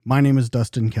My name is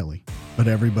Dustin Kelly, but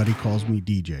everybody calls me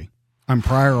DJ. I'm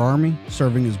prior Army,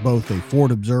 serving as both a Ford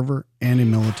observer and a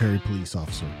military police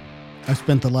officer. I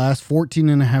spent the last 14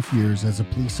 and a half years as a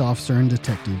police officer and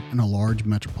detective in a large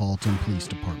metropolitan police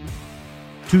department.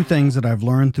 Two things that I've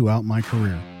learned throughout my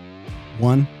career.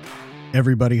 One,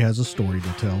 everybody has a story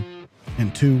to tell.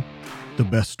 And two, the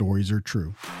best stories are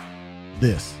true.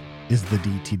 This is the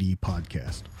DTD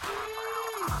Podcast.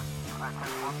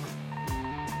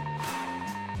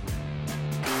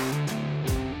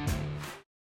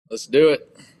 Let's do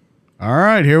it. All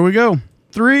right, here we go.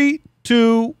 3,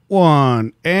 2,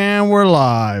 1, and we're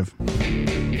live.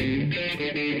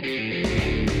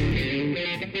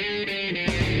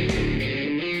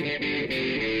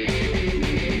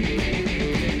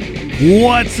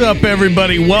 What's up,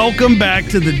 everybody? Welcome back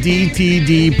to the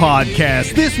DTD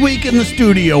Podcast. This week in the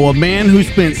studio, a man who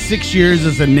spent 6 years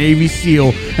as a Navy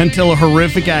SEAL until a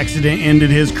horrific accident ended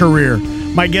his career.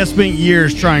 My guest spent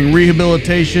years trying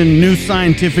rehabilitation, new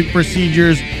scientific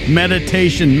procedures,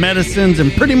 meditation, medicines,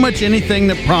 and pretty much anything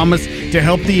that promised to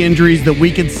help the injuries that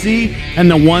we could see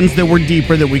and the ones that were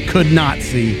deeper that we could not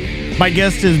see. My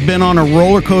guest has been on a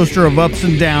roller coaster of ups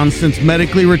and downs since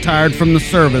medically retired from the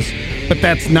service, but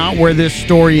that's not where this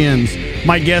story ends.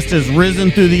 My guest has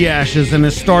risen through the ashes and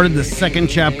has started the second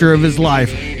chapter of his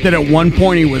life that at one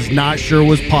point he was not sure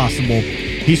was possible.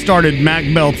 He started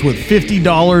Mack Belts with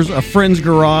 $50, a friend's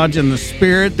garage, and the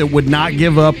spirit that would not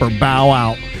give up or bow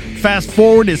out. Fast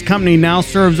forward, his company now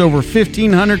serves over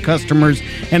 1,500 customers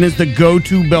and is the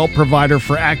go-to belt provider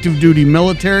for active duty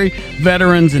military,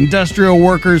 veterans, industrial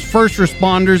workers, first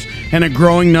responders, and a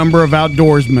growing number of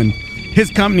outdoorsmen. His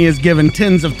company has given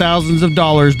tens of thousands of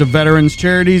dollars to veterans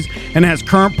charities and has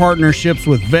current partnerships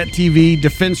with Vet TV,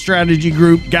 Defense Strategy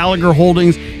Group, Gallagher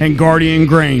Holdings, and Guardian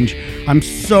Grange. I'm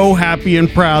so happy and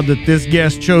proud that this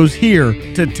guest chose here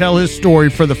to tell his story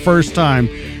for the first time.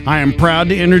 I am proud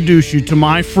to introduce you to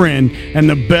my friend and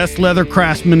the best leather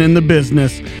craftsman in the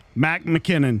business, Mack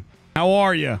MacKinnon. How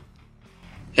are you?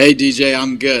 Hey, DJ,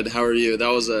 I'm good. How are you? That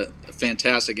was a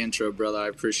fantastic intro, brother. I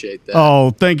appreciate that.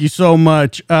 Oh, thank you so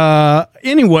much.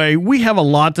 Anyway, we have a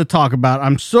lot to talk about.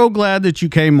 I'm so glad that you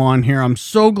came on here. I'm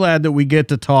so glad that we get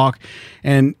to talk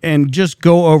and just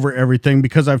go over everything,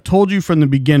 because I've told you from the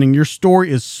beginning, your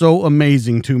story is so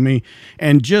amazing to me,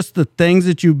 and just the things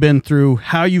that you've been through,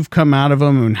 how you've come out of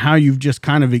them, and how you've just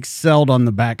kind of excelled on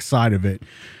the backside of it.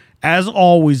 As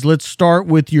always, let's start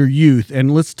with your youth,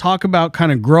 and let's talk about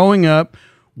kind of growing up,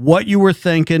 what you were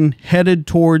thinking, headed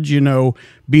towards,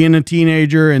 being a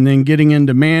teenager and then getting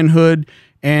into manhood.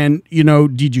 And,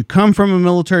 did you come from a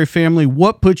military family?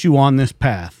 What put you on this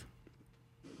path?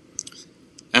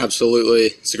 Absolutely.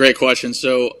 It's a great question.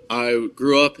 So I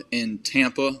grew up in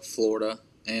Tampa, Florida,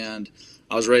 and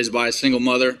I was raised by a single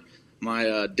mother.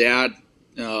 My dad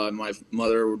and my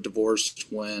mother were divorced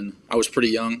when I was pretty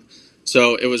young.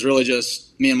 So it was really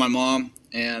just me and my mom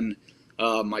and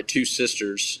my two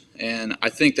sisters. And I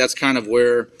think that's kind of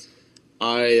where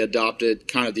I adopted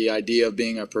kind of the idea of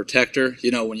being a protector.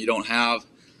 When you don't have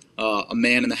a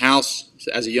man in the house,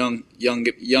 as a young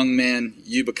man,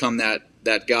 you become that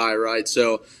guy, right?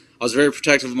 So I was very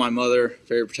protective of my mother,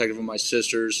 very protective of my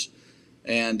sisters.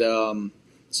 And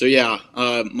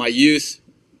my youth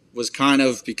was kind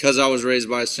of, because I was raised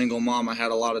by a single mom, I had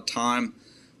a lot of time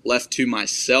left to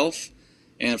myself.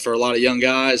 And for a lot of young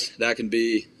guys, that can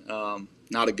be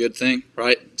not a good thing,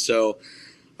 right? So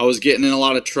I was getting in a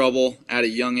lot of trouble at a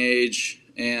young age,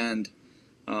 and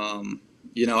I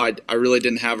really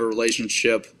didn't have a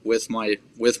relationship with my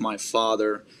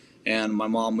father, and my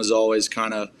mom was always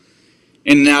kind of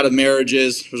in and out of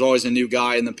marriages. There was always a new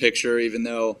guy in the picture, even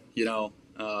though we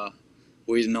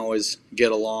didn't always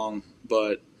get along.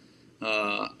 But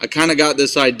I kind of got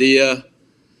this idea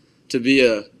to be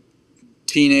a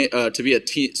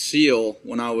SEAL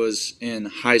when I was in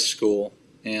high school.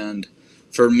 And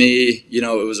for me,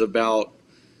 it was about,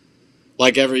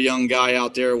 like every young guy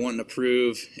out there, wanting to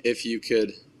prove if you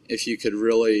could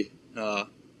really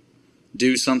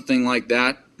do something like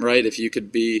that, right? If you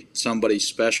could be somebody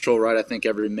special, right? I think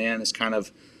every man is kind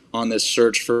of on this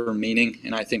search for meaning,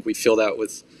 and I think we feel that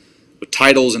with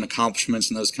titles and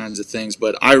accomplishments and those kinds of things.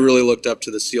 But I really looked up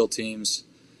to the SEAL teams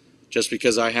just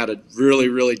because I had a really,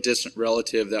 really distant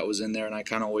relative that was in there, and I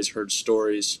kind of always heard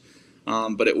stories.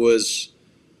 But it was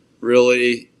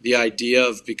really the idea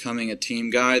of becoming a team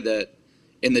guy, that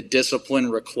in the discipline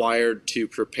required to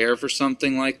prepare for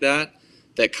something like that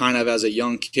kind of, as a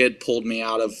young kid, pulled me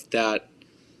out of that,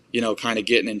 kind of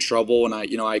getting in trouble. And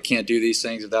I can't do these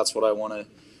things if that's what I want to,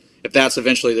 if that's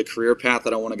eventually the career path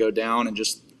that I want to go down, and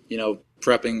just,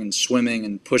 prepping and swimming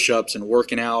and push-ups and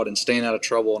working out and staying out of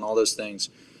trouble and all those things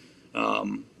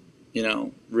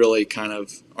really kind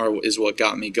of is what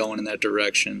got me going in that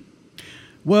direction.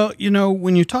 Well,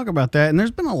 when you talk about that, and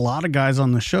there's been a lot of guys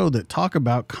on the show that talk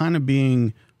about kind of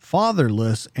being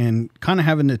fatherless and kind of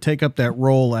having to take up that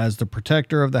role as the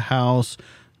protector of the house,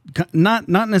 not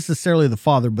necessarily the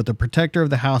father, but the protector of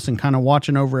the house and kind of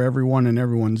watching over everyone and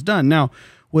everyone's done. Now,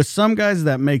 with some guys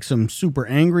that makes them super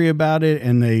angry about it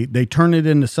and they turn it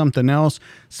into something else.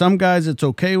 Some guys it's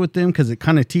okay with them because it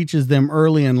kind of teaches them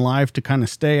early in life to kind of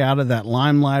stay out of that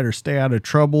limelight or stay out of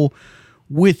trouble.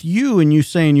 With you and you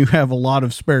saying you have a lot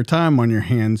of spare time on your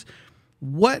hands,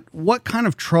 what kind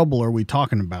of trouble are we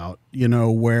talking about?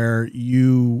 Where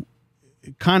you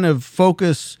kind of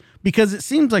focus, because it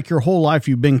seems like your whole life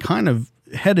you've been kind of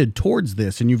headed towards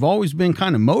this and you've always been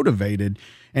kind of motivated,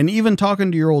 and even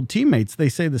talking to your old teammates, they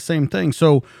say the same thing.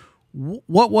 So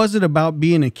what was it about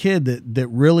being a kid that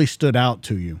really stood out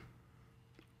to you?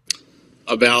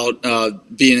 About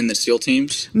being in the SEAL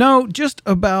teams? No, just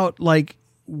about like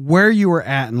where you were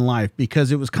at in life,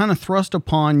 because it was kind of thrust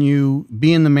upon you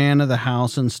being the man of the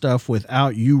house and stuff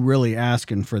without you really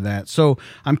asking for that. So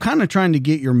I'm kind of trying to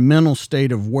get your mental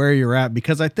state of where you're at,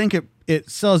 because I think it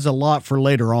says a lot for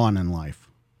later on in life.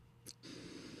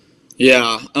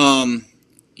 Yeah.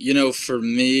 For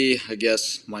me, I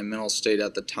guess my mental state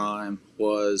at the time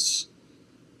was,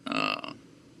 it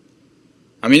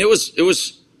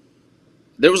was,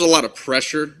 there was a lot of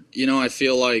pressure, I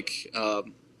feel like,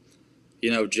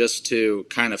 just to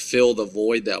kind of fill the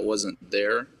void that wasn't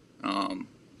there.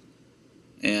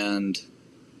 And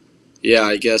yeah,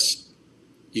 I guess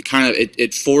you kind of,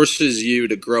 it forces you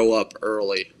to grow up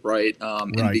early. Right.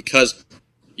 Right. And because,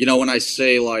 when I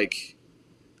say like,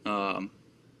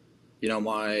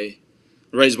 my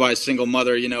raised by a single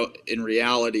mother, in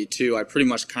reality too, I pretty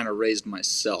much kind of raised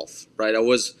myself, right? I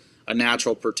was a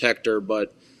natural protector,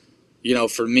 but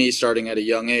for me, starting at a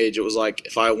young age, it was like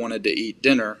if I wanted to eat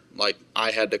dinner, like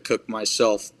I had to cook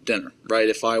myself dinner, right?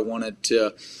 If I wanted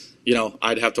to,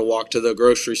 I'd have to walk to the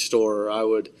grocery store. I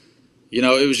would,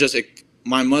 it was just,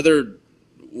 my mother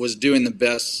was doing the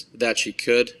best that she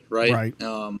could, right?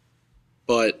 Right.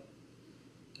 But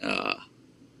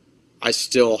I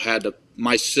still had to,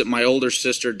 my older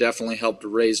sister definitely helped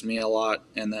raise me a lot.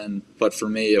 And then, but for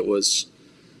me, it was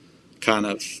kind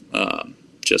of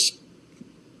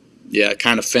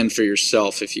kind of fend for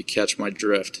yourself, if you catch my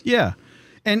drift. Yeah.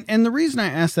 And the reason I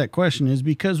asked that question is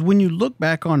because when you look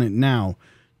back on it now,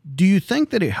 do you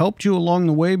think that it helped you along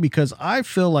the way? Because I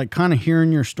feel like kind of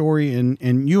hearing your story,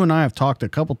 and you and I have talked a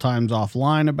couple times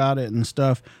offline about it and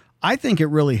stuff. I think it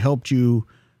really helped you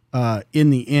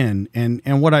in the end.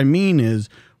 And what I mean is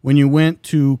when you went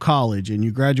to college and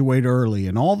you graduated early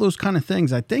and all those kind of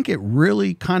things, I think it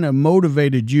really kind of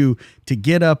motivated you to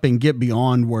get up and get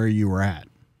beyond where you were at.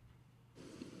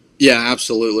 Yeah,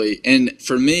 absolutely. And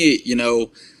for me,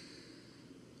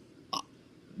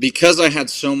 because I had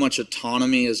so much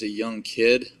autonomy as a young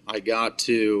kid, I got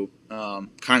to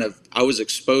I was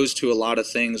exposed to a lot of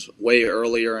things way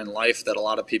earlier in life that a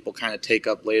lot of people kind of take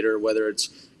up later, whether it's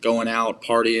going out,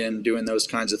 partying, doing those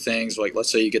kinds of things. Like,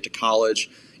 let's say you get to college.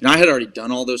 I had already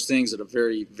done all those things at a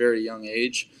very, very young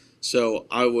age. So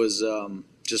I was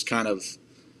just kind of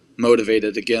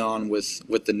motivated to get on with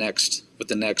the next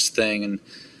thing. And,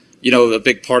 a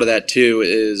big part of that too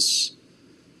is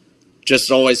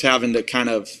just always having to kind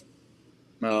of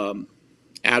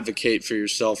advocate for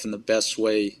yourself in the best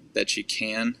way that you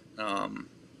can,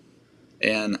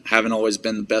 and haven't always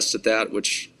been the best at that,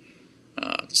 which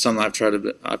something I've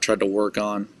tried to work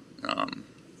on.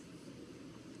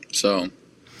 So,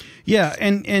 yeah,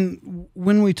 and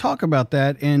when we talk about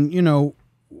that, and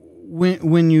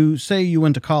when you say you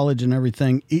went to college and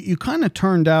everything, you kind of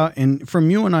turned out, and from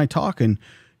you and I talking,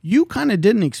 you kind of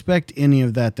didn't expect any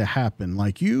of that to happen.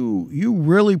 Like you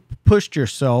really pushed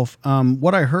yourself.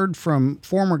 What I heard from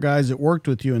former guys that worked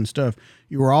with you and stuff,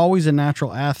 you were always a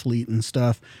natural athlete and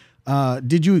stuff.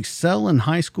 Did you excel in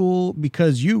high school?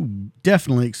 Because you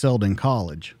definitely excelled in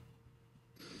college.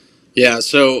 Yeah.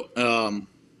 So,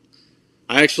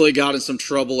 I actually got in some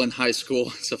trouble in high school.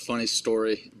 It's a funny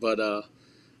story, but,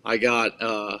 I got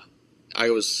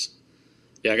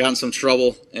in some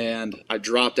trouble, and I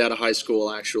dropped out of high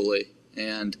school, actually.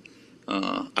 And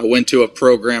I went to a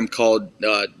program called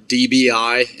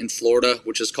DBI in Florida,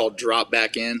 which is called Drop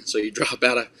Back In. So you drop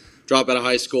out of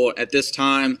high school. At this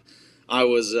time, I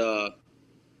was,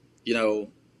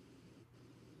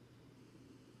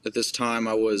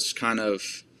 kind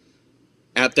of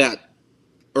at that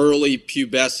early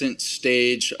pubescent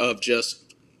stage of just,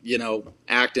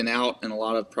 acting out in a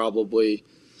lot of probably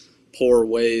poor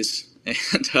ways.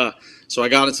 And so I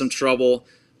got in some trouble,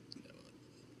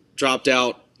 dropped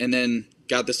out, and then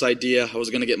got this idea I was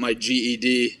going to get my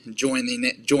GED, join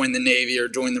the Navy or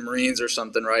join the Marines or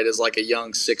something, right, as like a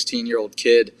young 16-year-old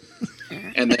kid.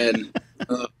 And then,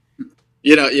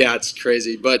 yeah, it's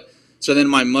crazy. But so then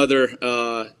my mother,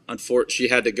 she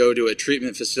had to go to a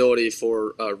treatment facility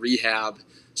for rehab.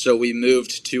 So we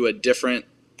moved to a different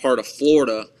part of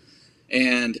Florida.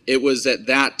 And it was at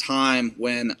that time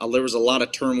when there was a lot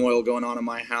of turmoil going on in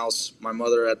my house. My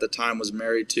mother at the time was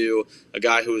married to a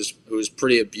guy who was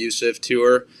pretty abusive to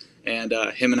her, and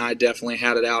him and I definitely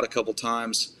had it out a couple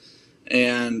times.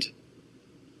 And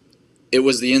it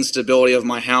was the instability of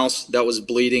my house that was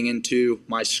bleeding into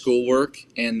my schoolwork,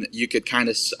 and you could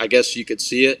I guess you could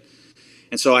see it.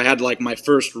 And so I had like my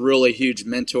first really huge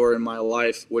mentor in my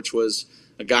life, which was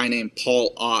a guy named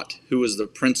Paul Ott, who was the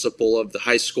principal of the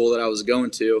high school that I was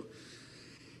going to.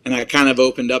 And I kind of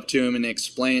opened up to him and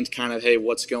explained kind of, hey,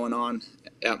 what's going on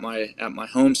at my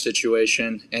home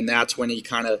situation. And that's when he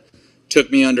kind of took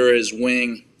me under his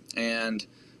wing and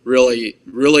really,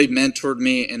 really mentored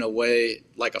me in a way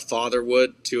like a father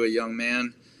would to a young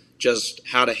man, just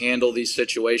how to handle these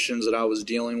situations that I was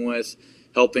dealing with,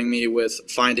 helping me with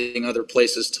finding other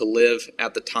places to live.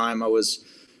 At the time, I was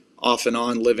off and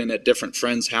on living at different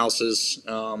friends' houses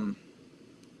to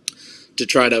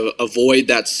try to avoid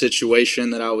that situation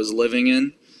that I was living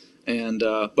in. And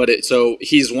so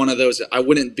he's one of those. I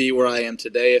wouldn't be where I am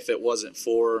today if it wasn't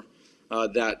for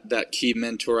that key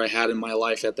mentor I had in my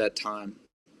life at that time.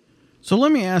 So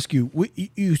let me ask you,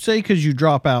 you say because you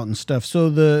drop out and stuff, so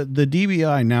the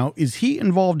DBI now, is he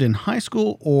involved in high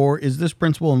school, or is this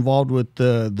principal involved with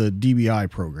the DBI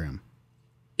program?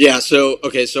 Yeah, so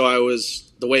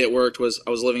the way it worked was I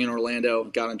was living in Orlando,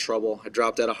 got in trouble. I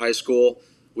dropped out of high school.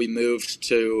 We moved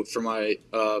for my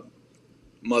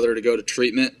mother to go to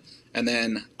treatment, and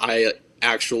then I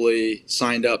actually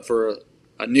signed up for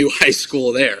a new high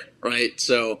school there, right?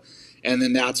 So, and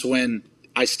then that's when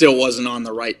I still wasn't on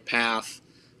the right path,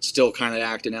 still kind of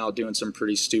acting out, doing some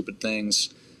pretty stupid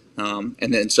things. And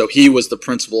then so he was the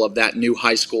principal of that new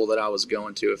high school that I was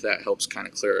going to, if that helps kind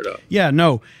of clear it up. Yeah,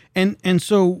 no. And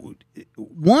so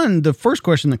the first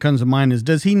question that comes to mind is,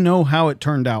 does he know how it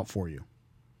turned out for you?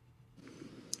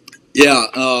 Yeah,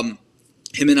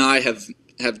 him and I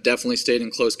have definitely stayed in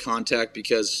close contact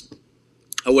because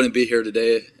I wouldn't be here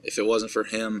today if it wasn't for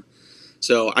him.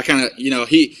 So I kind of,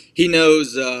 he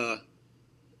knows I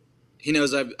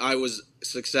was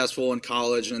successful in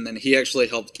college, and then he actually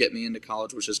helped get me into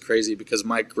college, which is crazy because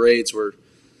my grades were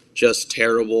just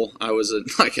terrible. I was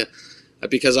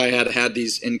because I had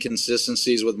these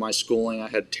inconsistencies with my schooling. I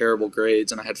had terrible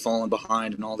grades and I had fallen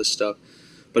behind and all this stuff.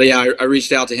 But yeah, I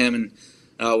reached out to him, and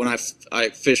when I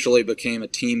officially became a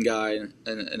team guy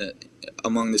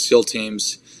among the SEAL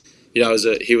teams,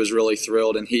 he was really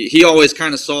thrilled, and he always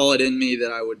kind of saw it in me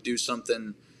that I would do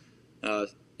something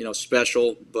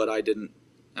special, but I didn't.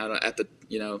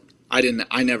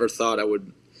 I never thought I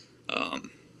would,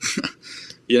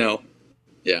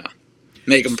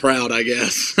 make him proud, I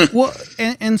guess. Well,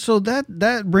 and so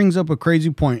that brings up a crazy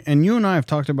point, and you and I have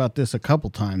talked about this a couple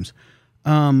times.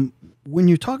 When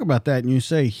you talk about that and you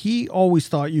say he always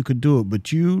thought you could do it,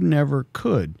 but you never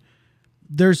could,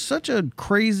 there's such a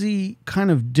crazy kind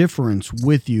of difference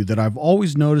with you that I've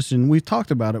always noticed, and we've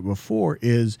talked about it before,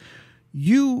 is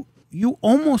you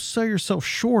almost sell yourself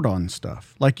short on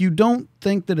stuff. Like, you don't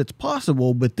think that it's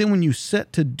possible, but then when you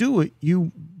set to do it,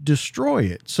 you destroy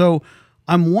it. So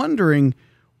I'm wondering,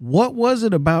 what was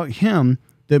it about him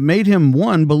that made him,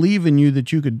 one, believe in you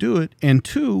that you could do it, and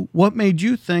two, what made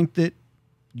you think that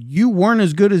you weren't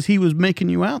as good as he was making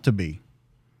you out to be?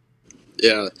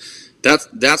 Yeah,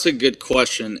 that's a good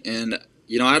question. And,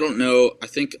 I don't know. I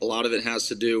think a lot of it has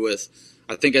to do with,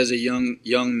 I think as a young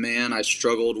man, I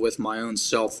struggled with my own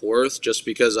self-worth just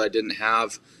because I didn't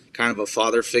have kind of a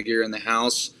father figure in the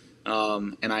house.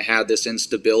 And I had this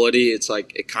instability. It's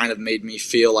like it kind of made me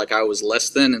feel like I was less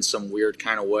than in some weird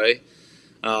kind of way.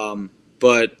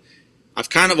 But I've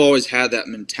kind of always had that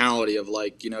mentality of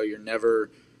like, you're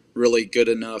never really good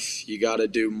enough. You got to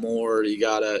do more. You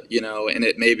got to, and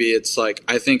it's like,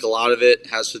 I think a lot of it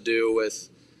has to do with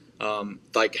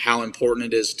like how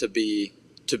important it is to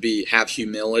have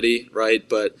humility, right?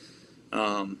 But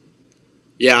I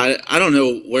don't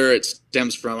know where it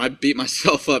stems from. I beat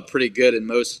myself up pretty good, and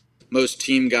most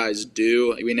team guys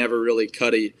do. We never really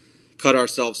cut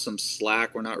ourselves some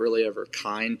slack. We're not really ever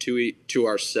kind to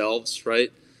ourselves,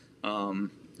 right?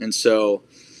 And so,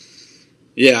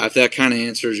 yeah, if that kind of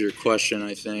answers your question,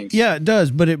 I think. Yeah, it does,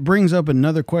 but it brings up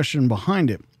another question behind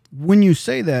it. When you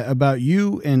say that about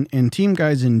you and team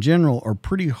guys in general are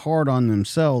pretty hard on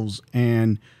themselves,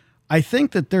 and I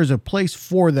think that there's a place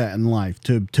for that in life,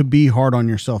 to be hard on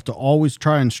yourself, to always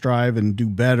try and strive and do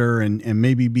better and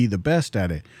maybe be the best at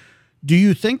it. Do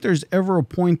you think there's ever a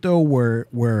point though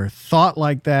where thought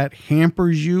like that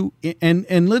hampers you?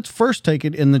 And let's first take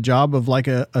it in the job of like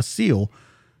a SEAL.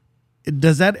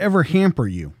 Does that ever hamper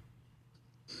you?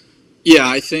 Yeah,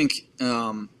 I think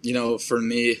for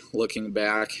me, looking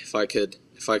back, if I could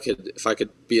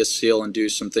be a SEAL and do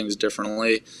some things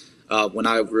differently, when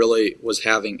I really was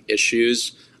having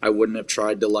issues, I wouldn't have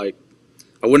tried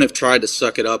to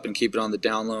suck it up and keep it on the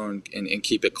down low and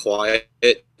keep it quiet.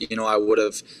 I would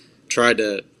have tried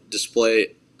to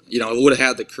display. I would have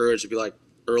had the courage to be like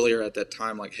earlier at that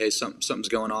time, like, hey, something's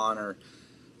going on, or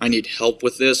I need help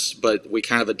with this. But we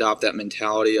kind of adopt that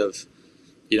mentality of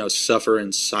suffer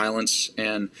in silence,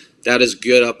 and that is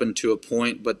good up until a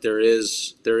point, but there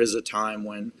is a time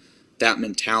when that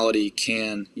mentality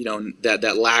can,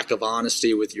 that lack of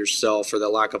honesty with yourself, or that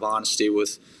lack of honesty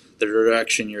with the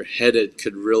direction you're headed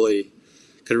could really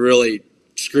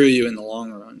screw you. In the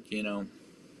long run.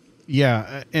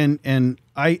 Yeah, and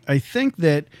I think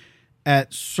that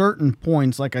at certain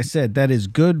points, like I said, that is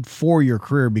good for your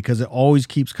career because it always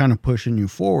keeps kind of pushing you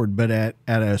forward. But at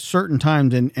a certain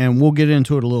time, and we'll get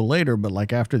into it a little later, but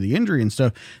like after the injury and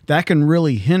stuff, that can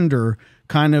really hinder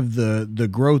kind of the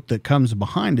growth that comes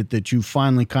behind it that you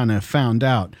finally kind of found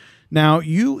out. Now,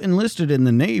 you enlisted in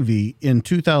the Navy in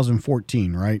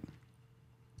 2014, right?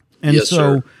 And yes,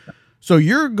 sir. So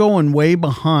you're going way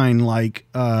behind like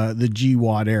the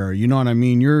GWAT era. You know what I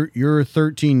mean? You're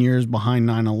 13 years behind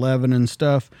 9/11 and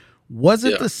stuff. Was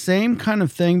it the same kind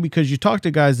of thing? Because you talk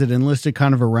to guys that enlisted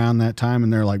kind of around that time,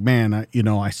 and they're like, "Man,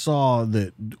 I saw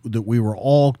that we were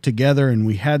all together and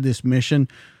we had this mission."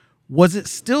 Was it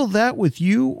still that with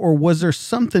you, or was there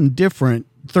something different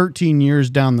 13 years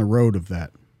down the road of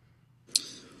that?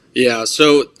 Yeah.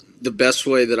 So the best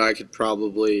way that I could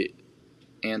probably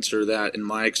answer that in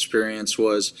my experience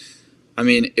was,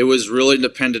 it was really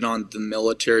dependent on the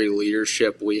military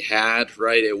leadership we had,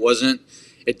 right?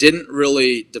 It didn't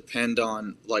really depend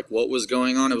on like what was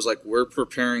going on. It was like, we're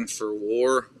preparing for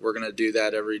war. We're going to do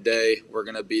that every day. We're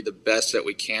going to be the best that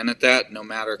we can at that, no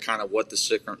matter kind of what the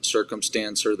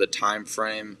circumstance or the time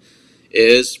frame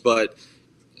is. But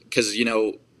because,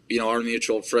 our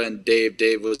mutual friend,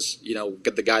 Dave was,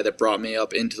 the guy that brought me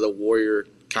up into the warrior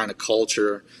kind of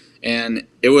culture. And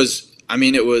it was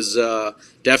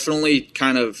definitely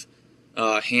kind of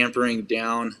hampering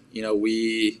down.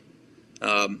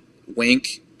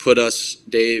 Wink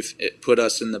Dave put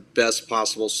us in the best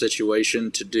possible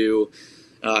situation to do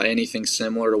anything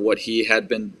similar to what he had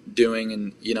been doing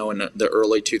in the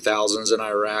early 2000s in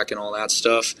Iraq and all that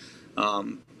stuff.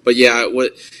 But yeah,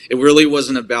 it really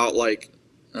wasn't about like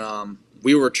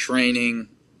we were training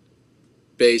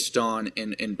based on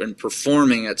and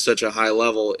performing at such a high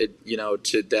level,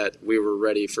 to that we were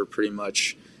ready for pretty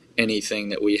much anything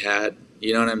that we had.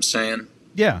 You know what I'm saying?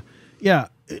 Yeah. Yeah.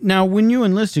 Now, when you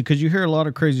enlisted, because you hear a lot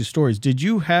of crazy stories, did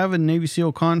you have a Navy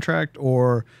SEAL contract,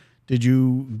 or did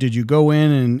you go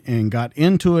in and got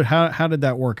into it? How did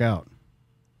that work out?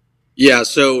 Yeah.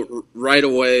 So right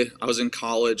away, I was in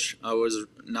college. I was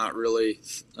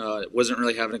wasn't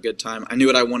really having a good time. I knew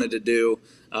what I wanted to do.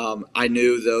 I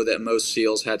knew, though, that most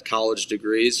SEALs had college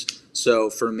degrees. So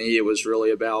for me, it was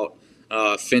really about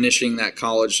finishing that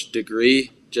college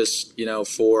degree. Just,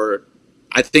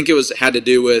 I think had to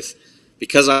do with,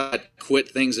 because I had quit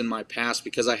things in my past,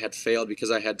 because I had failed,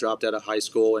 because I had dropped out of high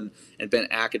school and been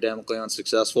academically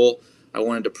unsuccessful. I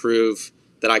wanted to prove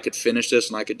that I could finish this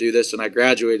and I could do this. And I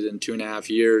graduated in 2.5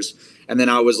 years. And then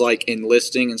I was like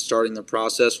enlisting and starting the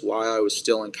process while I was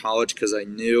still in college, because I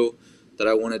knew that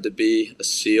I wanted to be a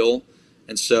SEAL.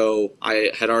 And so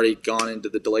I had already gone into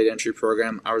the delayed entry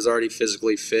program. I was already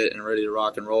physically fit and ready to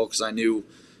rock and roll, because I knew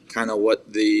kind of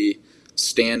what the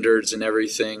standards and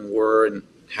everything were and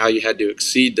how you had to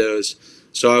exceed those.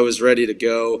 So I was ready to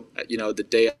go. The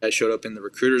day I showed up in the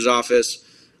recruiter's office,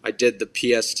 I did the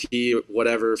PST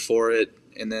whatever for it.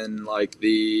 And then like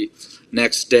the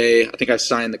next day, I think I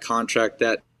signed the contract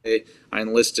that day. I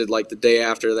enlisted like the day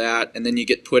after that. And then you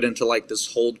get put into like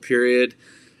this hold period.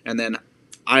 And then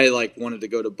I like wanted to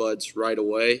go to Buds right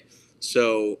away.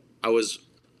 So I was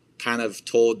kind of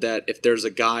told that if there's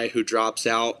a guy who drops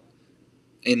out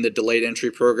in the delayed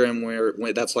entry program,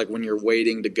 when that's like when you're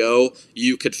waiting to go,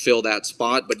 you could fill that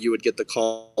spot, but you would get the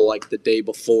call like the day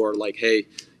before, like, hey,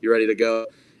 you ready to go?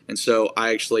 And so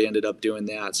I actually ended up doing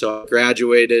that. So I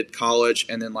graduated college,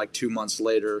 and then like 2 months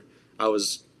later, I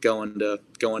was going to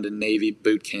Navy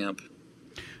boot camp.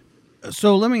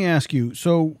 So let me ask you,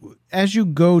 so as you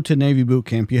go to Navy boot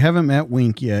camp, you haven't met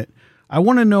Wink yet. I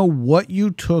want to know what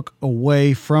you took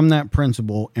away from that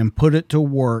principle and put it to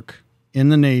work in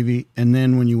the Navy, and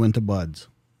then when you went to Buds.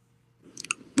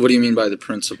 What do you mean by the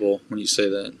principle when you say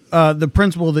that? The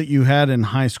principal that you had in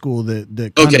high school that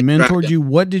kind of mentored you.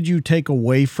 What did you take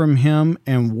away from him,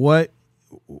 and what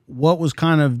was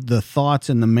kind of the thoughts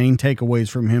and the main takeaways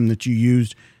from him that you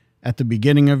used at the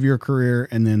beginning of your career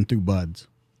and then through Buds?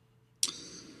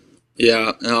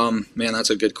 Yeah, man, that's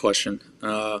a good question.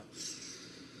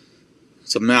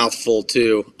 It's a mouthful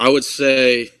too. I would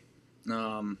say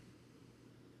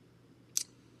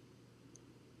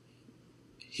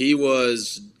he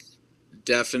was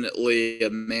definitely a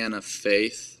man of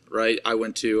faith, right? I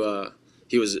went to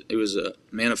he was a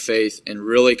man of faith and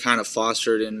really kind of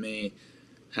fostered in me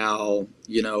how,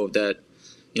 that,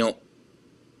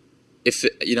 if,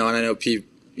 and I know people,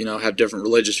 have different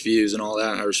religious views and all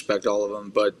that, and I respect all of them,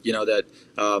 but, that,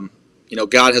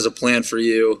 God has a plan for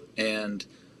you, and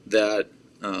that,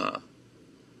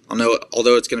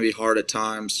 although it's going to be hard at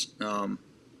times,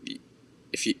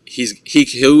 if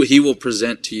he will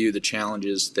present to you the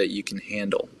challenges that you can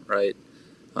handle, right?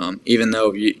 Even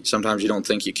though sometimes you don't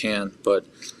think you can, but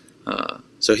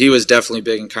so he was definitely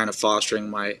big in kind of fostering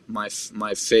my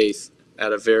faith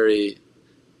at a very,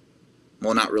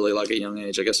 well, not really like a young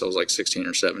age. I guess I was like 16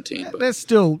 or 17. But that's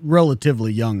still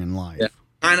relatively young in life. Yeah.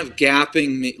 Kind of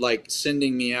gapping me, like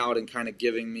sending me out and kind of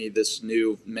giving me this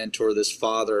new mentor, this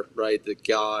father, right? The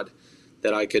God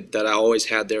that I always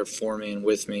had there for me and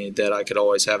with me, that I could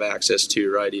always have access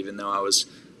to, right? Even though I was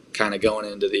kind of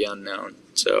going into the unknown.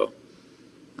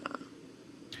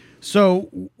 So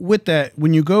with that,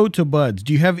 when you go to Buds,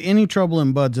 do you have any trouble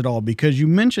in Buds at all? Because you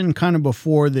mentioned kind of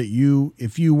before that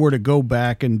if you were to go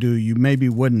back and you maybe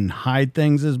wouldn't hide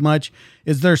things as much.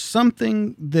 Is there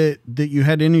something that you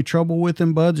had any trouble with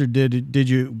in Buds, or did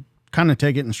you kind of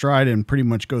take it in stride and pretty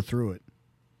much go through it?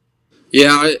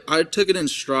 Yeah, I took it in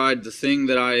stride. The thing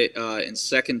that in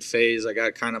second phase, I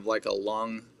got kind of like a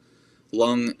lung,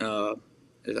 I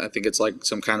think it's like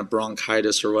some kind of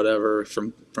bronchitis or whatever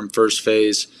from first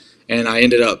phase. And I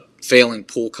ended up failing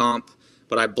pool comp,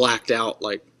 but I blacked out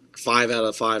like 5 out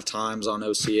of 5 times on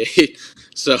OC8.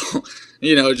 So,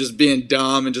 just being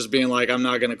dumb and just being like, I'm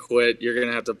not going to quit. You're going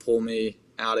to have to pull me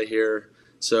out of here.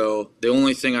 So the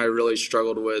only thing I really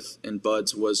struggled with in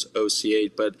Buds was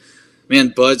OC8. But,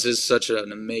 man, Buds is such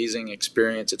an amazing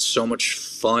experience. It's so much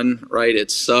fun, right?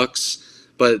 It sucks,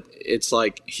 but it's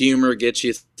like humor gets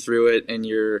you through it, and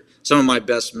some of my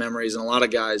best memories, and a lot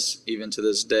of guys, even to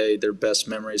this day, their best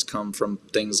memories come from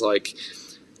things like,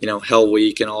 Hell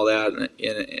Week and all that.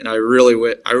 And I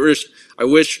really I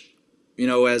wish,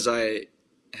 as I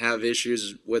have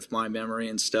issues with my memory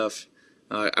and stuff,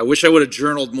 I wish I would have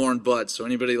journaled more in Buds. So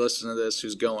anybody listening to this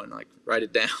who's going, like, write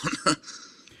it down.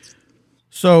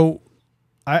 So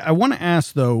I want to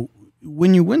ask, though,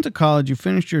 when you went to college, you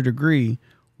finished your degree,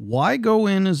 why go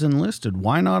in as enlisted?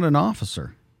 Why not an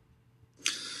officer?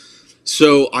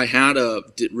 So I had a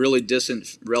really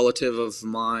distant relative of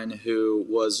mine who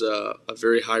was a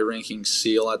very high-ranking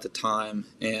SEAL at the time,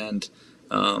 and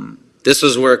this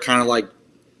is where kind of like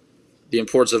the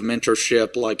importance of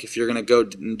mentorship. Like, if you're going to go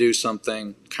and do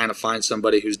something, kind of find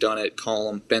somebody who's done it,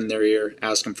 call them, bend their ear,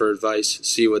 ask them for advice,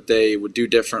 see what they would do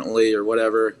differently or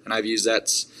whatever. And I've used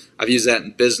that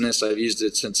in business. I've used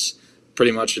it since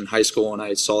pretty much in high school, and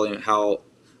I saw how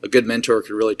a good mentor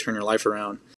could really turn your life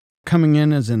around. Coming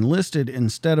in as enlisted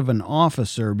instead of an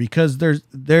officer, because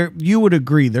you would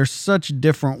agree there's such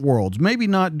different worlds. Maybe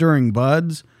not during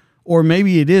Buds, or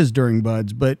maybe it is during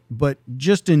Buds, but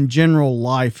just in general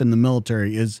life in the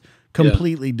military is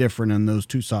completely different on those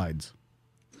two sides.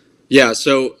 Yeah.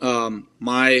 So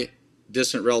my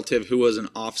distant relative, who was an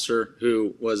officer,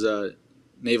 who was a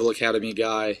Naval Academy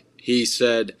guy, he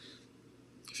said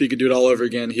if he could do it all over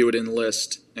again, he would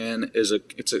enlist. And it's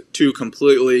two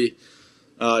completely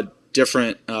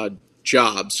different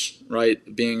jobs,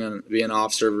 right? Being an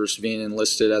officer versus being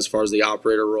enlisted as far as the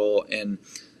operator role. And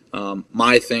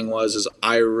my thing is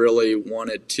I really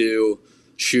wanted to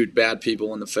shoot bad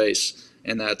people in the face,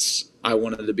 and I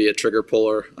wanted to be a trigger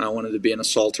puller. I wanted to be an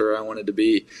assaulter. I wanted to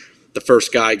be the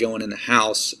first guy going in the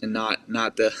house, and not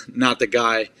the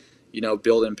guy,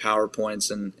 building PowerPoints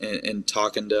and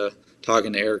talking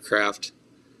to aircraft.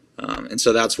 And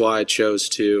so that's why I chose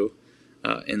to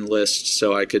enlist,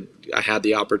 so I had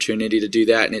the opportunity to do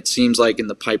that. And it seems like in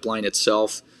the pipeline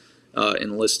itself,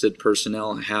 enlisted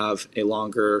personnel have a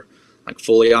longer, like,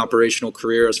 fully operational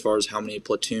career as far as how many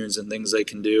platoons and things they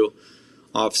can do.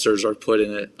 Officers are put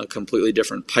in a completely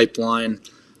different pipeline,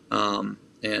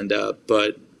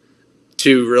 but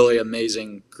two really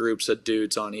amazing groups of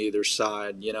dudes on either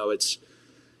side.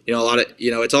 a lot of,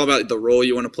 it's all about the role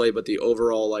you want to play, but the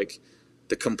overall, like,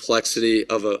 the complexity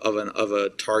of a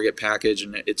target package,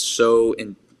 and it's so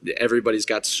in everybody's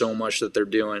got so much that they're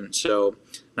doing. So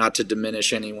not to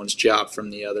diminish anyone's job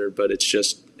from the other, but it's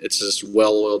this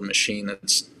well-oiled machine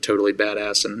that's totally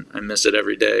badass, and I miss it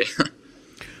every day.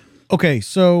 Okay,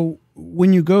 so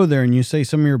when you go there and you say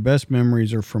some of your best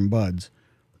memories are from Buds,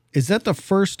 is that the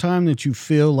first time that you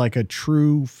feel like a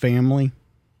true family?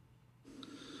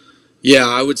 Yeah,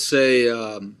 I would say,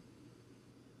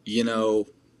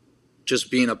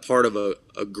 just being a part of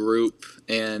a group,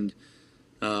 and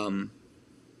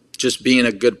just being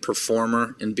a good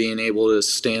performer and being able to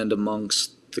stand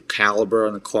amongst the caliber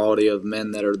and the quality of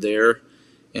men that are there,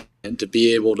 and to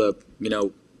be able to,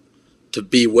 to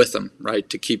be with them, right?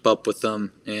 To keep up with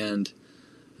them. And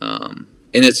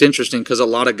it's interesting because a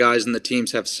lot of guys in the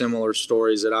teams have similar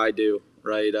stories that I do,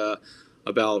 right?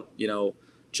 About,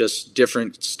 just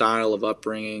different style of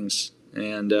upbringings.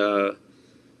 And,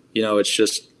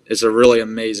 it's a really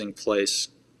amazing place.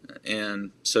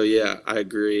 And so, yeah, I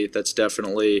agree. That's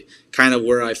definitely kind of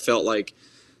where I felt like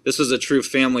this is a true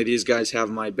family. These guys have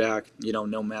my back,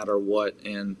 no matter what.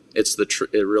 And it's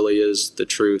it really is the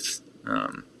truth,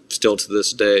 still to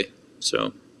this day.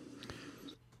 So,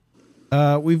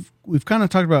 we've kind of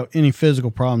talked about any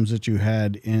physical problems that you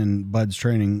had in Bud's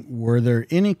training. Were there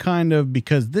any kind of,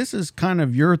 because this is kind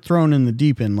of, you're thrown in the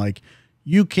deep end, like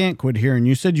you can't quit here, and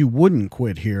you said you wouldn't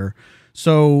quit here.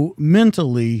 So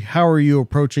mentally, how are you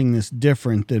approaching this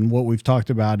different than what we've talked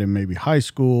about in maybe high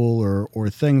school or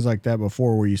things like that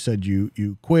before, where you said you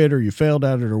quit or you failed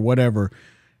at it or whatever?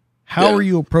 How are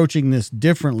you approaching this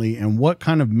differently, and what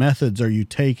kind of methods are you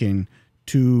taking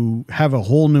to have a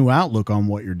whole new outlook on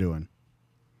what you're doing?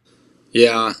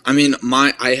 Yeah, I mean,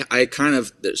 I kind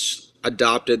of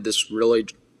adopted this really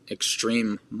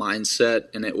extreme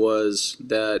mindset, and it was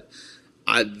that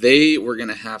they were going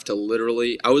to have to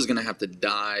I was going to have to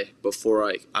die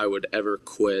before I would ever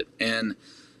quit. And,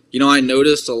 I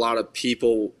noticed a lot of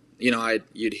people,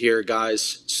 you'd hear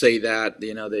guys say that,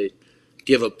 they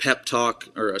give a pep talk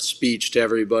or a speech to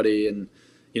everybody, and,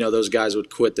 those guys would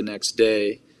quit the next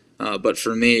day. But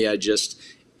for me, I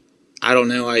don't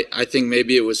know. I think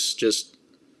maybe it was just,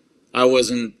 I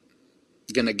wasn't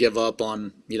going to give up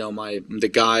on, the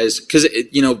guys, because,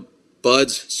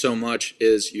 Buds so much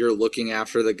is you're looking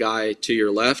after the guy to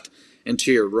your left and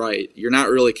to your right. You're not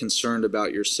really concerned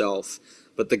about yourself,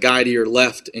 but the guy to your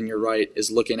left and your right is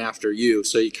looking after you.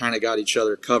 So you kind of got each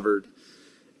other covered.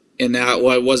 And I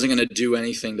wasn't going to do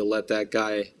anything to let that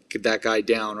guy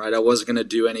down, right? I wasn't going to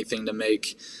do anything to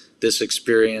make this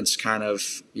experience kind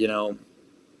of,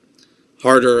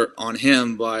 harder on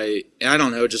him by, I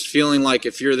don't know, just feeling like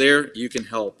if you're there, you can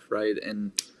help, right?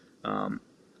 And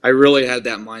I really had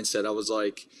that mindset. I was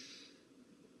like,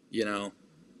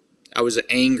 I was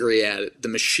angry at it, the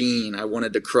machine. I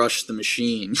wanted to crush the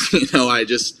machine. I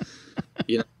just,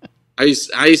 you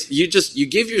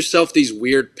give yourself these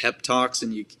weird pep talks,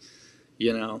 and I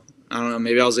don't know,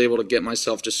 maybe I was able to get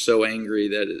myself just so angry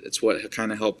that it's what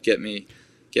kind of helped get me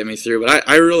through. But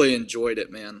I really enjoyed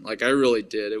it, man. Like, I really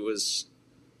did. It was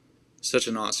such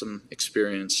an awesome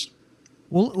experience.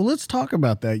 Well, let's talk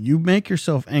about that. You make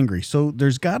yourself angry. So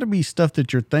there's got to be stuff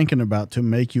that you're thinking about to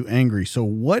make you angry. So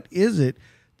what is it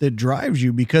that drives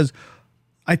you? Because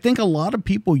I think a lot of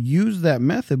people use that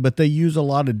method, but they use a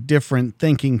lot of different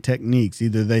thinking techniques.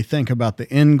 Either they think about the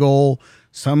end goal.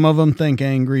 Some of them think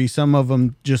angry. Some of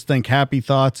them just think happy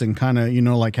thoughts and kind of,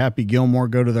 like Happy Gilmore,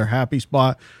 go to their happy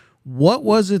spot. What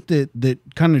was it that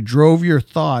kind of drove your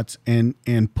thoughts and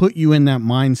put you in that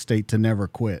mind state to never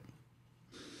quit?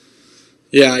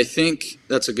 Yeah, I think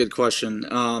that's a good question.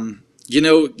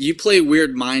 You play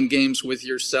weird mind games with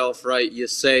yourself, right? You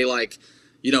say, like,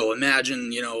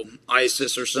 imagine,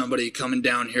 ISIS or somebody coming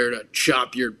down here to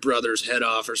chop your brother's head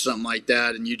off or something like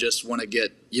that. And you just want to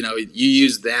get, you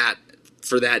use that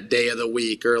for that day of the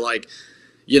week, or like,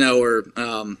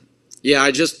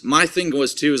 my thing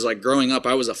was too, is like growing up,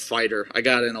 I was a fighter. I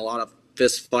got in a lot of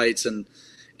fist fights, and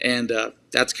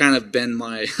that's kind of been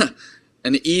my,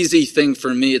 an easy thing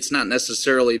for me. It's not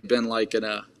necessarily been like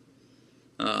I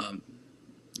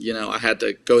had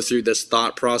to go through this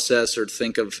thought process or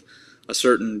think of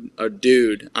a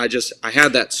dude. I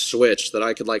had that switch that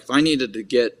I could, like, if I needed to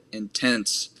get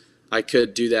intense, I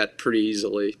could do that pretty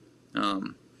easily.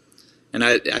 And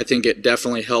I think it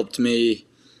definitely helped me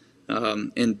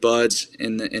in Buds,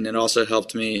 and it also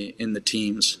helped me in the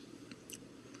teams.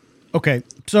 Okay,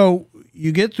 so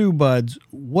you get through Buds.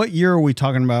 What year are we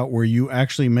talking about where you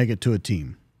actually make it to a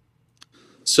team?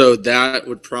 So that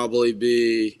would probably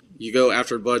be, you go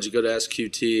after Buds, you go to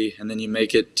SQT, and then you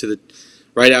make it to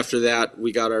right after that,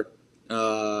 we got our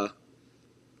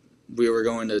we were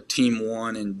going to Team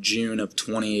 1 in June of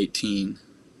 2018.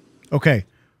 Okay.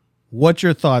 What's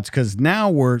your thoughts? Because now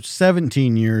we're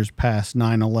 17 years past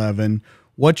 9/11.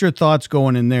 What's your thoughts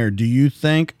going in there? Do you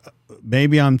think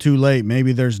maybe I'm too late?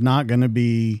 Maybe there's not going to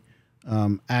be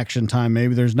action time.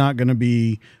 Maybe there's not going to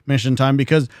be mission time?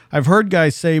 Because I've heard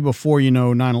guys say before,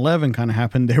 9/11 kind of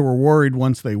happened, they were worried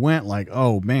once they went, like,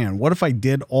 oh man, what if I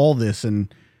did all this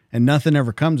and nothing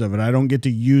ever comes of it? I don't get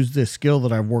to use this skill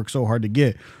that I've worked so hard to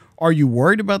get. Are you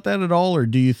worried about that at all? Or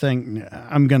do you think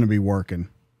I'm going to be working?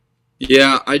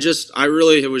 Yeah,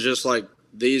 it was just like,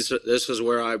 this is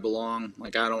where I belong.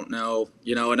 Like, I don't know,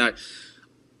 and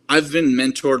I've been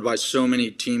mentored by so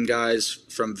many team guys,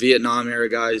 from Vietnam era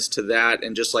guys to that,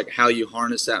 and just like how you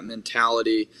harness that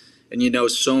mentality. And,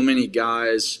 so many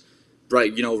guys,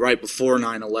 right before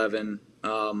 9/11,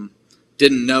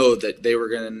 didn't know that they were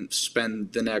going to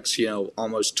spend the next,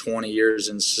 almost 20 years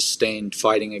in sustained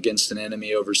fighting against an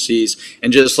enemy overseas.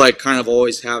 And just like kind of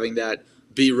always having that,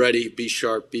 be ready, be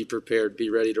sharp, be prepared, be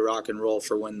ready to rock and roll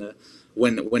for when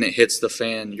it hits the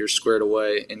fan, you're squared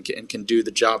away and can do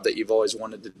the job that you've always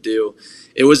wanted to do.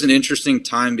 It was an interesting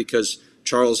time because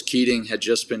Charles Keating had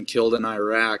just been killed in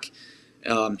Iraq.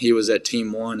 He was at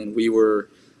Team 1, and we were,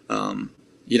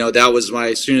 that was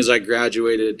as soon as I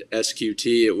graduated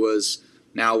SQT, it was,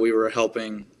 now we were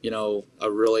helping, a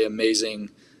really amazing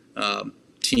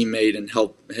teammate, and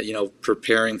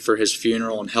preparing for his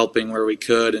funeral and helping where we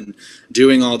could and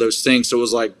doing all those things. So it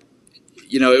was like,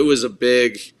 it was a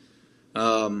big,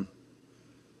 it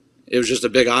was just a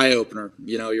big eye opener.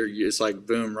 It's like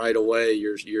boom, right away.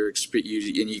 And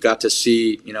you got to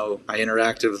see. I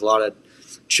interacted with a lot of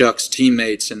Chuck's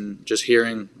teammates, and just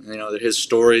hearing his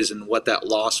stories and what that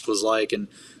loss was like, and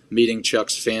meeting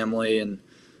Chuck's family, and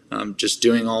just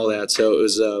doing all that. So it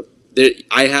was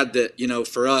I had the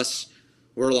for us,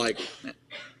 we're like,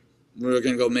 we're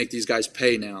going to go make these guys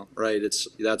pay now, right?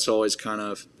 That's always kind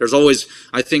of, there's always,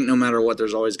 I think no matter what,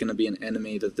 there's always going to be an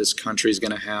enemy that this country is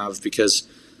going to have, because,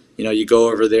 you go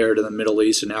over there to the Middle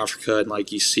East and Africa, and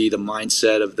like you see the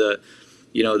mindset of the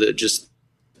just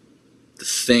the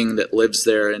thing that lives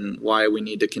there, and why we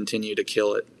need to continue to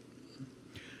kill it.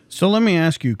 So let me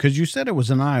ask you, because you said it was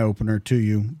an eye opener to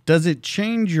you, does it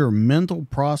change your mental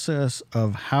process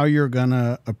of how you're going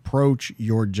to approach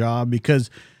your job? Because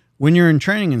when you're in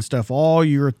training and stuff, all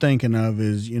you're thinking of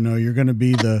is, you're going to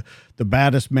be the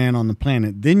baddest man on the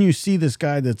planet. Then you see this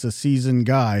guy that's a seasoned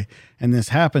guy, and this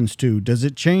happens to. Does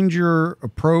it change your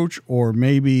approach, or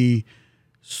maybe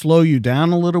slow you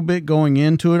down a little bit going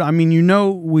into it? I mean,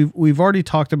 we've already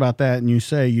talked about that, and you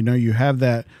say, you have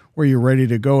that where you're ready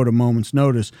to go at a moment's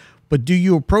notice. But do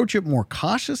you approach it more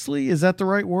cautiously? Is that the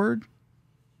right word?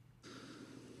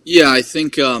 Yeah, I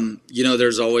think,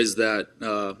 there's always that,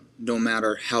 no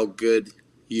matter how good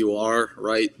you are,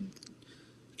 right,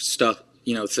 stuff,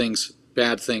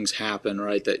 bad things happen,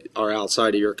 right, that are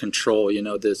outside of your control.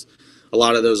 A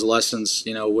lot of those lessons,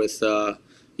 with,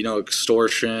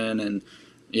 extortion, and,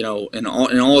 and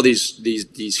all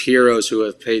these heroes who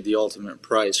have paid the ultimate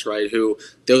price, right, who,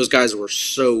 those guys were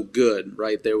so good,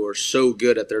 right, they were so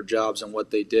good at their jobs and what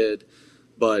they did,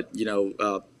 but,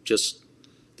 just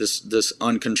this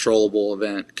uncontrollable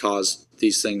event caused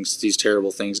these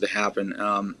terrible things to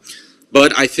happen.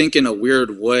 But I think in a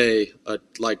weird way,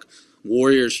 like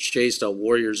warriors chased a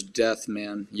warrior's death,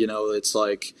 man. It's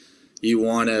like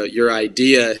your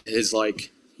idea is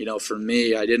like, for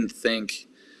me, I don't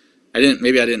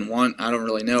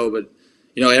really know, but,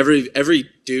 every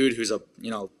dude who's a,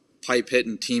 pipe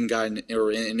hitting team guy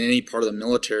or in any part of the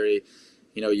military,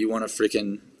 you want to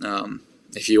freaking,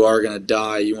 if you are going to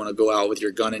die, you want to go out with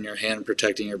your gun in your hand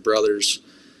protecting your brothers.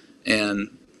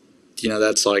 And,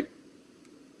 that's like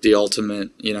the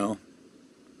ultimate,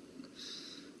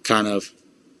 kind of,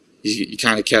 you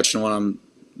kind of catching what I'm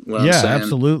saying. Yeah,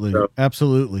 absolutely. So.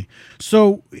 Absolutely.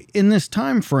 So in this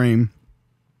time frame,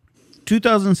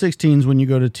 2016 is when you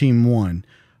go to Team 1.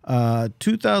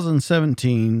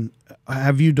 2017,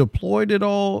 have you deployed at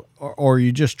all, or are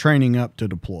you just training up to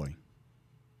deploy?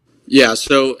 Yeah,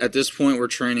 so at this point we're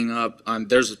training up.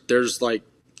 There's like,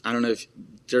 I don't know if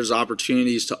there's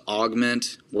opportunities to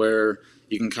augment where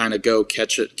you can kind of go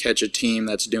catch a team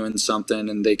that's doing something,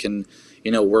 and they can,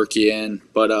 work you in.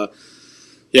 But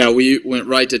yeah, we went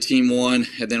right to Team 1,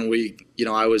 and then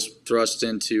I was thrust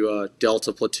into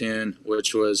Delta Platoon,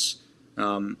 which was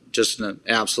just an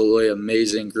absolutely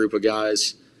amazing group of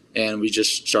guys, and we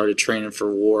just started training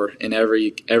for war. And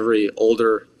every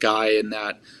older guy in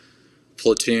that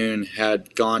platoon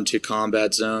had gone to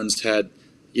combat zones, had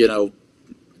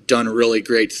done really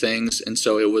great things, and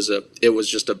so it was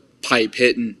just a pipe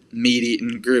hitting, meat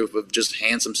eating group of just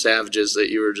handsome savages that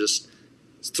you were just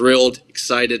thrilled,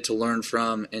 excited to learn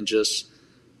from, and just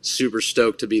super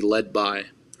stoked to be led by,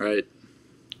 right?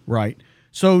 Right.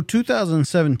 So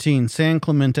 2017, San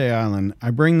Clemente Island.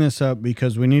 I bring this up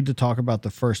because we need to talk about the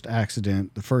first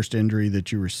accident, the first injury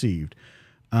that you received.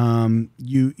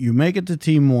 You make it to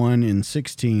Team 1 in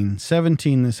 16.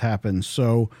 17, this happens.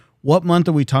 So what month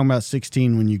are we talking about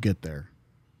 16 when you get there?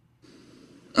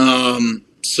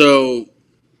 So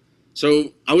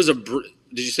I was did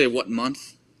you say what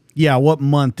month? Yeah, what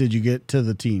month did you get to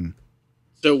the team?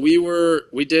 So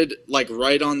we did like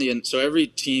right on the, so every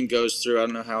team goes through, I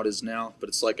don't know how it is now, but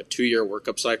it's like a 2-year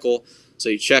workup cycle. So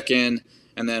you check in,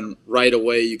 and then right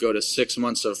away you go to 6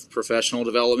 months of professional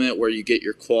development where you get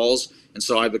your quals. And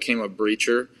so I became a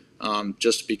breacher,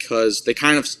 just because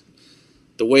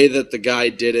the way that the guy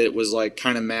did it was like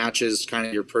kind of matches kind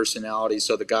of your personality.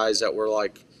 So the guys that were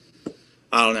like,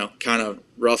 I don't know, kind of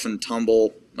rough and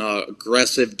tumble,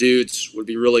 aggressive dudes would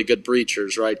be really good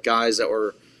breachers, right? Guys that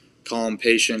were calm,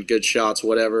 patient, good shots,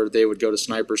 whatever, they would go to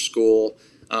sniper school.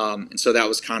 And so that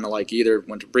was kind of like either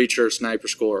went to breacher, sniper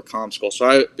school, or comm school. So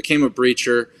I became a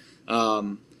breacher,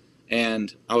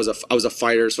 and I was a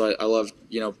fighter, so I loved,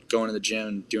 going to the gym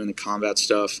and doing the combat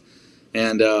stuff.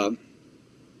 And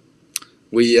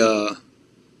we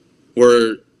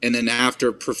were, and then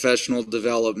after professional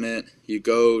development, you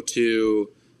go to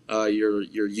your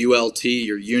ULT,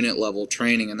 your unit level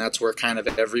training, and that's where kind of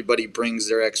everybody brings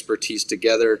their expertise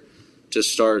together to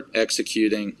start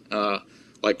executing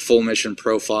like full mission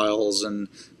profiles and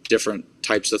different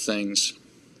types of things.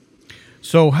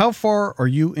 So how far are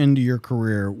you into your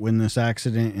career when this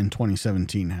accident in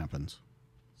 2017 happens?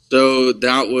 So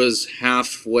that was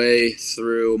halfway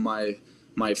through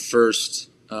my first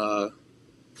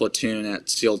platoon at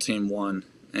SEAL Team 1,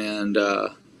 and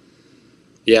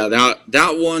yeah,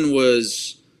 that one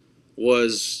was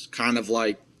kind of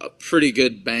like a pretty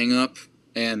good bang up,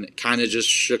 and kind of just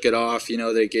shook it off.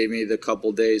 They gave me the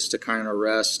couple days to kind of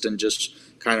rest and just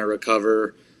kind of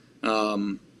recover.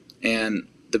 And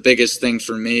the biggest thing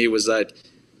for me was that,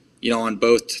 on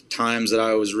both times that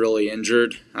I was really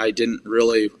injured, I didn't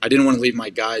want to leave my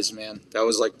guys, man. That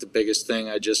was like the biggest thing.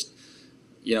 I just,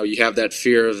 you have that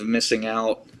fear of missing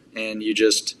out, and you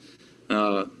just,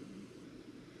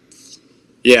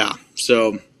 yeah.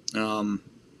 So I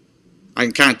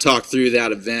can kind of talk through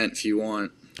that event if you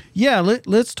want. Yeah,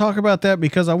 let's talk about that,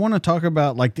 because I want to talk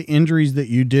about like the injuries that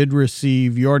you did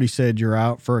receive. You already said you're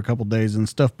out for a couple days and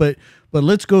stuff, but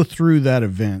let's go through that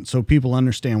event so people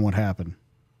understand what happened.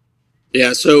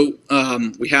 Yeah, so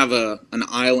we have an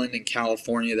island in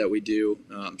California that we do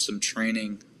some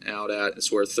training out at.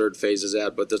 It's where third phase is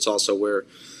at, but that's also where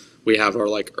we have our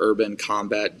like urban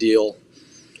combat deal.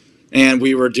 And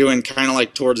we were doing kind of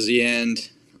like towards the end,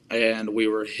 and we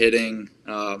were hitting.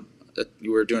 We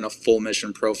were doing a full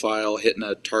mission profile, hitting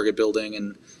a target building,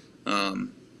 and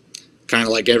kind of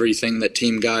like everything that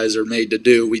team guys are made to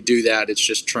do. We do that. It's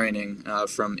just training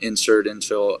from insert,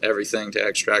 infill, everything to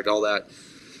extract, all that.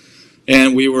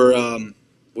 And we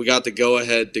got the go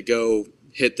ahead to go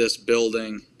hit this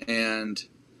building, and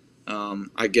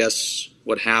I guess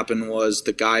what happened was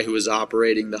the guy who was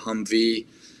operating the Humvee,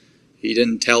 he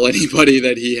didn't tell anybody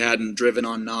that he hadn't driven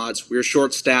on nods. We were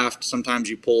short-staffed.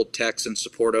 Sometimes you pull techs and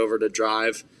support over to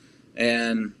drive.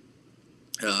 And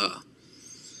I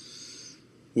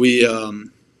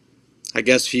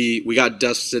guess we got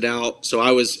dusted out. So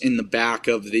I was in the back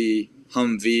of the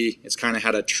Humvee. It's kind of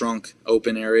had a trunk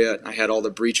open area. I had all the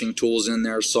breaching tools in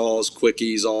there, saws,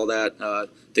 quickies, all that,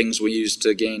 things we use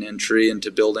to gain entry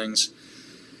into buildings.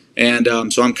 And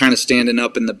so I'm kind of standing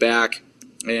up in the back,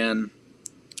 and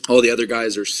all the other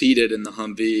guys are seated in the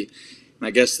Humvee. And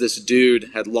I guess this dude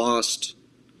had lost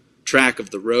track of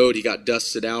the road. He got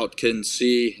dusted out, couldn't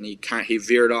see, and he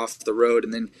veered off the road,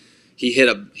 and then he hit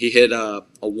a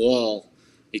wall.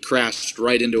 He crashed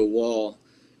right into a wall,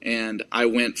 and I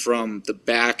went from the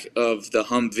back of the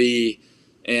Humvee,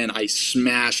 and I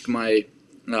smashed the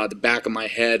back of my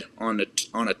head on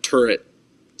a turret.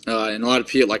 And a lot of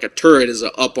people, like, a turret is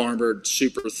a up armored,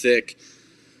 super thick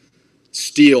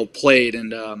steel plate,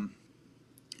 and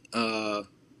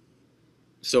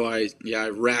so I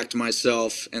racked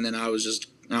myself, and then I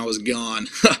was gone.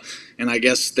 And I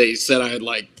guess they said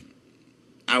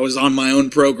I was on my own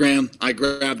program. I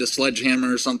grabbed a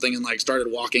sledgehammer or something and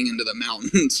started walking into the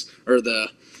mountains,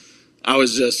 I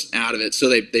was just out of it. So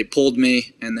they pulled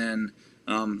me, and then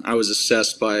I was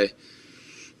assessed by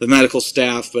the medical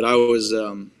staff, but I was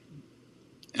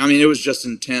it was just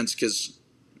intense, because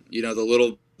the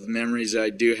little memories that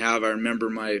I do have, I remember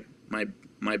my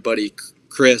buddy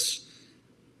Chris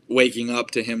waking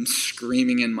up to him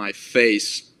screaming in my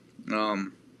face. I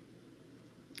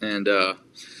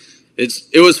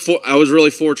was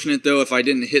really fortunate though. If I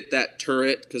didn't hit that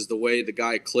turret, because the way the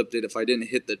guy clipped it, if I didn't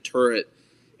hit the turret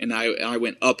and I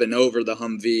went up and over the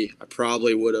Humvee, I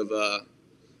probably would have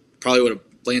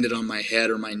landed on my head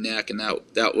or my neck, and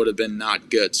that would have been not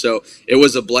good. So it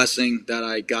was a blessing that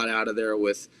I got out of there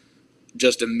with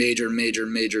just a major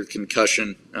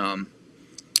concussion.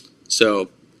 So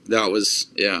that was,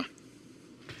 yeah.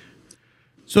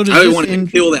 So I wanted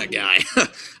to kill that guy.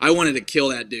 I wanted to kill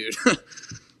that dude.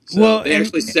 So they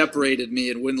actually separated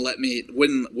me and wouldn't let me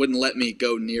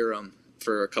go near him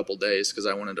for a couple days because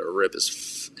I wanted to rip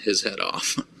his head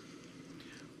off.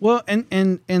 Well,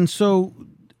 and so,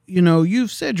 you know,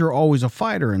 you've said you're always a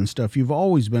fighter and stuff. You've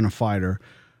always been a fighter,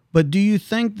 but do you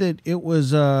think that it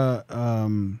was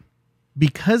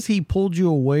because he pulled you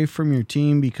away from your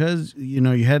team, because, you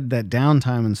know, you had that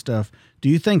downtime and stuff? Do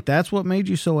you think that's what made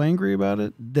you so angry about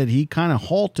it? That he kind of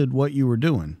halted what you were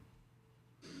doing?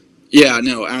 Yeah,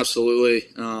 no, absolutely.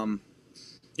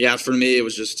 Yeah, for me, it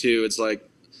was just too. It's like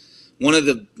one of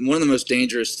the most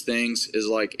dangerous things is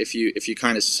like if you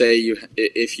kind of say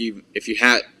if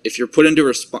you're put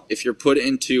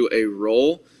into a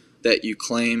role that you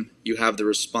claim you have the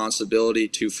responsibility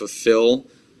to fulfill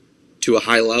to a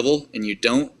high level and you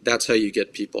don't, that's how you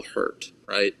get people hurt,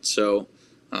 right? So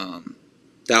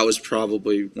that was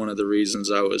probably one of the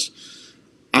reasons I was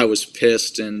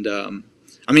pissed. And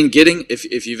I mean,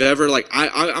 if you've ever, like,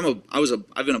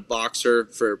 I've been a boxer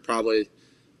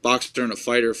and a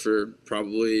fighter for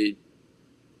probably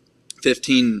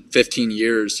 15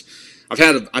 years. I've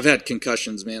had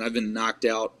concussions, man. I've been knocked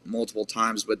out multiple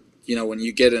times, but you know, when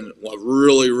you get in a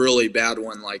really, really bad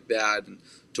one like that,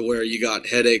 to where you got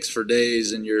headaches for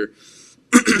days and your,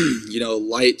 you know,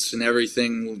 lights and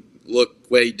everything look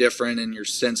way different and you're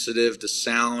sensitive to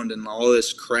sound and all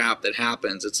this crap that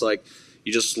happens. It's like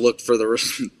you just look for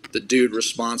the dude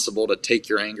responsible to take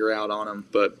your anger out on him.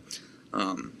 But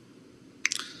but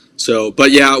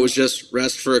yeah, it was just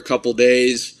rest for a couple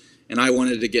days and I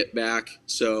wanted to get back.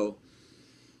 So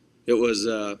it was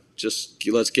just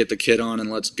let's get the kid on and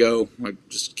let's go. Like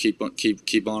just keep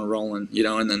on rolling, you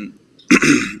know, and then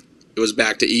it was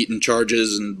back to eating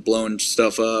charges and blowing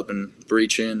stuff up and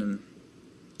breaching and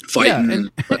fighting.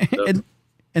 Yeah,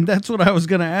 and that's what I was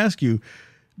going to ask you.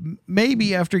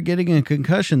 Maybe after getting a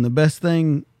concussion, the best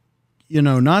thing, you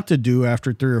know, not to do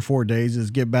after 3 or 4 days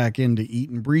is get back into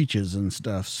eating breeches and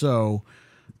stuff. So,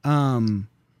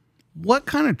 what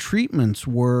kind of treatments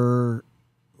were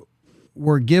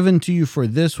given to you for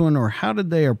this one, or how did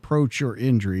they approach your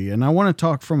injury? And I want to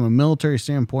talk from a military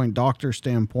standpoint, doctor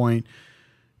standpoint.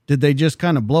 Did they just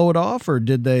kind of blow it off, or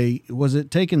was it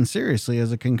taken seriously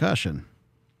as a concussion?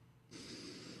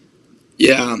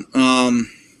 Yeah.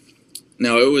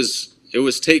 No, it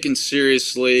was taken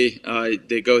seriously.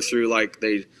 They go through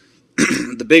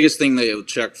the biggest thing they'll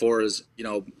check for is, you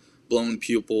know, blown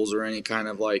pupils or any kind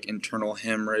of like internal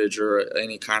hemorrhage or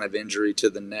any kind of injury to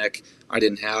the neck. I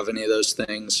didn't have any of those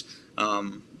things.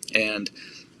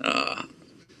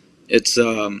 It's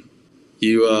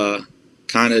you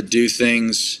kind of do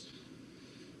things.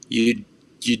 You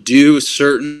do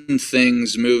certain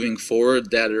things moving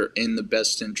forward that are in the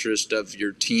best interest of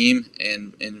your team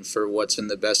and for what's in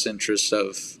the best interest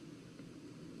of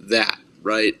that,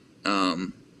 right?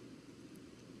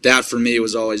 That for me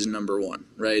was always number one,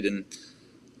 right? And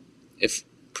if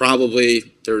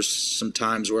probably there's some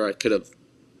times where I could have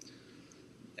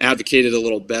advocated a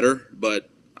little better, but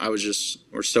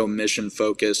we're so mission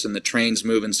focused and the train's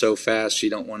moving so fast, you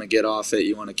don't want to get off it.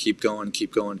 You want to keep going.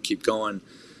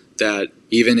 That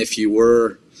even if you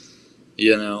were,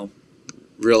 you know,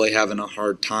 really having a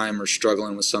hard time or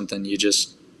struggling with something, you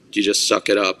just suck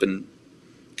it up, and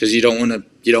because you don't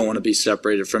want to be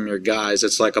separated from your guys.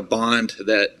 It's like a bond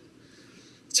that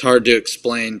it's hard to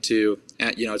explain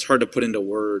it's hard to put into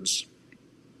words.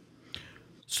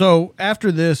 So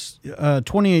after this,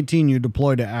 2018, you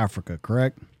deployed to Africa,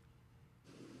 correct?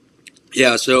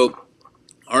 Yeah. So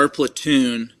our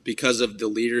platoon, because of the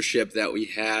leadership that we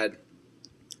had,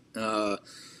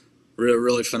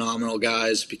 really phenomenal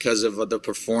guys, because of the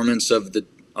performance of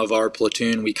our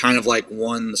platoon, we kind of like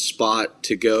won the spot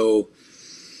to go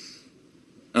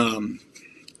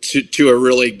to a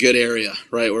really good area,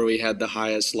 right, where we had the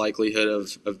highest likelihood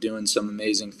of doing some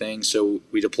amazing things. So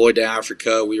we deployed to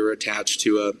Africa. We were attached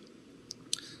to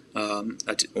a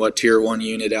tier 1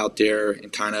 unit out there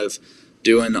and kind of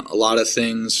doing a lot of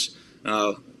things,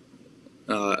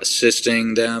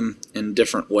 assisting them in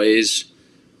different ways.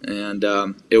 And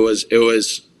it was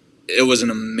an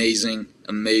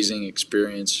amazing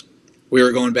experience. we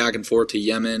were going back and forth to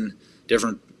Yemen,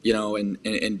 different,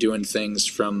 and doing things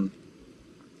from,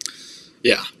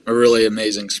 a really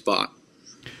amazing spot.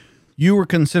 You were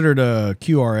considered a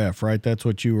QRF, right? That's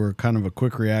what you were, kind of a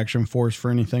quick reaction force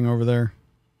for anything over there?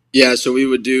 Yeah, so we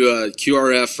would do a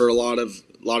QRF for a lot of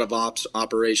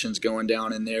operations going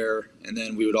down in there, and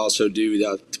then we would also do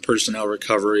the personnel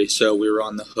recovery. So we were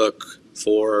on the hook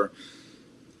for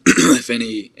if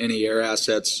any air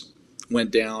assets went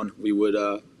down, we would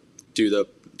do the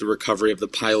recovery of the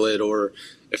pilot, or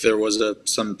if there was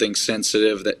something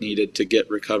sensitive that needed to get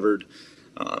recovered.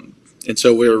 And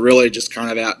so we were really just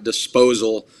kind of at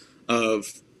disposal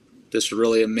of this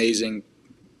really amazing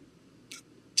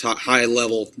high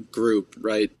level group,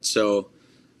 right? So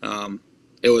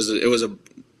it was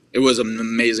an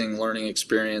amazing learning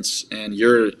experience, and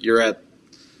you're at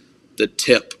the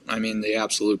tip. I mean, the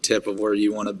absolute tip of where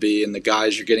you want to be, and the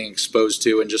guys you're getting exposed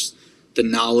to, and just the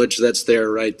knowledge that's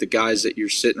there, right? The guys that you're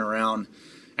sitting around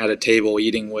at a table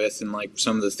eating with, and like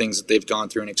some of the things that they've gone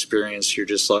through and experienced, you're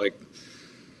just like,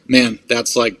 man,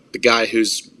 that's like the guy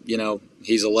who's,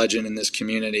 he's a legend in this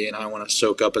community, and I want to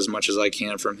soak up as much as I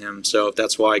can from him. So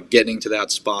that's why getting to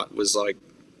that spot was like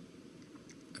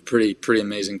a pretty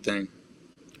amazing thing.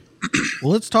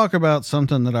 Well, let's talk about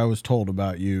something that I was told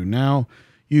about you. Now,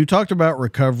 you talked about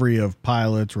recovery of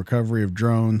pilots, recovery of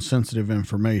drones, sensitive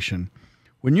information.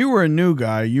 When you were a new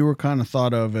guy, you were kind of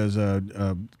thought of as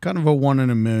a kind of a 1 in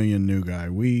a million new guy.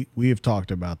 We have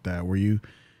talked about that, where you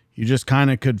just kind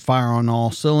of could fire on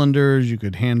all cylinders. You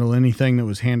could handle anything that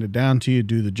was handed down to you,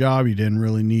 do the job. You didn't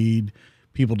really need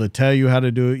people to tell you how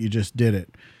to do it. You just did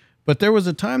it. But there was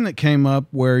a time that came up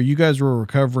where you guys were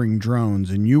recovering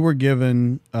drones, and you were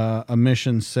given a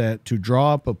mission set to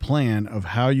draw up a plan of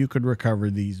how you could recover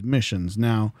these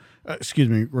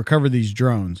recover these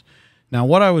drones. Now,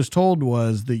 what I was told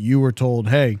was that you were told,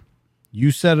 hey,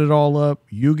 you set it all up,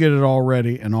 you get it all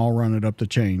ready, and I'll run it up the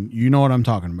chain. You know what I'm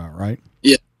talking about, right?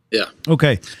 Yeah.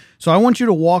 Okay. So I want you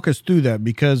to walk us through that,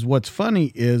 because what's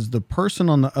funny is the person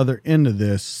on the other end of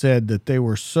this said that they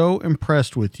were so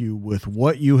impressed with you, with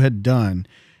what you had done,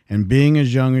 and being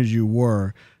as young as you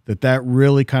were, that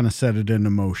really kind of set it into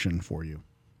motion for you.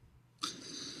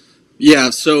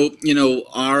 Yeah. So,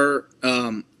 our,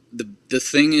 the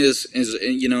thing is,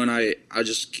 and I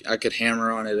could hammer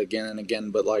on it again and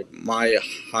again, but like my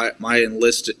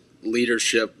enlisted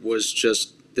leadership was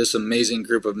just this amazing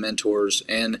group of mentors,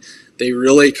 and they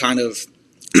really kind of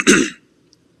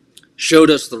showed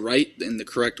us the right and the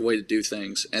correct way to do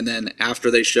things. And then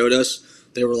after they showed us,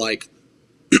 they were like,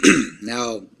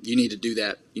 now you need to do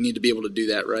that. You need to be able to do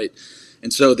that, right?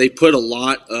 And so they put a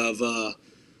lot of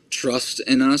trust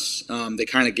in us. They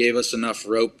kind of gave us enough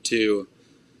rope to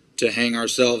hang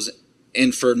ourselves.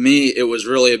 And for me, it was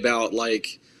really about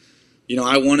like,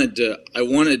 I wanted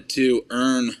to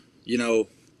earn,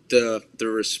 the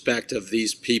respect of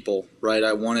these people, right?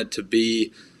 I wanted to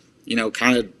be, I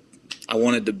don't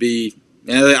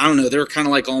know, they're kind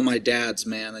of like all my dads,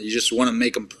 man. You just want to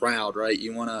make them proud, right?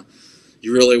 You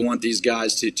really want these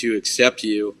guys to accept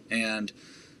you. And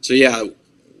so, yeah,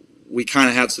 we kind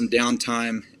of had some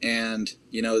downtime, and,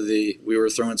 we were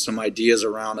throwing some ideas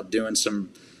around of doing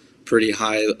some pretty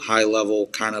high level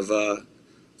kind of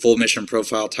full mission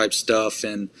profile type stuff.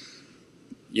 And,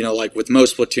 like with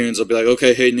most platoons, they'll be like,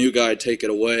 okay, hey, new guy, take it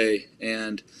away.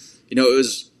 And, it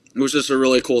was just a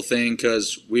really cool thing,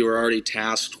 because we were already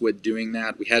tasked with doing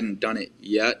that. We hadn't done it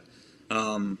yet.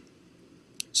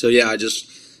 So yeah, I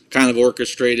just kind of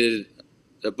orchestrated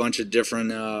a bunch of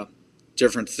different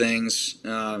things.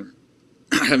 I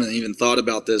haven't even thought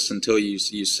about this until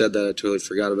you said that. I totally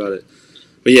forgot about it.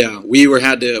 But yeah, we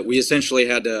essentially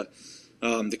had to,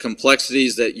 the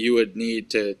complexities that you would need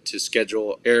to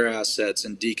schedule air assets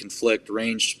and deconflict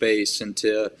range space, and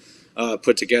to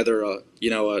put together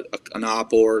an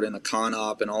op ord and a con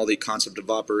op and all the concept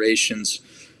of operations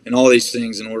and all these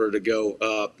things in order to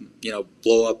go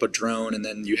blow up a drone. And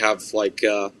then you have like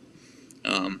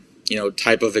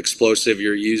type of explosive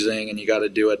you're using, and you got to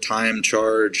do a time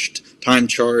charge,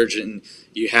 and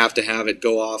you have to have it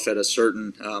go off at a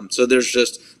certain so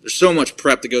there's so much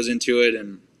prep that goes into it.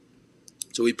 And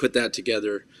so we put that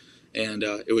together, and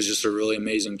it was just a really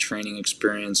amazing training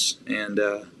experience. And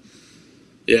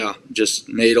just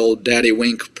made old Daddy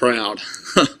Wink proud.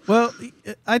 Well,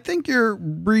 I think you're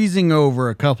breezing over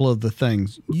a couple of the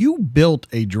things. You built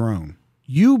a drone.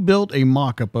 You built a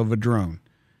mock-up of a drone.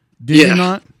 Did you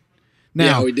not?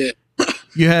 Now, yeah, we did.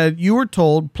 You were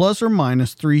told plus or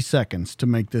minus 3 seconds to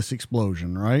make this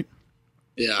explosion, right?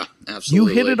 Yeah,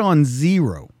 absolutely. You hit it on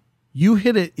 0. You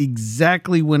hit it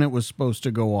exactly when it was supposed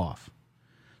to go off.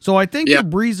 So I think you're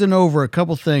breezing over a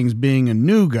couple things being a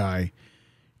new guy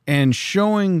and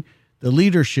showing the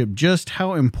leadership just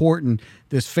how important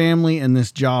this family and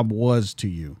this job was to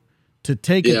you, to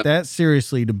take it that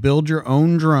seriously, to build your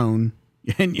own drone.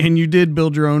 And you did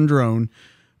build your own drone.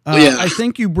 I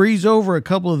think you breeze over a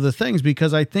couple of the things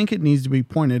because I think it needs to be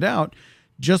pointed out,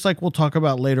 just like we'll talk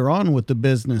about later on with the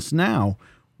business now.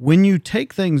 When you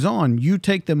take things on, you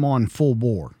take them on full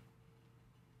bore.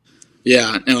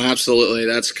 Yeah, no, absolutely.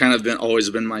 That's kind of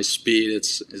always been my speed.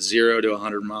 It's 0 to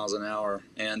 100 miles an hour.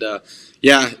 And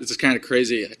it's kind of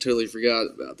crazy. I totally forgot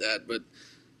about that. But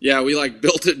yeah, we like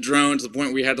built a drone to the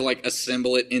point we had to like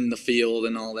assemble it in the field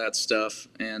and all that stuff.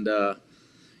 And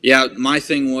my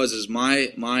thing is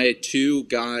my two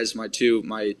guys, my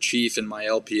chief and my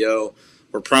LPO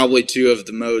were probably two of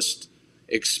the most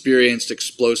experienced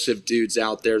explosive dudes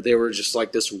out there. They were just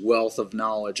like this wealth of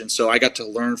knowledge. And so I got to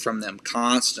learn from them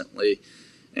constantly.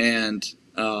 And,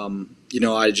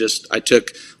 I took,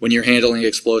 when you're handling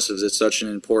explosives, it's such an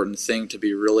important thing to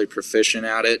be really proficient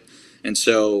at it. And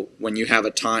so when you have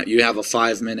a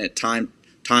 5-minute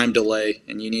time delay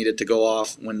and you need it to go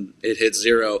off when it hits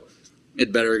 0,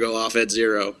 it better go off at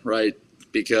 0, right?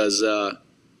 Because,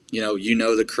 you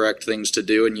know the correct things to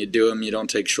do and you do them. You don't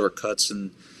take shortcuts,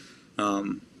 and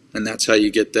that's how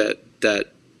you get that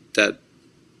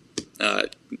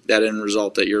end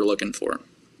result that you're looking for.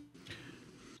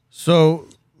 So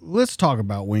let's talk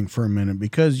about Wink for a minute,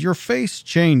 because your face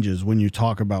changes when you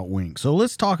talk about Wink. So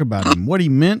let's talk about him, what he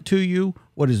meant to you,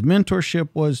 what his mentorship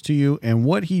was to you, and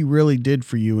what he really did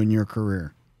for you in your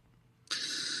career.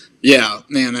 Yeah,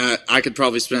 man, I could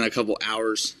probably spend a couple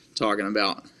hours talking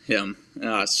about him.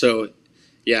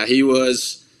 He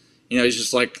was, he's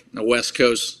just like a West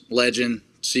Coast legend,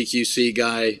 CQC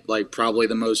guy, like probably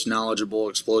the most knowledgeable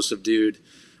explosive dude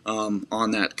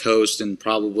on that coast, and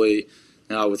probably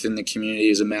within the community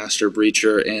as a master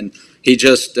breacher. And he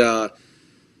just, the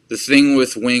thing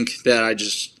with Wink that I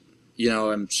just,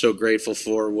 I'm so grateful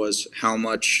for was how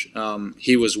much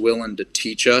he was willing to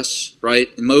teach us, right?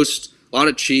 A lot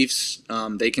of chiefs,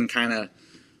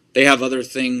 they have other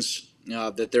things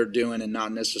that they're doing and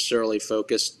not necessarily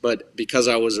focused. But because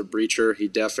I was a breacher, he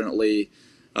definitely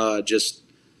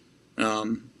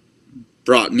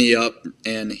brought me up,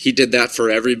 and he did that for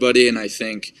everybody. And I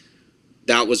think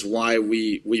that was why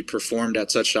we performed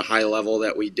at such a high level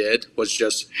that we did, was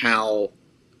just how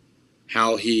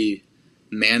he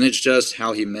managed us,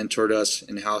 how he mentored us,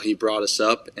 and how he brought us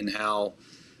up, and how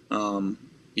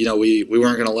we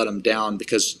weren't going to let him down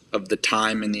because of the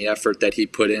time and the effort that he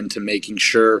put into making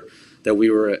sure that we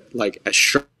were like as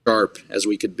sharp as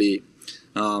we could be.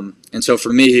 And so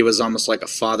for me, he was almost like a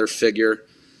father figure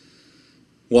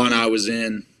when I was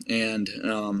in,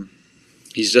 and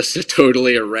he's just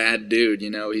totally a rad dude.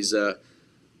 He's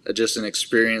just an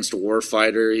experienced war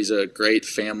fighter. He's a great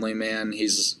family man.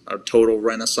 He's a total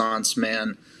Renaissance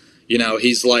man.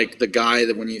 He's like the guy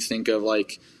that when you think of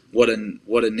like what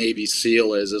a Navy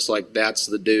SEAL is, it's like that's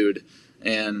the dude.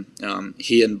 And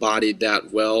he embodied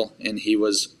that well, and he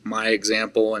was my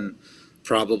example, and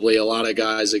probably a lot of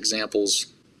guys' examples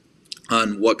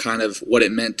on what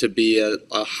it meant to be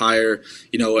a higher,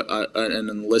 an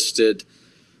enlisted,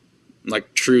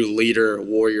 like true leader,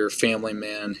 warrior, family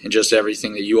man, and just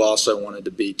everything that you also wanted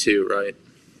to be too, right?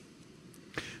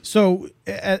 So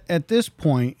at this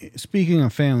point, speaking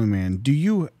of family man,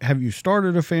 have you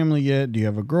started a family yet? Do you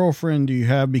have a girlfriend?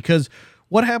 Because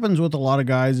what happens with a lot of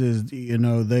guys is,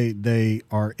 they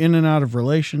are in and out of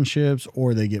relationships,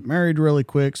 or they get married really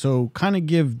quick. So kind of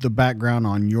give the background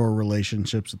on your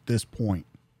relationships at this point.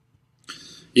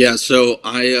 Yeah. So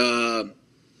I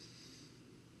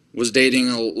was dating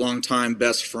a longtime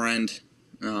best friend,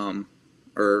 a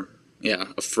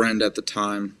friend at the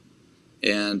time.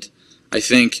 And I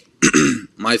think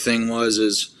my thing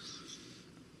is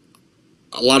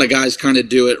a lot of guys kind of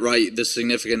do it right. The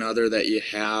significant other that you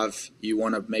have, you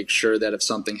want to make sure that if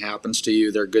something happens to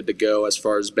you, they're good to go as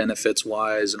far as benefits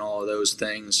wise and all of those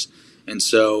things. And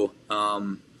so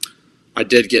I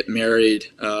did get married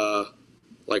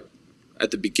like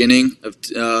at the beginning of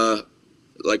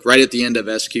like right at the end of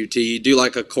SQT. You do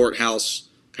like a courthouse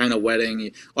kind of wedding.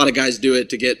 A lot of guys do it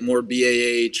to get more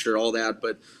BAH or all that,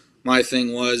 but my thing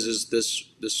is this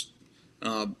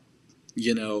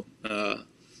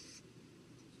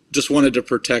just wanted to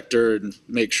protect her and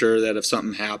make sure that if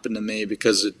something happened to me,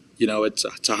 because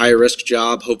it's a high risk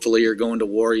job. Hopefully you're going to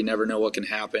war. You never know what can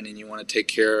happen, and you want to take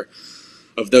care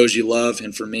of those you love.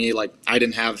 And for me, like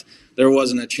there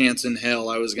wasn't a chance in hell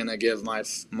I was going to give my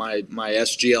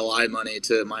SGLI money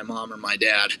to my mom or my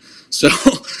dad. So,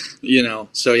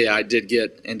 I did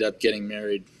end up getting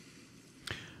married.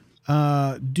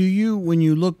 When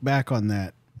you look back on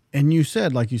that, And you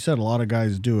said, like you said, a lot of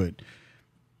guys do it.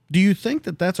 Do you think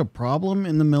that that's a problem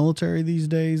in the military these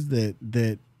days?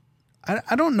 That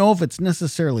I don't know if it's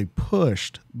necessarily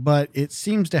pushed, but it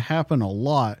seems to happen a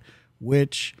lot,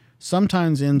 which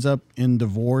sometimes ends up in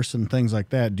divorce and things like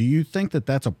that. Do you think that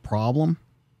that's a problem?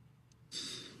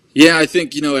 Yeah, I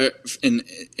think,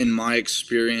 in my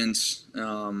experience,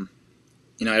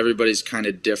 everybody's kind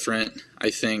of different. I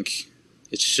think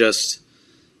it's just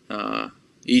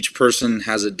each person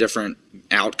has a different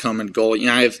outcome and goal.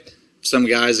 I have some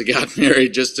guys that got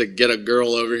married just to get a girl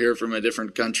over here from a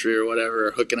different country or whatever,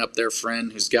 or hooking up their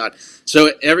friend who's got.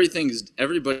 So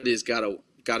everybody's got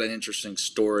an interesting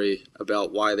story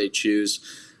about why they choose.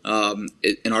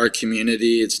 In our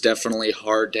community, it's definitely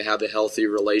hard to have a healthy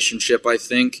relationship, I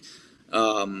think.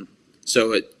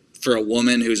 For a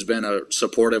woman who's been a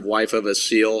supportive wife of a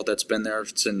SEAL that's been there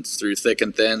since through thick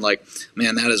and thin, like,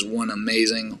 man, that is one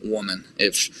amazing woman.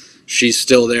 If she's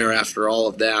still there after all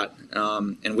of that,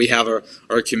 and we have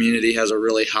our community has a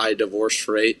really high divorce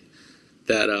rate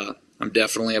that I'm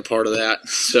definitely a part of that.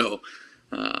 So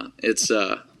it's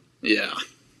yeah.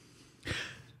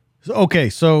 Okay,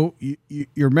 so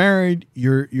you're married,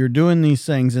 you're doing these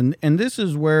things, and this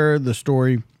is where the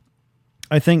story,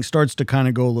 I think, starts to kind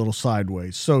of go a little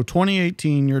sideways. So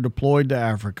 2018, you're deployed to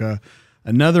Africa,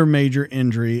 another major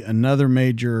injury, another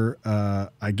major,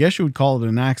 I guess you would call it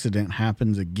an accident,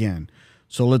 happens again.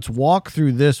 So let's walk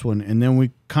through this one, and then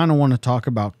we kind of want to talk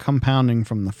about compounding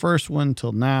from the first one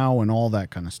till now and all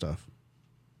that kind of stuff.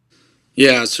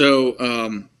 Yeah, so,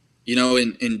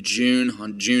 in June,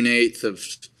 on June 8th of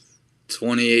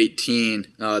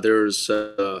 2018, there was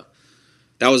that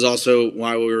was also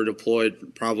why we were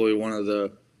deployed. Probably one of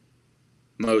the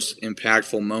most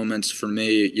impactful moments for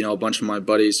me. A bunch of my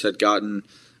buddies had gotten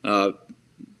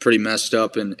pretty messed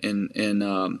up in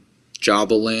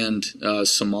Jubaland,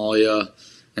 Somalia,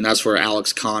 and that's where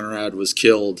Alex Conrad was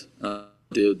killed.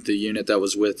 The unit that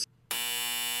was with.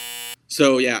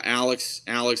 So yeah, Alex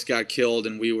got killed,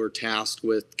 and we were tasked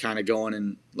with kind of going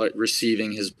and like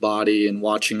receiving his body and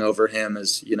watching over him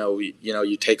as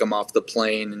you take him off the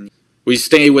plane, and we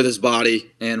stay with his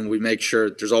body, and we make sure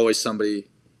there's always somebody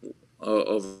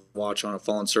over watch on a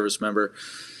fallen service member.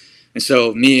 And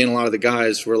so me and a lot of the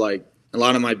guys were like, a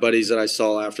lot of my buddies that I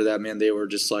saw after that, man, they were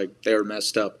just like, they were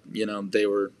messed up. You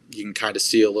can kind of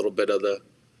see a little bit of the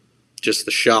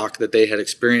shock that they had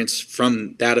experienced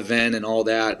from that event and all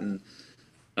that. And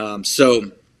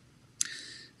so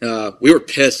we were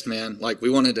pissed, man. Like, we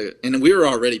wanted to, and we were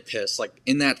already pissed. Like,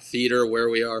 in that theater where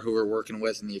we are, who we're working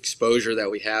with, and the exposure that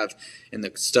we have and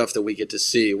the stuff that we get to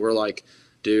see, we're like,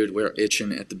 dude, we're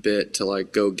itching at the bit to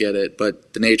like go get it.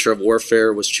 But the nature of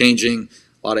warfare was changing,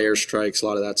 a lot of airstrikes, a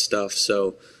lot of that stuff.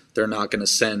 So they're not going to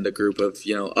send a group of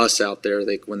us out there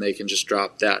when they can just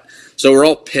drop that. So we're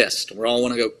all pissed. We all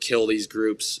want to go kill these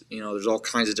groups. There's all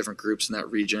kinds of different groups in that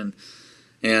region.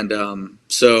 And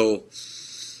so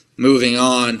moving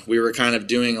on, we were kind of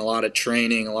doing a lot of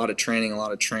training with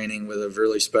a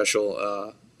really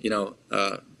special,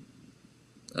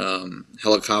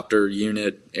 helicopter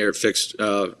unit, air fixed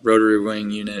rotary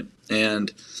wing unit,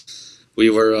 and we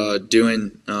were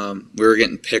we were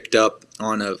getting picked up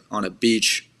on a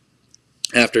beach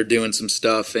after doing some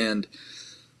stuff, and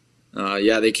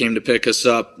they came to pick us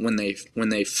up when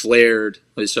they flared.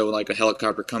 So like a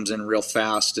helicopter comes in real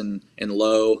fast and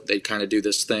low, they kind of do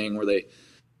this thing where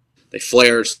they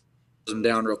flare them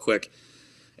down real quick.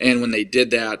 And when they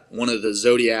did that, one of the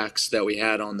Zodiacs that we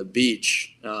had on the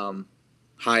beach,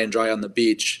 high and dry on the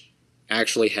beach,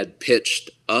 actually had pitched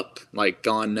up, like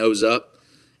gone nose up.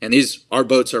 And our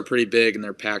boats are pretty big and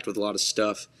they're packed with a lot of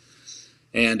stuff.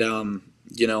 And,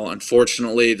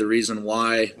 unfortunately, the reason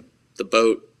why the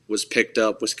boat was picked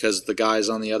up was because the guys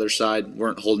on the other side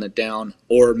weren't holding it down,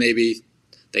 or maybe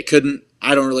they couldn't.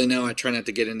 I don't really know. I try not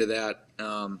to get into that.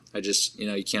 I just,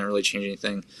 you can't really change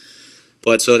anything.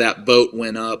 But so that boat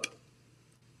went up,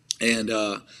 and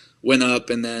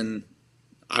then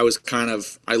I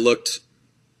looked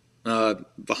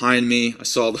behind me. I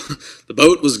saw the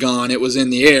boat was gone. It was in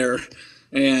the air,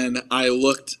 and I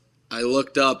looked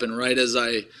up, and right as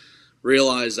I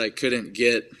realized I couldn't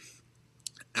get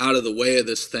out of the way of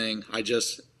this thing,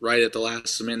 right at the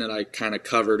last minute, I kind of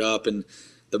covered up, and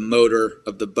the motor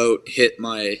of the boat hit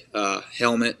my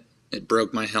helmet. It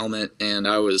broke my helmet, and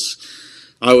I was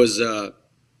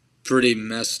pretty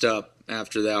messed up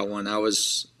after that one. I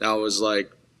was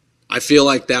like, I feel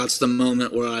like that's the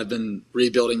moment where I've been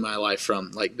rebuilding my life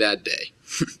from, like that day.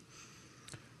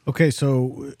 Okay,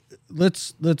 so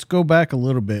let's go back a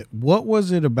little bit. What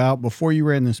was it about before you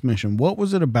ran this mission? What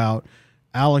was it about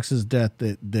Alex's death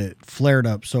that flared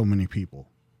up so many people?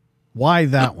 Why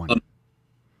that one?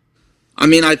 I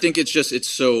mean, I think it's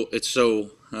so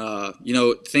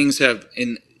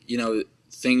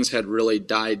things had really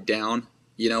died down,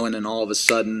 and then all of a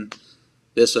sudden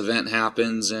this event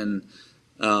happens, and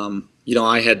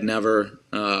I had never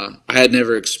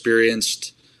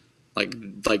experienced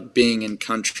like being in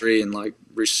country and like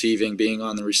being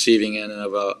on the receiving end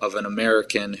of an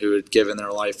American who had given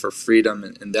their life for freedom,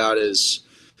 and that is,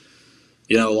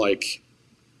 like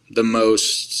the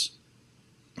most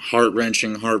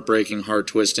heart-wrenching, heartbreaking,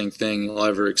 heart-twisting thing you'll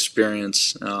ever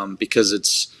experience,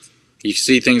 because you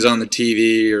see things on the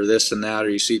TV or this and that, or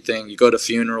you go to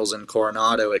funerals in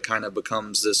Coronado, it kind of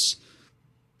becomes this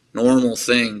normal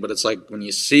thing, but it's like when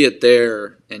you see it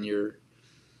there and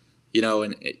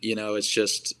it's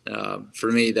just,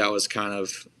 for me, that was kind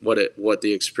of what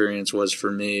the experience was for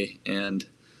me. And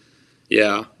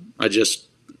yeah,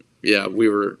 we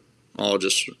were all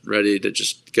just ready to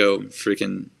just go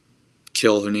freaking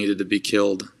kill who needed to be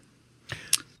killed.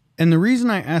 And the reason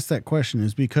I asked that question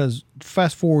is because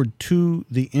fast forward to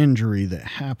the injury that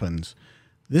happens,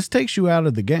 this takes you out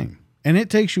of the game, and it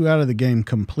takes you out of the game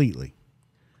completely.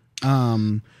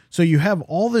 So you have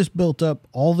all this built up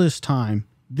all this time.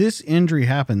 This injury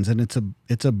happens, and it's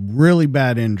a really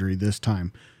bad injury this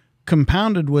time,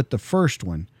 compounded with the first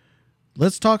one.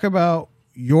 Let's talk about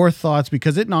your thoughts,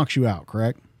 because it knocks you out,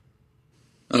 correct?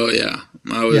 Oh yeah.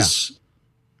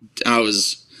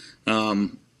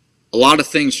 A lot of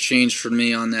things changed for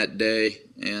me on that day,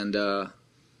 and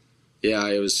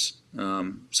it was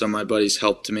some of my buddies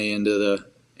helped me into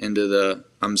the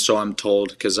I'm told,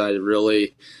 because I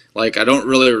really I don't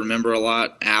really remember a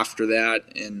lot after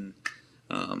that, and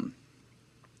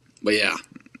but yeah,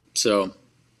 so.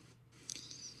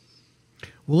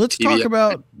 Well, let's talk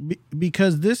about,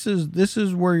 because this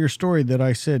is where your story that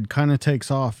I said kind of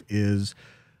takes off is,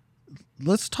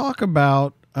 let's talk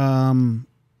about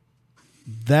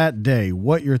that day,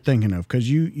 what you're thinking of, because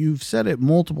you've said it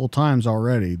multiple times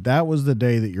already. That was the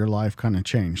day that your life kind of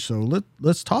changed. So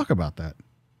let's talk about that.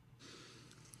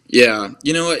 Yeah,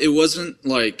 it wasn't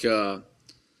like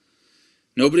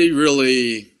nobody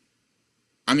really.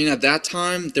 I mean, at that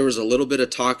time there was a little bit of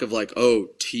talk of like, oh,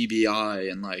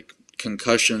 TBI and like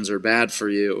concussions are bad for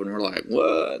you, and we're like,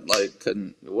 what?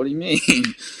 What do you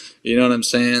mean? You know what I'm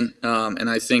saying? And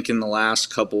I think in the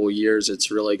last couple of years, it's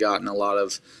really gotten a lot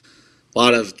of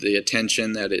the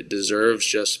attention that it deserves,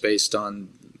 just based on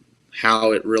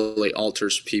how it really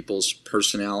alters people's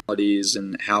personalities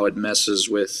and how it messes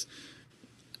with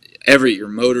your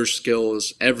motor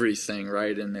skills, everything,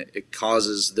 right? And it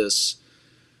causes this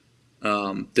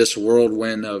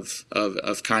whirlwind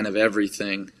of kind of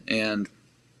everything. And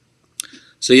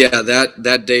so yeah,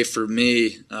 that day for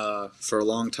me, for a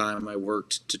long time, I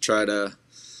worked to try to.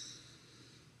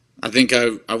 I think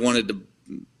I wanted to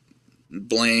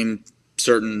blame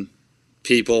certain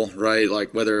people, right?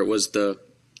 Like whether it was the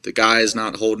guys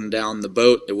not holding down the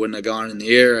boat, it wouldn't have gone in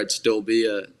the air. I'd still be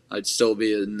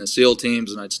in the SEAL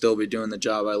teams, and I'd still be doing the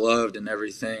job I loved and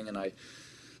everything. And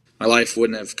my life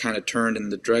wouldn't have kind of turned in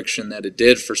the direction that it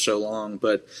did for so long.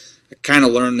 But I kind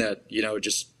of learned that,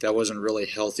 just that wasn't really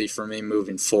healthy for me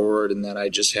moving forward, and that I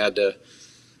just had to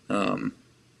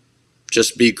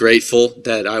just be grateful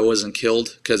that I wasn't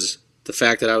killed, because the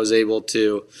fact that I was able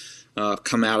to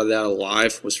come out of that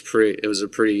alive was a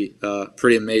pretty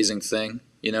amazing thing,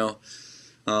 and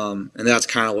that's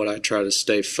kind of what I try to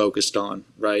stay focused on,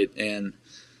 right? And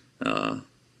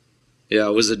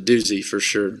it was a doozy for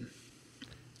sure.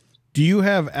 Do you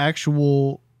have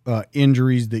actual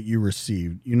injuries that you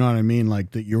received? You know what I mean?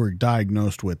 Like that you were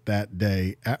diagnosed with that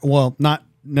day? Well, not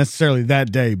necessarily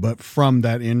that day, but from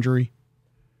that injury?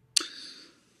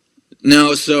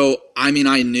 No, so I mean,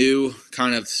 I knew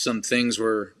kind of some things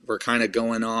were kind of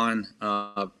going on.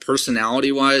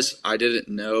 Personality-wise, I didn't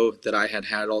know that I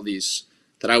had all these,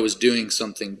 that I was doing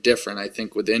something different. I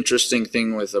think the interesting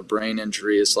thing with a brain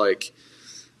injury is like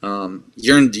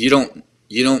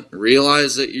you don't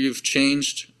realize that you've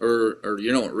changed, or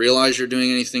you don't realize you're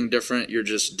doing anything different. You're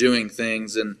just doing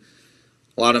things, and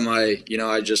a lot of a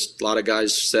lot of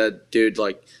guys said, dude,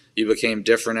 like you became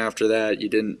different after that. You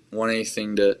didn't want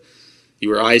anything to. You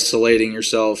were isolating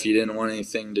yourself. You didn't want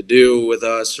anything to do with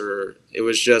us, or it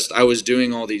was just I was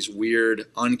doing all these weird,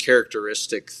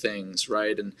 uncharacteristic things,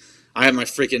 right? And I had my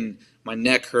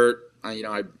neck hurt.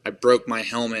 I broke my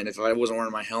helmet. If I wasn't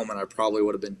wearing my helmet, I probably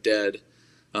would have been dead.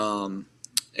 I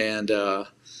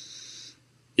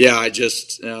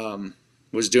just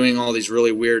was doing all these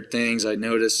really weird things. I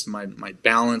noticed my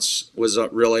balance was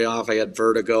really off. I had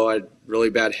vertigo. I had really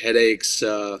bad headaches.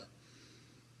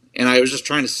 And I was just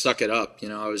trying to suck it up.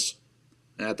 I was,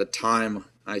 at the time,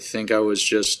 I think I was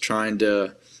just trying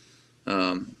to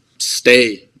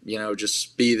stay,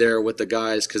 just be there with the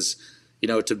guys, because,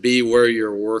 to be where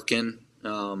you're working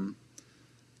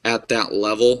at that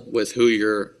level with who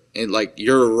you're, and like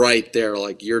you're right there,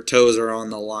 like your toes are on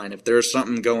the line. If there's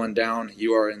something going down,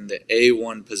 you are in the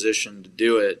A1 position to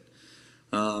do it.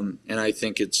 And I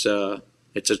think it's a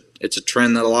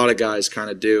trend that a lot of guys kind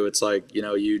of do. It's like,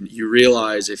 you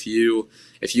realize if you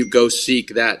go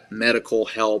seek that medical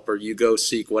help, or you go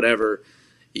seek whatever,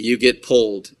 you get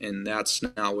pulled, and that's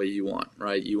not what you want,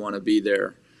 right? You want to be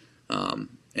there.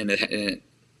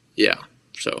 Yeah.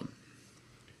 So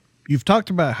You've talked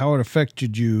about how it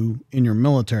affected you in your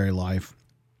military life.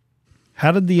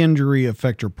 How did the injury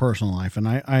affect your personal life? And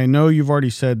I know you've already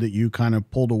said that you kind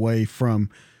of pulled away from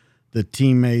the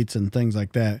teammates and things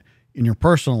like that. In your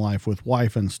personal life with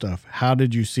wife and stuff, how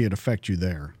did you see it affect you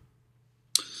there?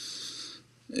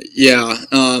 Yeah.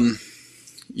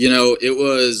 It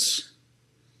was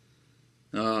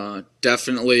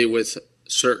definitely with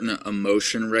certain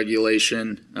emotion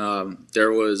regulation.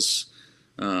 There was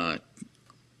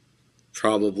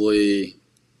probably,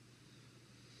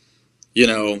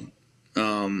 I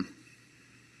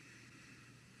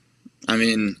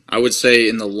would say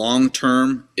in the long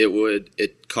term,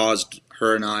 it caused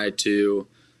her and I to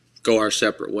go our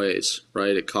separate ways,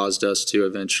 right? It caused us to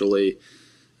eventually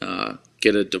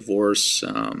get a divorce.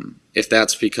 If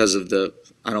that's because of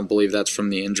I don't believe that's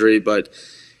from the injury, but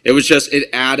it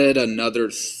added another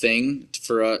thing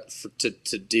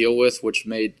to deal with, which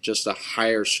made just a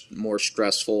higher, more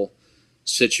stressful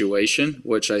situation,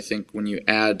 which I think when you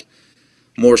add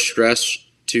more stress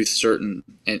to certain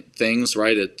things,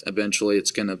 right, eventually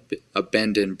it's going to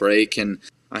bend and break. And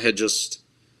I had just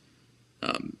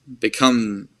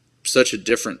become such a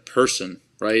different person,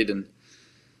 right? And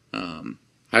I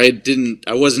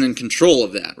wasn't in control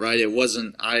of that, right? It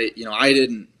wasn't, I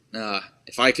didn't,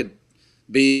 if I could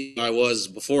be who I was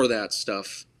before that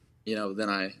stuff, then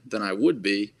I would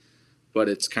be, but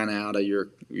it's kind of out of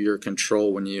your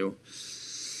control when you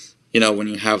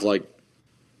have like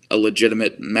a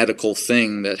legitimate medical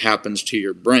thing that happens to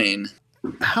your brain.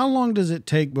 How long does it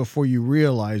take before you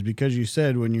realize, because you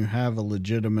said when you have a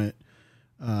legitimate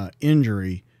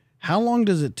injury, how long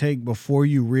does it take before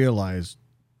you realize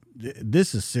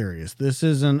this is serious? This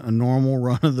isn't a normal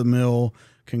run-of-the-mill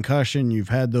concussion. You've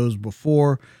had those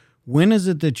before. When is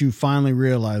it that you finally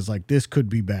realize, like, this could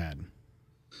be bad?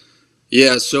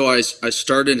 Yeah, so I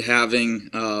started having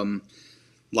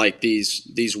like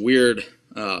these weird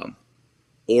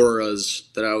auras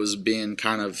that I was being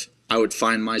I would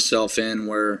find myself in,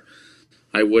 where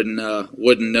I wouldn't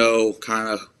know kind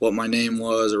of what my name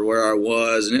was or where I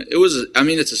was, and it was,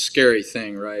 it's a scary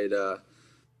thing, right?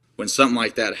 When something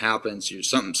like that happens,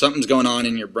 something's going on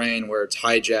in your brain where it's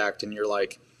hijacked, and you're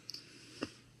like,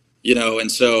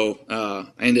 and so I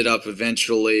ended up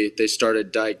eventually, they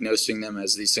started diagnosing them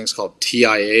as these things called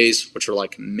TIAs, which are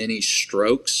like mini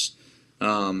strokes.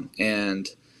 And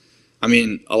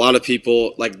a lot of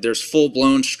people, like, there's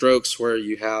full-blown strokes where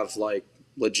you have like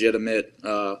legitimate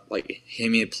like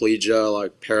hemiplegia,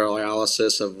 like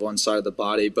paralysis of one side of the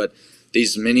body, but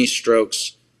these mini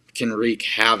strokes can wreak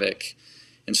havoc.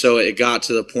 And so it got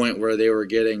to the point where they were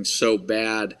getting so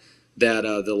bad that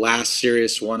the last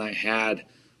serious one I had,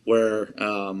 where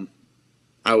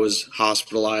I was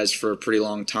hospitalized for a pretty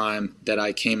long time, that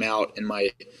I came out and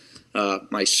my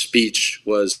speech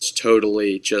was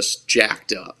totally just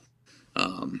jacked up.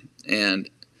 And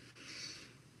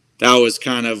that was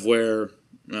kind of where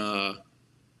I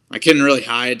couldn't really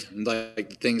hide like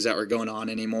the things that were going on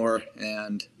anymore.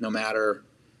 And no matter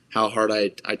how hard I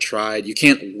tried, you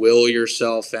can't will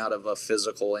yourself out of a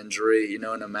physical injury,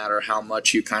 no matter how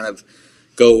much you kind of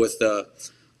go with the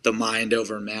mind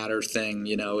over matter thing.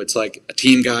 It's like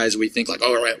team guys, we think like,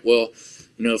 all right, well,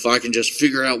 if I can just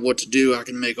figure out what to do, I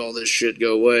can make all this shit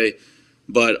go away.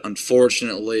 But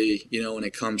unfortunately, when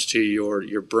it comes to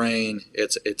your brain,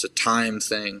 it's a time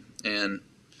thing, and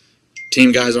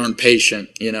team guys aren't patient,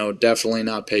 definitely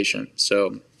not patient.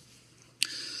 So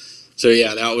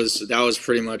yeah, that was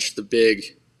pretty much the big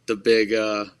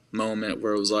moment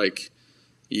where it was like,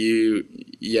 you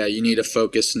need to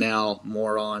focus now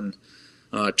more on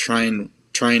trying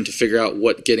to figure out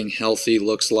what getting healthy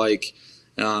looks like,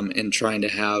 and trying to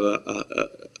have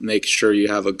make sure you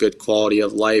have a good quality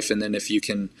of life. And then if you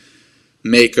can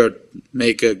make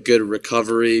a good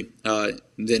recovery,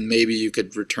 then maybe you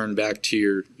could return back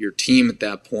to your team at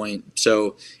that point.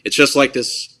 So it's just like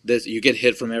this you get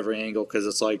hit from every angle, because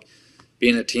it's like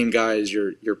being a team guy is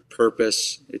your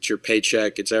purpose, it's your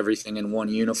paycheck, it's everything in one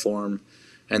uniform.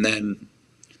 And then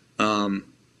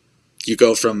you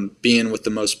go from being with the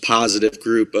most positive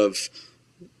group of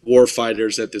war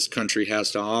fighters that this country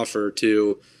has to offer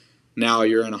to now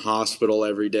you're in a hospital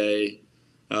every day.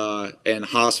 And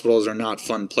hospitals are not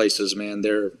fun places, man.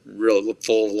 They're real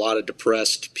full of a lot of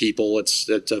depressed people.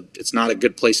 It's not a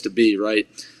good place to be, right?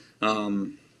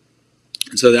 And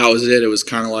so that was it. It was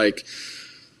kind of like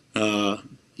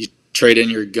you trade in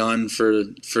your gun for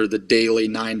the daily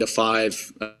 9 to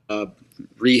 5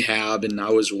 rehab, and I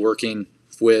was working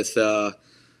with.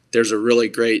 There's a really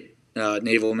great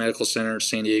Naval Medical Center.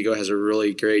 San Diego has a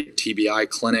really great TBI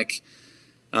clinic.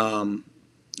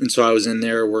 And so I was in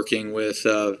there working with,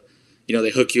 they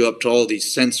hook you up to all these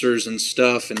sensors and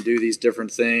stuff and do these different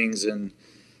things, and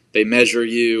they measure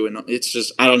you, and it's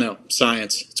just, I don't know,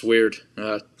 science. It's weird.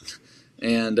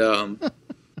 And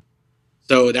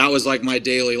so that was like my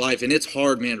daily life, and it's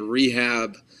hard, man.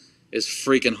 Rehab is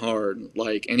freaking hard.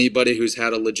 Like anybody who's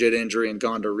had a legit injury and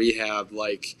gone to rehab,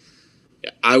 like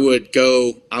I would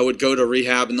go to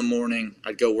rehab in the morning.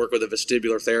 I'd go work with a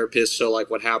vestibular therapist. So like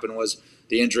what happened was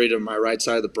the injury to my right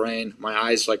side of the brain, my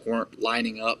eyes like weren't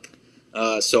lining up.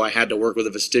 So I had to work with a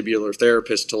vestibular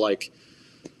therapist to like,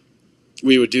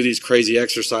 we would do these crazy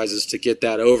exercises to get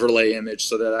that overlay image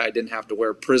so that I didn't have to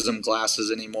wear prism glasses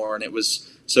anymore. And it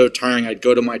was so tiring. I'd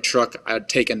go to my truck, I'd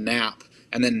take a nap,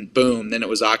 and then boom, then it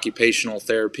was occupational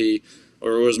therapy,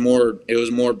 or it was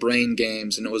more brain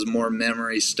games, and it was more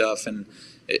memory stuff. And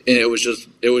it was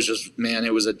just, man,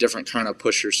 it was a different kind of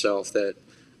push yourself that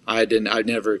I'd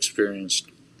never experienced.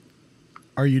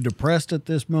 Are you depressed at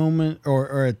this moment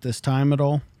or at this time at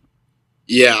all?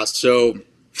 Yeah. So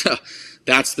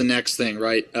that's the next thing,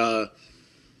 right? I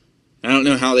don't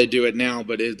know how they do it now,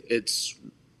 but it's,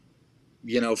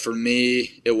 for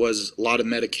me, it was a lot of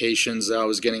medications that I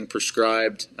was getting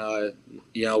prescribed.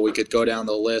 We could go down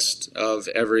the list of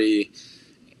every,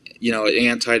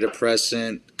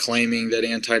 antidepressant, claiming that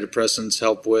antidepressants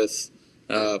help with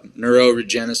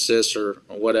neurogenesis or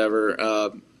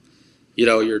whatever.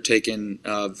 You're taking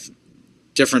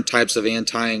different types of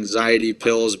anti-anxiety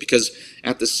pills because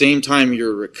at the same time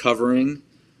you're recovering,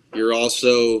 you're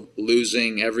also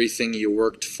losing everything you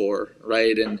worked for,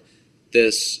 right? And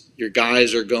your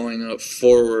guys are going up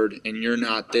forward and you're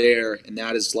not there, and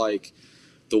that is like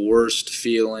the worst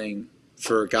feeling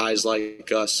for guys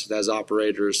like us as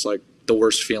operators, like the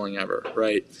worst feeling ever,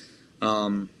 right?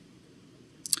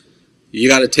 You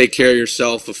got to take care of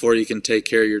yourself before you can take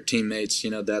care of your teammates.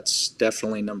 That's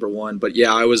definitely number one. But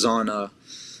yeah, I was on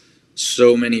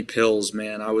so many pills,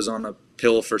 man. I was on a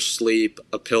pill for sleep,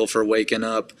 a pill for waking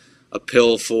up, a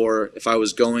pill for if I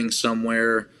was going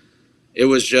somewhere. It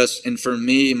was just, and for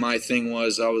me, my thing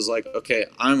was, I was like, okay,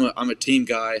 I'm a team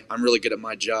guy. I'm really good at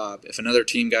my job. If another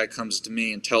team guy comes to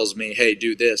me and tells me, hey,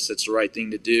 do this, it's the right thing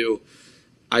to do.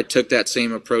 I took that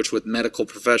same approach with medical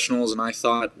professionals, and I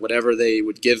thought whatever they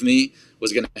would give me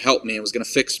was going to help me and was going to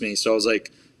fix me. So I was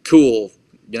like, cool,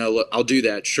 I'll do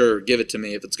that. Sure, give it to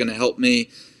me. If it's going to help me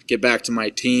get back to my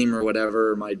team or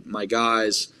whatever, my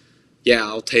guys, yeah,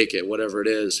 I'll take it, whatever it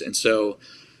is. And so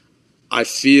I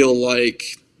feel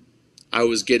like I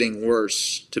was getting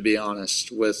worse, to be honest,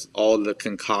 with all the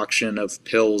concoction of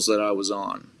pills that I was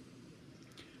on.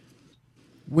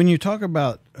 When you talk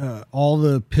about all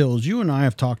the pills, you and I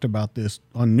have talked about this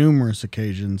on numerous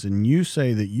occasions, and you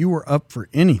say that you were up for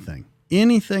anything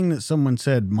that someone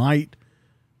said might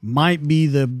be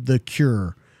the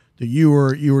cure, that you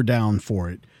were down for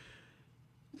it.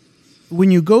 When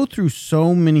you go through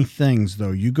so many things,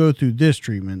 though, you go through this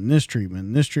treatment, and this treatment,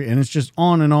 and this treatment, and it's just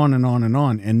on and on and on and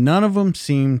on, and none of them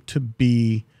seem to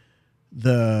be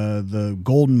the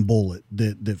golden bullet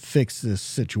that fix this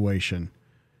situation.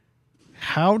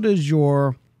 How does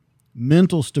your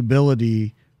mental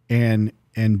stability and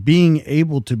being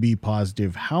able to be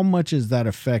positive, how much is that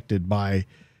affected by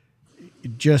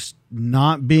just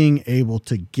not being able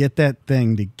to get that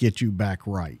thing to get you back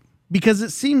right? Because it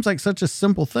seems like such a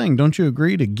simple thing, don't you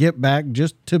agree, to get back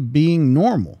just to being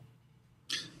normal?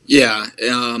 Yeah,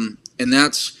 and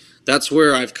that's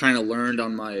where I've kind of learned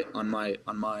on my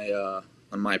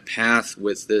path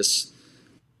with this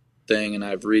thing, and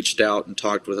I've reached out and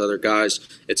talked with other guys.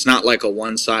 It's not like a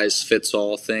one size fits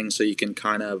all thing, so you can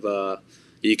kind of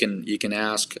you can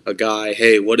ask a guy,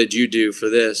 hey, what did you do for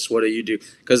this? What do you do?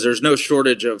 Because there's no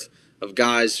shortage of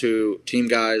guys team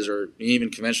guys or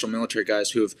even conventional military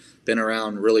guys who have been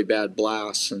around really bad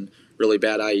blasts and really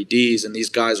bad IEDs, and these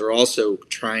guys are also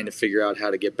trying to figure out how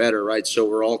to get better, right? So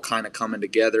we're all kind of coming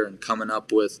together and coming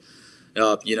up with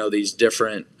these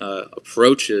different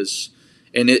approaches.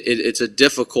 And it's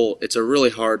a really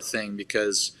hard thing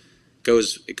because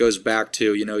it goes back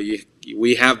to,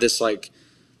 we have this like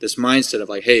this mindset of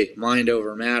like, hey, mind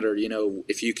over matter. You know,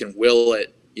 if you can will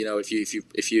it, you know, if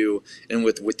you and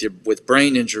with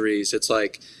brain injuries, it's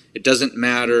like it doesn't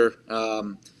matter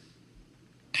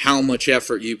how much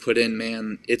effort you put in,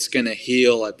 man. It's gonna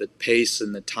heal at the pace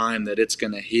and the time that it's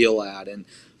gonna heal at. And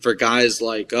for guys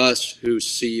like us who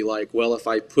see like, well, if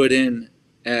I put in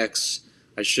X,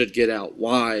 I should get out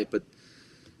Y, but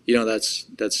you know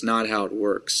that's not how it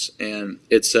works, and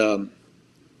it's a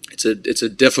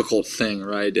difficult thing,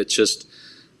 right? It's just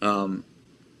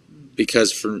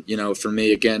because for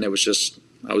me again, it was just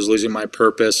I was losing my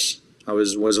purpose. I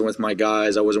wasn't with my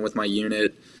guys. I wasn't with my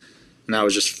unit, and I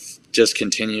was just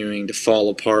continuing to fall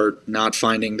apart, not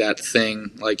finding that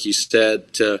thing like you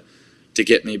said to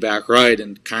get me back right,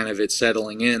 and kind of it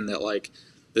settling in that like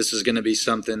this is going to be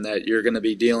something that you're going to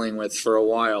be dealing with for a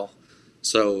while.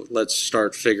 So let's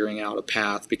start figuring out a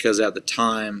path, because at the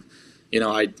time, you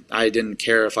know, I didn't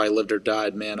care if I lived or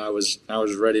died, man. I was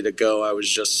ready to go. I was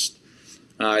just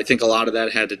I think a lot of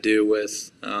that had to do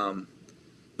with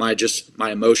my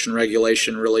emotion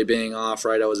regulation really being off,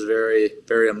 right? I was very,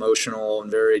 very emotional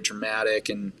and very dramatic,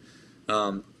 and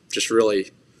just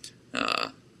really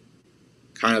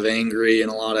kind of angry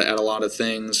and at a lot of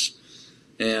things.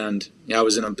 And yeah, I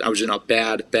was in a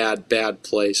bad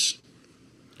place.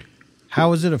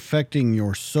 How is it affecting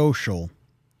your social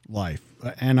life?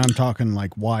 And I'm talking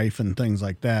like wife and things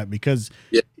like that, because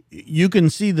Yeah. you can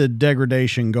see the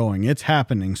degradation going. It's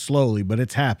happening slowly, but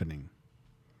it's happening.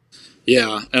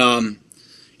 Yeah.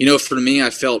 You know, for me,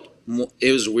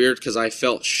 it was weird because I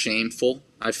felt shameful.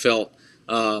 I felt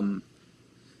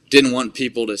didn't want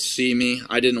people to see me.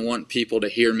 I didn't want people to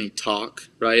hear me talk,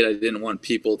 right? I didn't want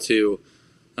people to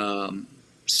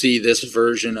see this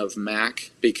version of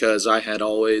Mack, because I had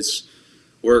always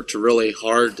worked really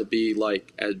hard to be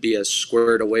as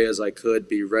squared away as I could,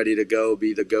 be ready to go,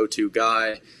 be the go-to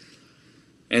guy.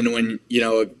 And when, you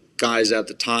know, guys at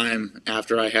the time,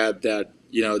 after I had that,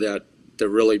 you know, the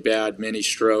really bad mini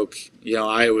stroke, you know,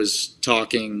 I was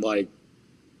talking like,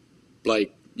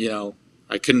 you know,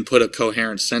 I couldn't put a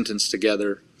coherent sentence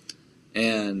together.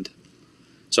 And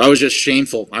so I was just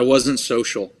shameful. I wasn't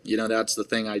social. You know, that's the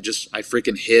thing. I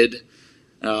freaking hid.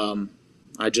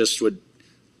 I just would,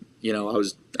 you know,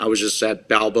 I was just at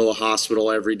Balboa Hospital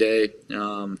every day.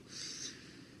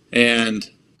 And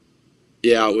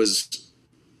yeah,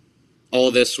 all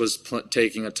this was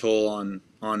taking a toll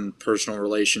on personal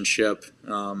relationship.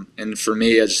 And for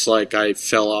me, it's just like I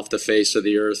fell off the face of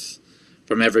the earth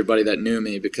from everybody that knew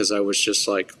me, because I was just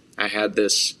like, I had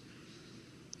this,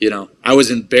 you know, I was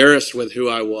embarrassed with who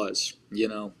I was, you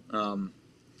know.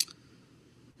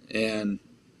 And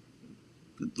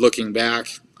looking back,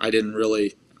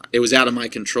 it was out of my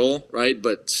control, right?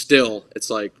 But still, it's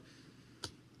like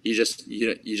you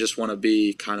just want to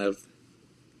be kind of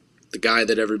the guy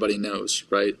that everybody knows,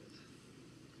 right?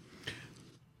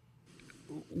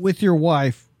 With your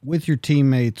wife, with your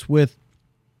teammates, with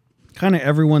kind of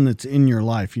everyone that's in your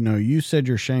life, you know, you said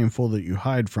you're shameful that you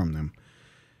hide from them.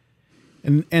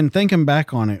 And thinking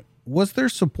back on it, was there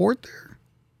support there?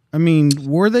 I mean,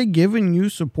 were they giving you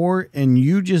support and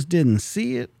you just didn't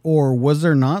see it, or was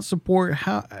there not support?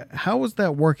 How was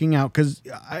that working out? Because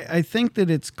I think that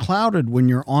it's clouded when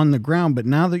you're on the ground, but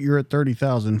now that you're at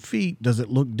 30,000 feet, does it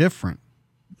look different?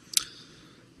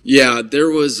 Yeah, there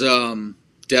was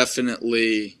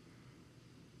definitely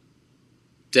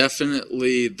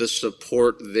the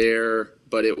support there,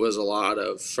 but it was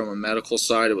from a medical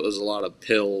side, it was a lot of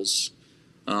pills.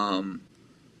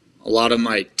 A lot of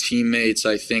my teammates,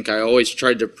 I think I always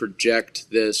tried to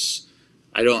project this.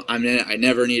 I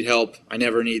never need help. I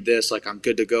never need this. Like, I'm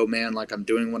good to go, man. Like, I'm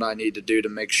doing what I need to do to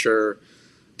make sure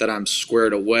that I'm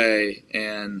squared away.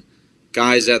 And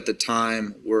guys at the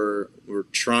time were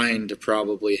trying to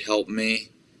probably help me.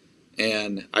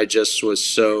 And I just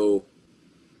was the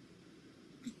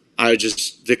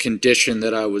condition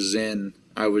that I was in,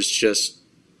 I was just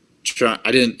I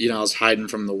was hiding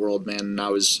from the world, man, and I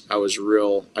was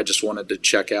real. I just wanted to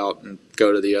check out and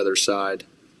go to the other side.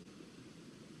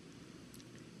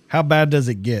 How bad does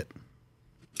it get?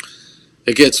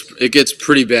 It gets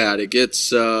pretty bad. It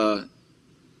gets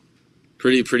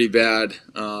pretty bad.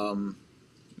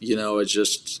 You know, it's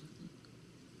just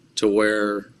to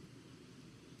where,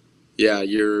 yeah,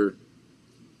 you're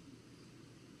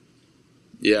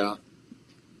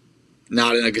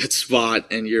not in a good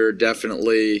spot, and you're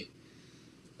definitely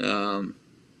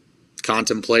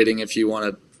contemplating if you want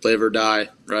to live or die,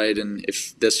 right? And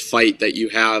if this fight that you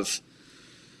have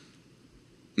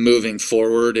moving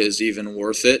forward is even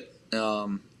worth it.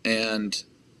 And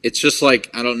it's just like,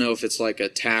 I don't know if it's like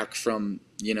attack from,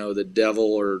 you know, the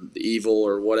devil or the evil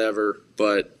or whatever,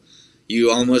 but you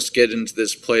almost get into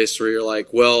this place where you're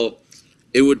like, well,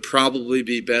 it would probably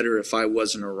be better if I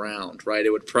wasn't around, right?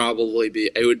 It would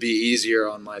be easier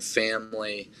on my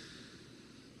family,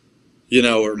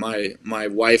 or my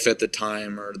wife at the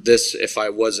time, or this, if I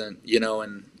wasn't,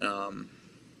 and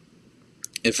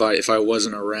if I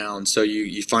wasn't around. So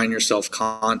you find yourself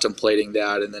contemplating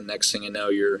that, and then next thing you know,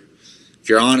 if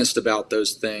you're honest about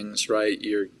those things, right?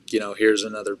 Here's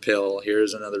another pill,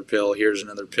 here's another pill, here's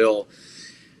another pill.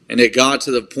 And it got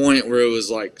to the point where it was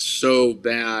like so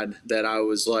bad that I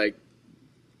was like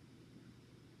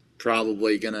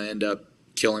probably going to end up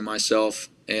killing myself.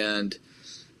 And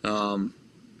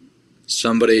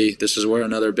this is where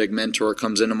another big mentor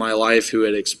comes into my life who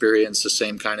had experienced the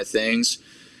same kind of things.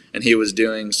 And he was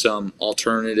doing some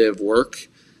alternative work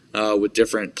with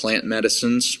different plant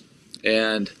medicines.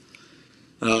 And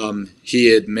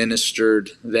he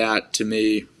administered that to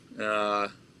me.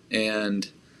 And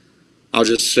I'll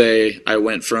just say I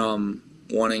went from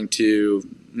wanting to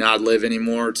not live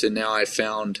anymore to now I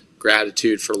found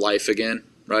gratitude for life again,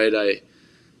 right?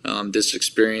 This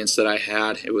experience that I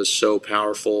had, it was so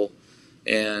powerful,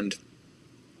 and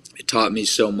it taught me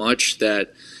so much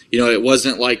that, it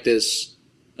wasn't like this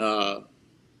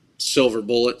silver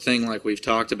bullet thing like we've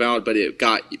talked about, but it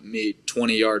got me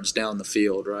 20 yards down the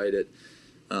field, right?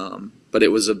 But it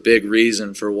was a big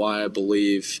reason for why I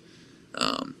believe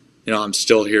I'm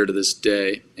still here to this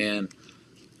day. And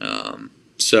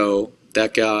so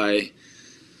that guy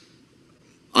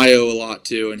I owe a lot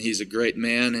to, and he's a great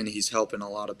man, and he's helping a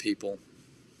lot of people,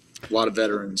 a lot of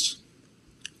veterans.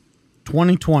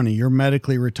 2020, you're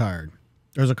medically retired.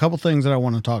 There's a couple things that I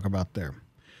want to talk about there.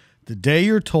 The day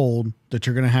you're told that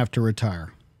you're going to have to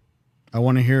retire, I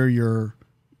want to hear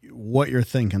what you're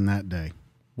thinking that day.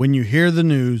 When you hear the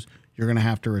news, you're going to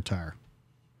have to retire.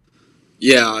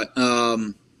 Yeah,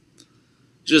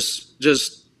 just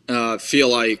feel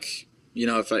like,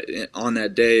 if on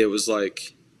that day, it was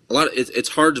like it's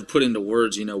hard to put into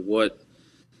words,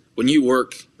 when you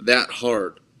work that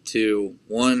hard to,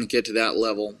 one, get to that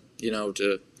level,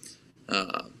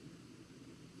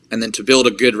 and then to build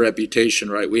a good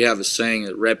reputation, right? We have a saying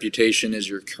that reputation is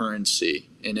your currency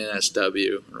in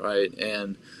NSW, right?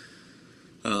 And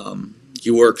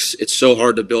it's so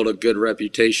hard to build a good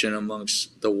reputation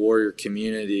amongst the warrior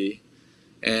community.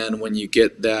 And when you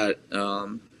get that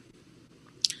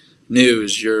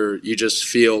news, you just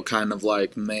feel kind of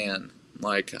like, man,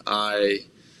 like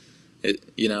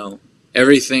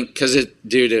everything, because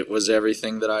it was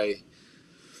everything that I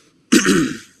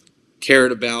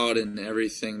cared about, and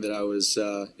everything that I was,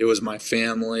 it was my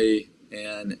family,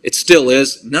 and it still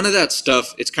is. None of that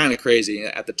stuff, it's kind of crazy.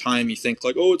 At the time you think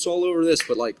like, oh, it's all over this,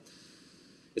 but like,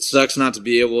 it sucks not to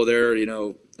be able there,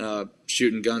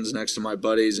 shooting guns next to my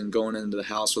buddies and going into the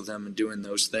house with them and doing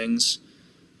those things.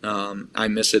 I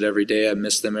miss it every day. I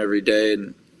miss them every day.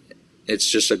 And it's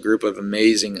just a group of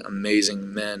amazing,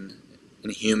 amazing men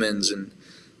and humans and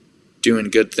doing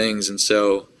good things. And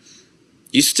so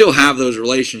you still have those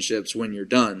relationships when you're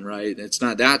done, right? It's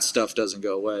not, that stuff doesn't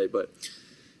go away, but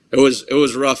it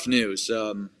was rough news.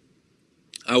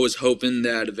 I was hoping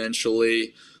that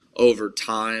eventually over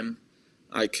time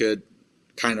I could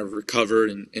kind of recover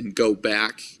and go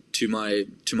back to my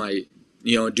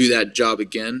do that job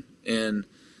again. And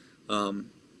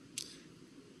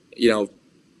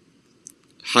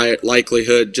high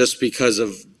likelihood, just because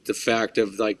of the fact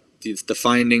of like the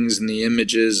findings and the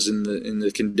images and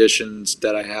the conditions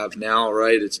that I have now,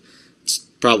 right? It's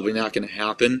probably not going to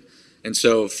happen. And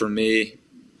so for me,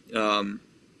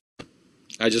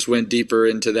 I just went deeper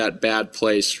into that bad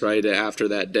place, right? After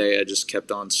that day, I just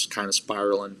kept on kind of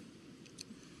spiraling.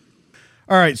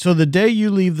 All right. So the day you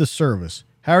leave the service,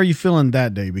 how are you feeling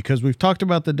that day? Because we've talked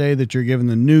about the day that you're given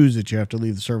the news that you have to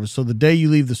leave the service. So the day you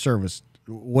leave the service,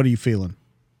 what are you feeling?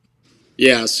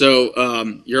 Yeah.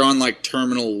 So, you're on like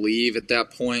terminal leave at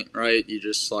that point, right? You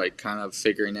just like kind of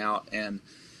figuring out. And,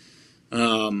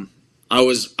 I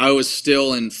was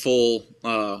still in full,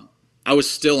 I was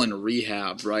still in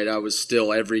rehab, right? I was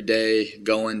still every day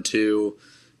going to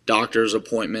doctor's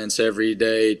appointments, every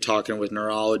day talking with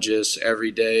neurologists,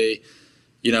 every day,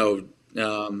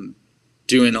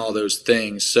 doing all those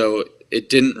things. So it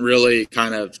didn't really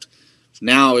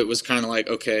now it was kind of like,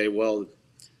 okay, well,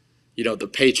 the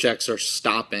paychecks are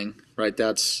stopping, right?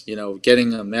 That's,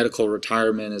 getting a medical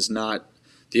retirement is not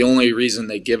the only reason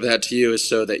they give that to you, is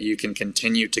so that you can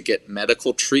continue to get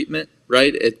medical treatment,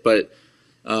 right?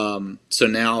 So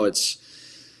now it's,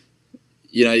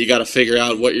 you got to figure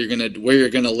out where you're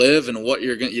gonna live and what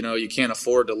you're gonna, you can't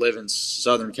afford to live in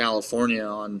Southern California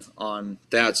on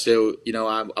that. So,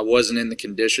 I wasn't in the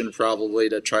condition probably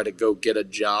to try to go get a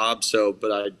job. So,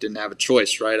 but I didn't have a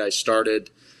choice, right? I started,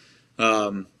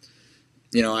 I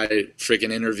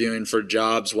freaking interviewing for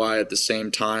jobs while at the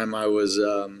same time I was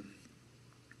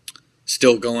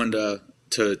still going to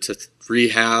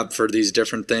rehab for these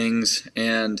different things.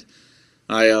 And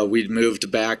we'd moved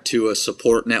back to a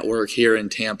support network here in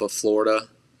Tampa, Florida,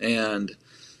 and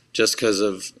just because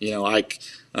of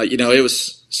it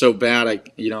was so bad.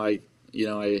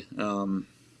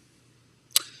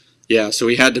 So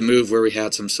we had to move where we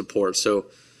had some support. So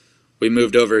we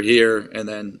moved over here, and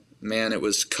then man, it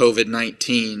was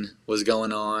COVID-19 was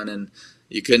going on, and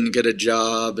you couldn't get a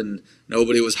job, and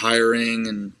nobody was hiring,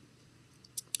 and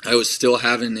I was still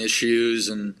having issues,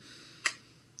 and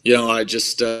I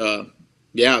just.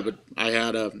 But I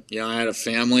had a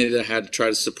family that I had to try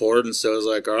to support, and so I was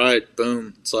like, all right,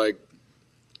 boom. It's like,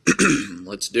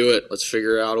 let's do it. Let's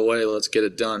figure out a way. Let's get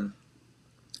it done.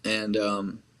 And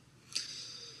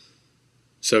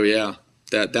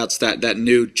that's that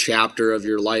new chapter of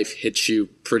your life hits you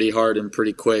pretty hard and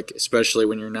pretty quick, especially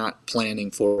when you're not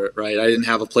planning for it, right? I didn't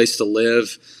have a place to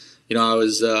live. I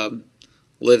was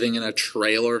living in a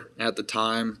trailer at the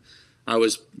time. I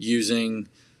was using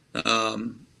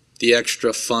the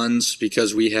extra funds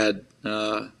because we had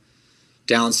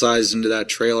downsized into that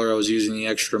trailer. I was using the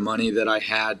extra money that I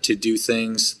had to do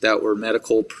things that were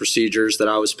medical procedures that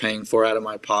I was paying for out of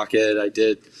my pocket. I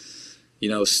did,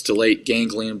 stellate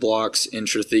ganglion blocks,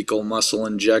 intrathecal muscle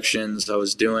injections. I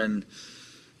was doing,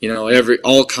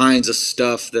 all kinds of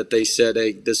stuff that they said,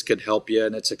 hey, this could help you,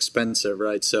 and it's expensive,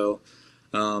 right? So,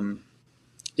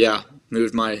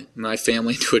 moved my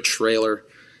family to a trailer.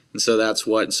 And so that's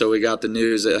what. And so we got the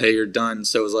news that, hey, you're done.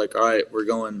 So it was like, all right, we're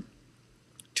going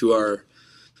to our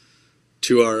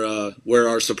where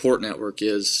our support network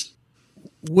is.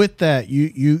 With that,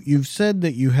 you've said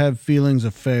that you have feelings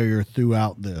of failure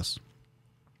throughout this.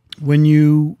 When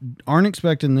you aren't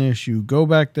expecting this, you go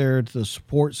back there to the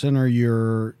support center.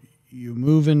 You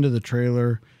move into the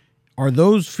trailer. Are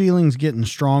those feelings getting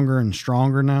stronger and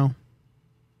stronger now?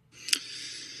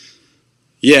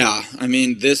 Yeah, I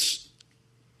mean this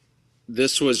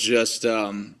was just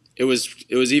it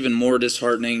was even more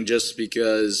disheartening just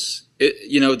because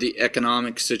the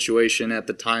economic situation at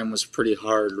the time was pretty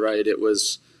hard, right? It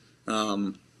was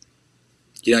you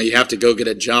have to go get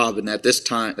a job, and at this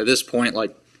point,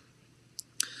 like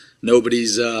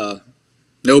nobody's really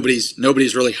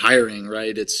hiring,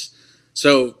 right? It's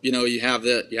so you have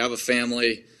a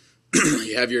family,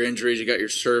 you have your injuries, you got your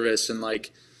service, and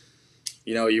like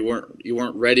you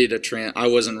weren't ready to I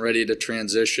wasn't ready to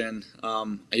transition.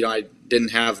 I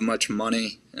didn't have much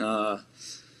money, and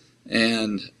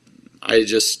I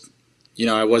just,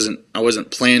 I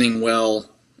wasn't planning well,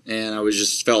 and I was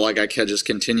just felt like I could just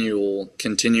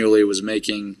continually was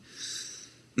making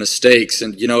mistakes,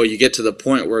 and you get to the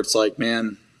point where it's like,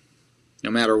 man,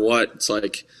 no matter what, it's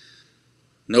like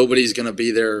nobody's gonna be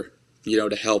there,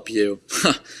 to help you.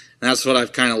 And that's what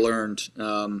I've kind of learned.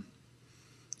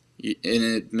 In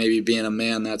it, maybe being a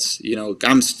man, that's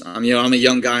I'm a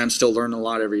young guy. I'm still learning a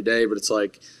lot every day, but it's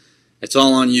like it's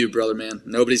all on you, brother, man.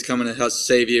 Nobody's coming to help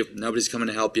save you. Nobody's coming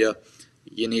to help you.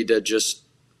 You need to just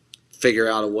figure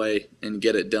out a way and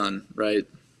get it done, right?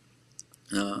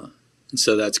 And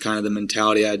so that's kind of the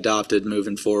mentality I adopted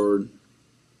moving forward.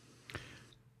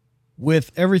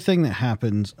 With everything that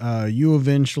happens, you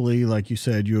eventually, like you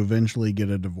said, get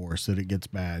a divorce, that it gets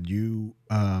bad.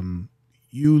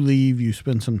 You leave, you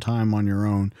spend some time on your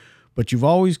own, but you've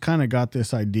always kind of got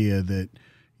this idea that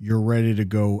you're ready to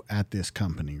go at this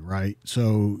company, right?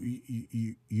 So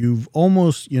you've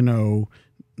almost,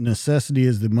 necessity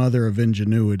is the mother of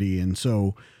ingenuity. And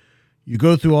so you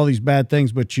go through all these bad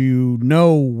things, but you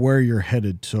know where you're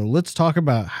headed. So let's talk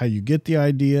about how you get the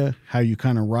idea, how you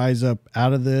kind of rise up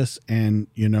out of this, and,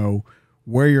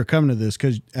 where you're coming to this.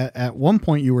 Because at one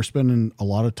point you were spending a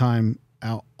lot of time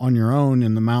out on your own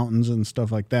in the mountains and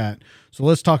stuff like that. So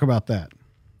let's talk about that.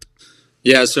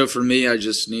 Yeah. So for me, I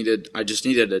just needed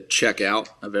a check out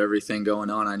of everything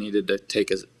going on. I needed to take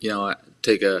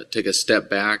a step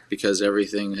back because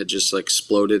everything had just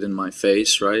exploded in my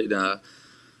face. Right.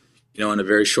 In a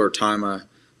very short time,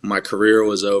 my career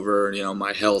was over.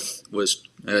 My health was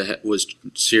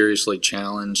seriously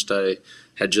challenged. I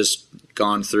had just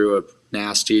gone through a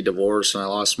nasty divorce, and I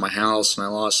lost my house, and I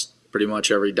lost pretty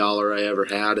much every dollar I ever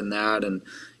had in that. And,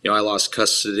 I lost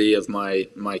custody of my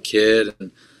kid,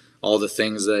 and all the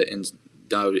things that in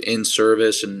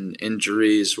service and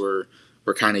injuries were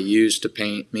were kind of used to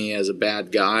paint me as a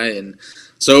bad guy. And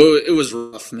so it was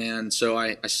rough, man. So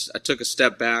I took a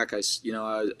step back. I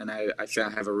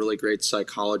have a really great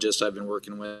psychologist I've been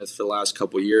working with for the last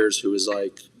couple of years, who was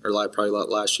like, probably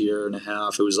last year and a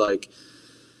half, it was like,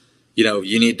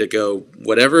 you need to go,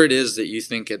 whatever it is that you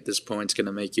think at this point is going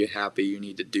to make you happy, you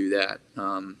need to do that.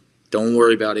 Don't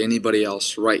worry about anybody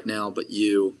else right now but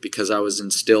you, because I was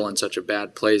still in such a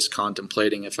bad place,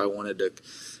 contemplating if I wanted to,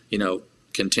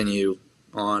 continue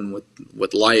on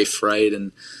with life, right?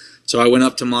 And so I went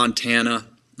up to Montana,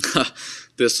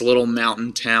 this little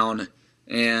mountain town,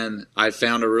 and I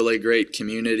found a really great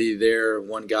community there.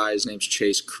 One guy, his name's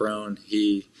Chase Crone.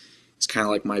 He's kind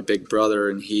of like my big brother,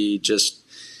 and I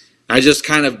just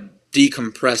kind of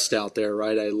decompressed out there,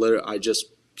 right? I just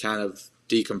kind of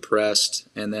decompressed,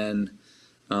 and then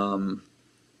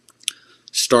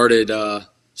started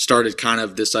kind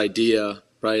of this idea,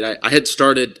 right? I had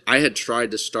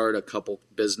tried to start a couple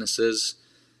businesses,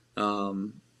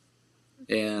 and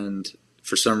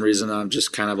for some reason I've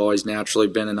just kind of always naturally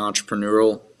been an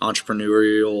entrepreneurial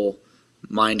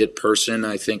minded person.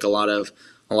 I think a lot of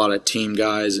team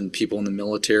guys and people in the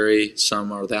military,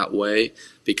 some are that way,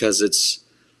 because there's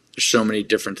so many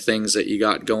different things that you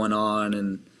got going on,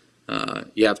 and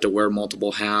you have to wear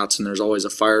multiple hats, and there's always a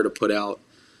fire to put out.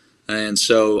 And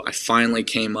so I finally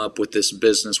came up with this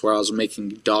business where I was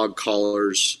making dog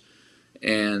collars,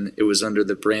 and it was under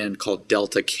the brand called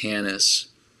Delta Canis.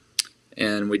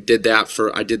 And I did that for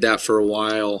a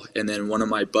while, and then one of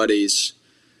my buddies,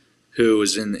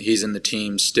 he's in the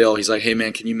team still, he's like, "Hey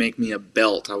man, can you make me a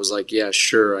belt?" I was like, "Yeah,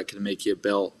 sure, I can make you a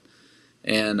belt."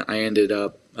 And I ended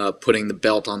up putting the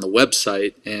belt on the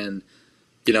website, and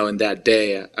in that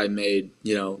day I made,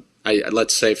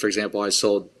 let's say for example I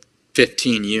sold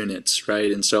 15 units,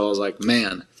 right? And so I was like,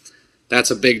 man, that's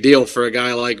a big deal for a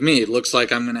guy like me. It looks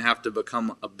like I'm going to have to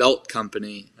become a belt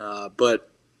company. But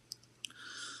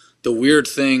the weird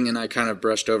thing, and I kind of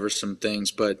brushed over some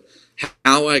things, but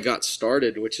how I got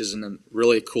started, which is a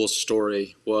really cool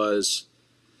story, was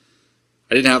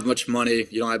I didn't have much money.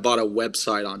 I bought a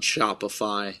website on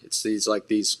Shopify. It's these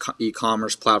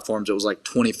e-commerce platforms. It was like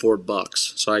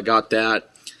 $24. So I got that.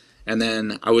 And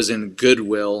then I was in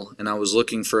Goodwill, and I was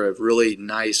looking for a really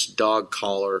nice dog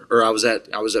collar, or I was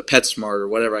at PetSmart or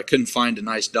whatever. I couldn't find a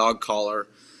nice dog collar.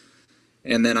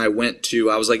 And then I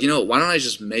was like, why don't I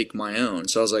just make my own?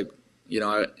 So I was like,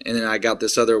 and then I got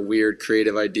this other weird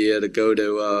creative idea to go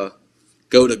to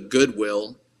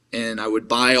Goodwill, and I would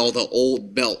buy all the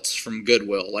old belts from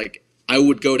Goodwill. Like, I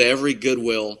would go to every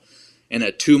Goodwill in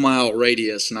a 2-mile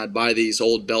radius, and I'd buy these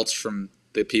old belts from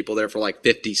the people there for like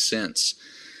 50 cents.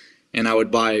 And I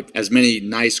would buy as many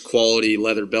nice quality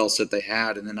leather belts that they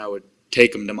had, and then I would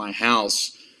take them to my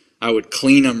house. I would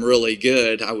clean them really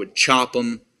good. I would chop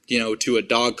them, to a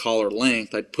dog collar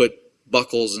length. I'd put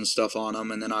buckles and stuff on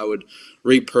them, and then I would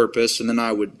repurpose, and then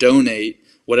I would donate.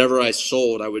 Whatever I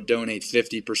sold, I would donate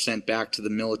 50% back to the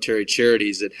military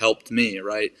charities that helped me,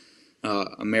 right?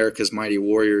 America's Mighty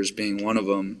Warriors being one of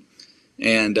them.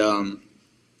 And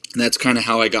that's kind of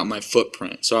how I got my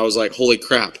footprint. So I was like, holy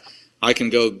crap, I can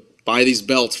go buy these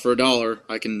belts for $1.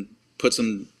 I can put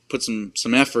some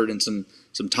effort and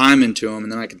some time into them,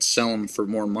 and then I can sell them for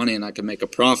more money, and I can make a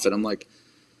profit. I'm like,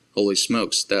 holy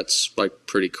smokes, that's like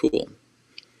pretty cool.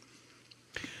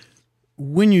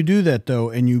 When you do that though,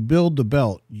 and you build the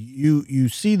belt, you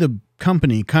see the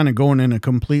company kind of going in a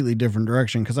completely different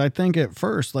direction. Cause I think at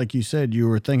first, like you said, you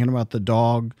were thinking about the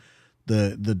dog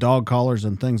collars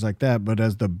and things like that. But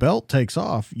as the belt takes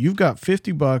off, you've got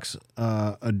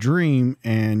 $50, a dream,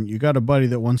 and you got a buddy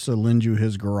that wants to lend you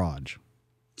his garage.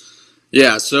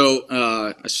 Yeah. So,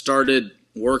 I started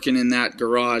working in that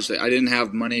garage. I didn't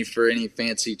have money for any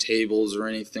fancy tables or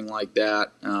anything like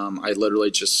that. I literally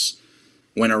just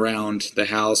went around the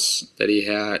house that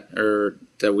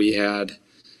we had,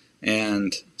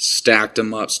 and stacked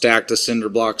them up, stacked the cinder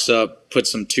blocks up, put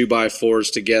some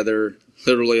 2x4s together,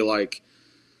 literally like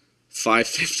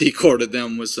 550 corded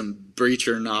them with some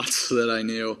breacher knots that I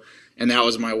knew. And that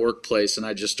was my workplace. And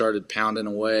I just started pounding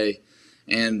away.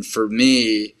 And for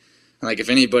me, like, if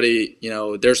anybody,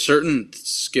 there's certain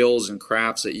skills and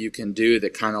crafts that you can do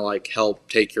that kind of like help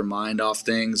take your mind off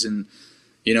things. And,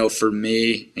 for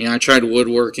me, I tried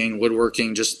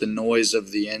woodworking, just the noise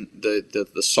of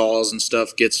the saws and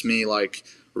stuff gets me like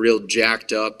real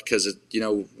jacked up, because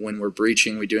when we're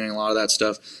breaching, we're doing a lot of that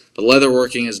stuff. But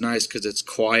leatherworking is nice because it's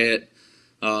quiet,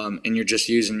 and you're just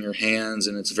using your hands,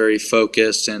 and it's very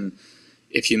focused. And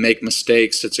if you make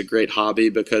mistakes, it's a great hobby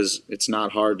because it's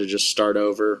not hard to just start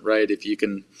over, right? If you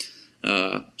can.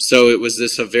 So it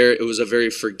was a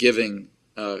very forgiving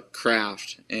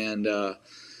craft, and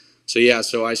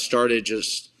so I started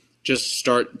just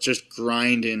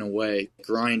grinding away,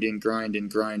 grinding,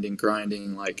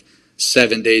 like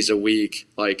 7 days a week,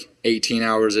 like 18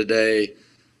 hours a day,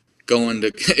 going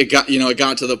to, it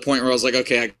got to the point where I was like,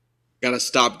 okay, I got to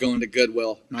stop going to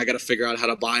Goodwill, and I got to figure out how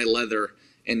to buy leather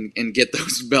and get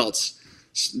those belts,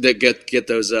 that get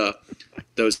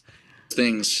those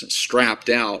things strapped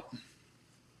out.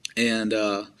 And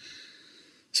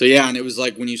so yeah, and it was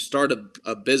like when you start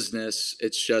a business,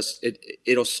 it's just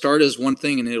it'll start as one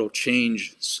thing and it'll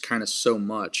change kind of so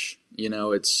much.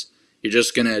 You're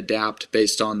just going to adapt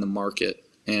based on the market.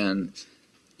 And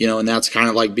and that's kind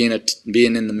of like being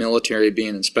in the military,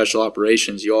 being in special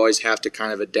operations. You always have to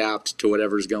kind of adapt to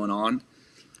whatever's going on.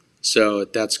 So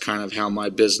that's kind of how my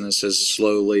business has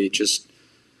slowly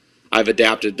I've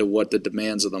adapted to what the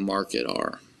demands of the market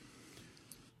are.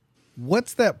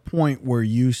 What's that point where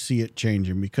you see it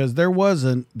changing? Because there was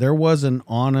an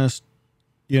honest,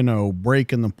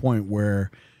 break in the point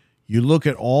where you look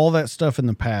at all that stuff in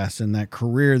the past and that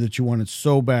career that you wanted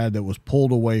so bad that was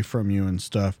pulled away from you and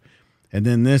stuff. And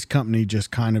then this company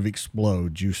just kind of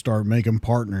explodes. You start making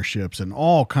partnerships and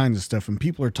all kinds of stuff. And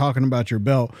people are talking about your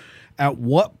belt. At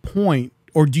what point,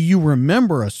 or do you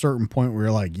remember a certain point where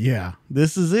you're like, yeah,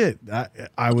 this is it.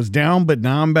 I was down, but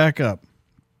now I'm back up.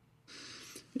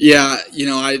 Yeah.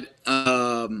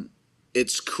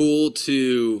 It's cool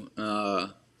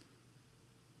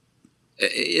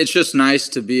it's just nice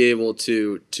to be able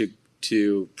to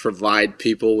provide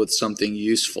people with something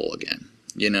useful again.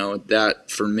 That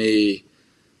for me,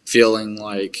 feeling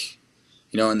like,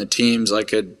 in the teams,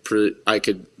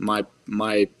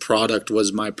 my product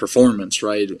was my performance,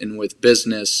 right? And with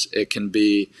business, it can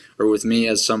be, or with me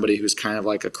as somebody who's kind of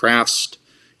like a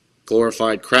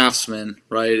glorified craftsman,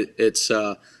 right? It's,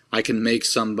 I can make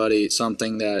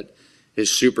something that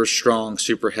is super strong,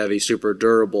 super heavy, super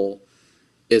durable.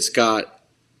 It's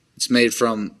made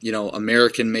from,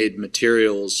 American made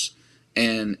materials,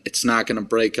 and it's not going to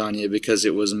break on you because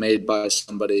it was made by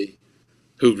somebody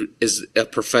who is a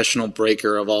professional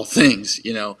breaker of all things.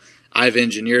 I've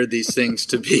engineered these things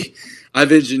to be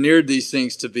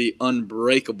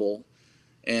unbreakable.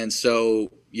 And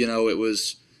so, it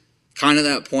was kind of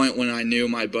that point when I knew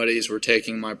my buddies were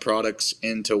taking my products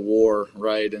into war,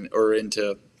 right? Or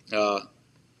into,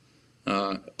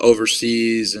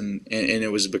 overseas, and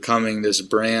it was becoming this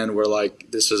brand where, like,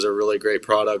 this is a really great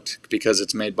product because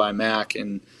it's made by Mack,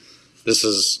 and this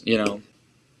is,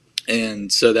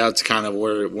 and so that's kind of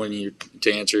where,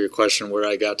 to answer your question, where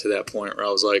I got to that point where I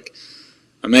was like,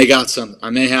 I may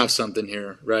have something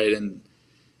here, right? And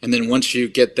then once you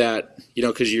get that,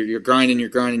 because you're grinding,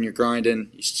 you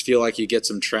feel like you get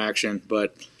some traction.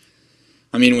 But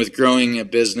I mean, with growing a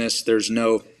business, there's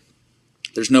no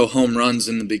home runs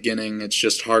in the beginning. It's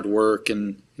just hard work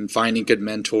and finding good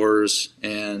mentors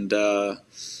and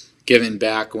giving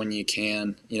back when you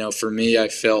can. For me, I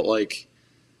felt like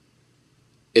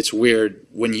it's weird.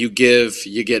 When you give,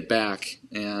 you get back.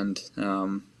 And,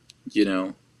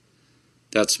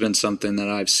 that's been something that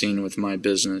I've seen with my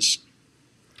business.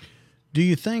 Do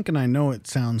you think, and I know it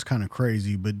sounds kind of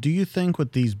crazy, but do you think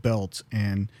with these belts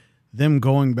and them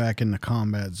going back into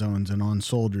combat zones and on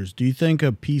soldiers, do you think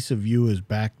a piece of you is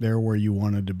back there where you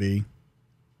wanted to be?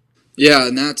 Yeah,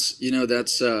 and that's one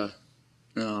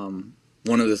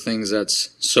of the things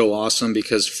that's so awesome,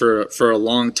 because for a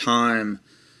long time,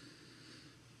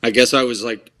 I guess I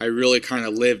really kind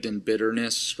of lived in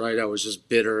bitterness, right? I was just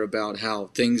bitter about how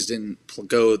things didn't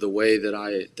go the way that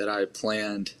I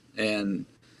planned. And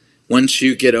once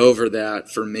you get over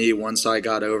that, for me, once I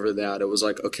got over that, it was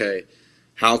like, okay,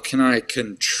 how can I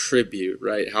contribute,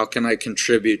 right? How can I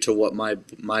contribute to what my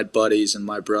buddies and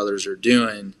my brothers are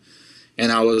doing?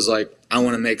 And I was like, I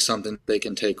want to make something they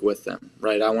can take with them,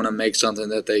 right? I want to make something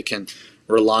that they can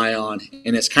rely on.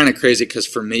 And it's kind of crazy because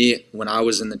for me, when I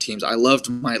was in the teams, I loved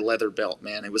my leather belt,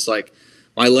 man. It was like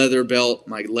my leather belt,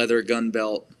 my leather gun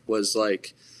belt was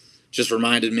like, just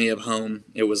reminded me of home.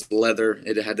 It was leather.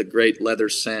 It had the great leather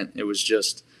scent. It was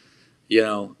just,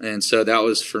 and so that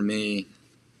was for me,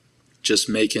 just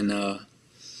making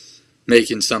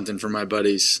something for my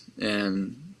buddies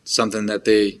and something that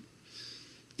they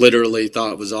literally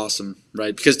thought was awesome,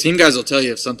 right? Because team guys will tell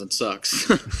you if something sucks.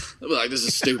 They'll be like, this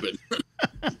is stupid.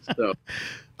 So,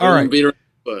 all right. Beat around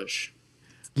the bush.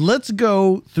 Let's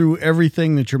go through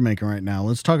everything that you're making right now.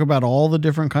 Let's talk about all the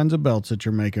different kinds of belts that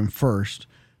you're making first.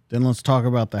 Then let's talk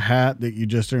about the hat that you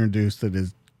just introduced that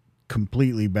is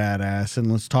completely badass.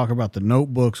 And let's talk about the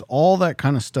notebooks, all that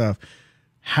kind of stuff.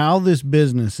 How this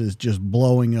business is just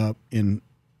blowing up in,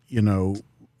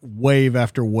 wave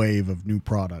after wave of new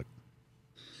product.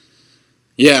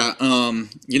 Yeah.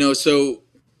 So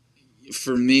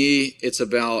for me, it's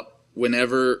about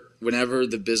whenever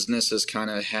the business has kind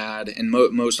of had, and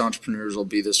most entrepreneurs will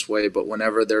be this way, but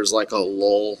whenever there's like a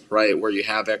lull, right, where you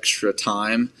have extra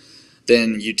time,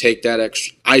 then you take that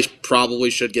extra. I probably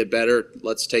should get better.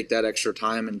 Let's take that extra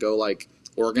time and go like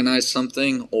organize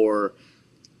something or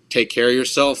take care of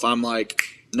yourself. I'm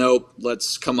like, nope,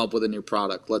 let's come up with a new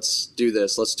product. Let's do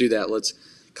this. Let's do that. Let's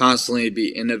constantly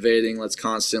be innovating. Let's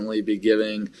constantly be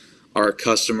giving our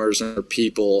customers and our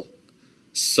people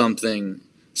something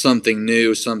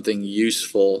new, something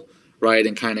useful, right?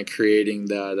 And kind of creating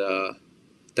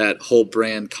that whole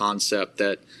brand concept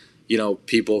that,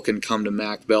 people can come to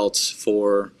Mack Belts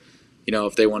for,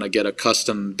 if they want to get a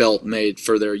custom belt made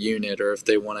for their unit, or if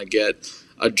they want to get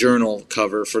a journal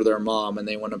cover for their mom and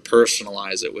they want to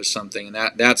personalize it with something. And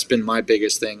that's been my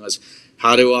biggest thing, was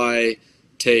how do I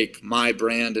take my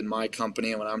brand and my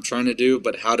company and what I'm trying to do,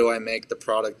 but how do I make the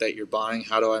product that you're buying,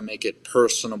 how do I make it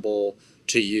personable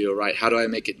to you, right? How do I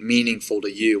make it meaningful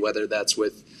to you, whether that's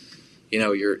with,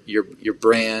 your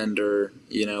brand or,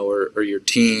 or your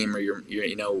team or your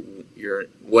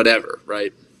whatever,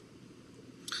 right?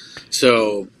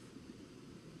 So,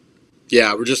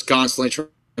 yeah, we're just constantly trying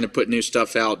to put new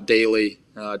stuff out daily,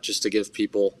 just to give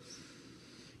people,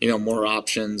 more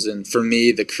options. And for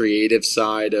me, the creative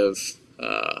side of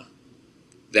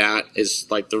that is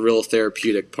like the real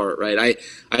therapeutic part, right?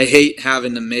 I hate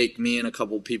having to me and a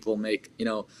couple people make,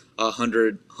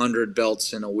 100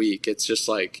 belts in a week. It's just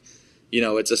like,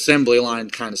 it's assembly line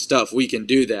kind of stuff. We can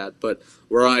do that, but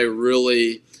where I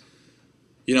really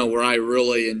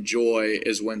enjoy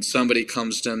is when somebody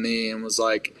comes to me and was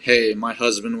like, hey, my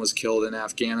husband was killed in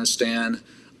Afghanistan.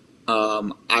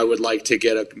 I would like to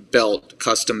get a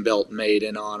custom belt made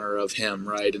in honor of him,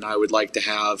 right? And I would like to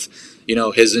have,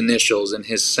 his initials and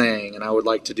his saying, and I would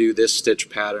like to do this stitch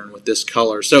pattern with this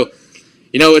color. So,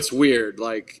 it's weird.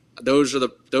 Like those are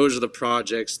the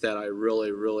projects that I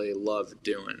really, really love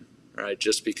doing, right?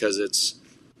 Just because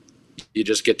you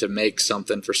just get to make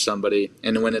something for somebody,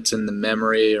 and when it's in the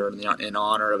memory or in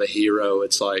honor of a hero,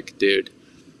 it's like, dude,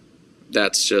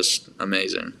 that's just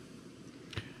amazing.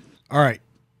 All right.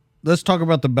 Let's talk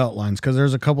about the belt lines, because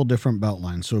there's a couple different belt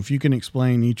lines. So if you can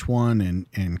explain each one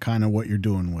and kind of what you're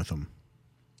doing with them.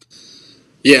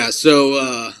 Yeah,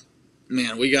 so,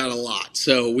 man, we got a lot.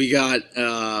 So we got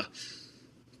a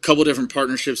couple different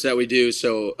partnerships that we do.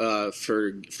 So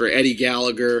for Eddie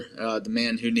Gallagher, the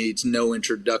man who needs no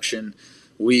introduction,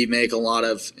 we make a lot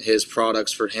of his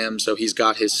products for him. So he's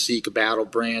got his Sikh Battle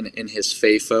brand in his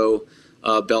FAFO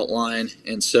belt line.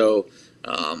 And so...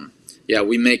 yeah,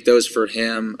 we make those for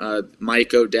him.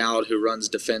 Mike O'Dowd, who runs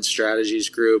Defense Strategies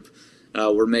Group,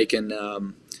 we're making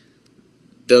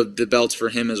the belts for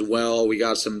him as well. We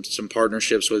got some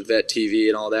partnerships with Vet TV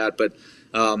and all that. But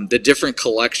the different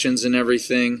collections and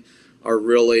everything are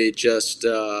really just,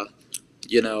 it's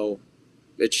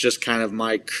just kind of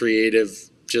my creative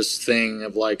just thing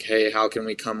of like, hey, how can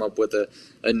we come up with a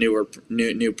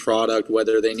new product,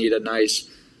 whether they need a nice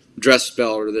dress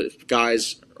belt or the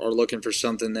guys are looking for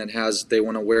something that they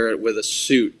want to wear it with a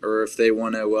suit, or if they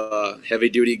want a heavy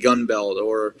duty gun belt,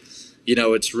 or,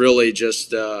 it's really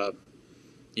just, or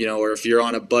if you're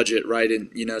on a budget, right?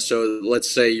 And, so let's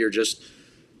say you're just,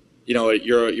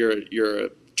 you're a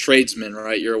tradesman,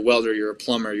 right? You're a welder, you're a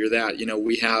plumber, you're that,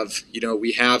 we have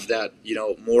that,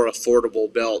 more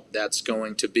affordable belt that's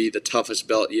going to be the toughest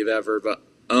belt you've ever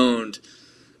owned.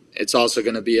 It's also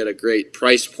going to be at a great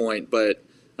price point, but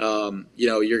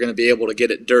you're going to be able to get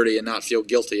it dirty and not feel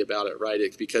guilty about it, right?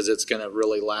 Because it's going to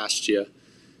really last you.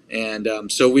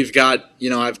 And so we've got,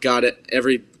 I've got it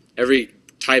every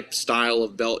type style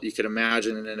of belt you could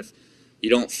imagine. And then if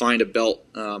you don't find a belt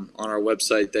on our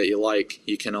website that you like,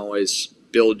 you can always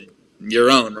build your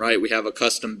own, right? We have a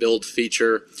custom build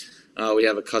feature. We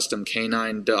have a custom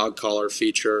canine dog collar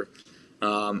feature.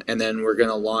 And then we're going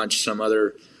to launch some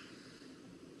other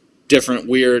different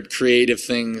weird creative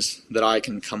things that I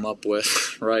can come up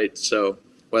with, right? So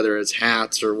whether it's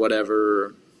hats or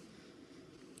whatever.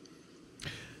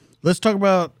 Let's talk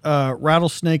about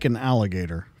rattlesnake and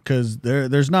alligator, because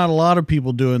there's not a lot of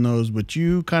people doing those, but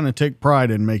you kind of take pride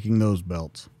in making those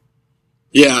belts.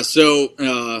 Yeah, so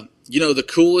the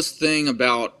coolest thing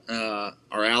about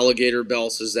our alligator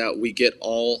belts is that we get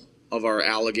all of our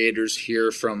alligators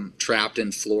here from trapped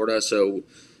in Florida. So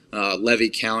Levy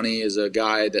County is a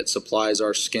guy that supplies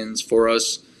our skins for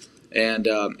us, and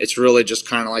it's really just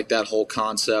kind of like that whole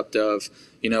concept of,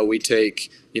 we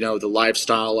take, the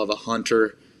lifestyle of a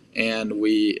hunter, and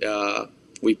we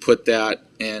put that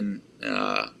in.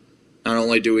 Not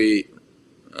only do we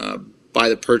by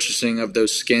the purchasing of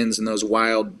those skins and those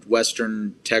wild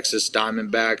western Texas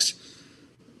Diamondbacks,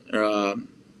 uh,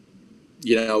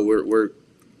 we're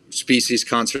species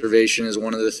conservation is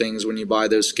one of the things. When you buy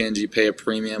those skins, you pay a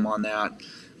premium on that.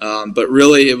 But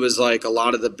really, it was like a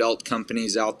lot of the belt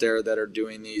companies out there that are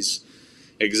doing these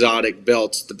exotic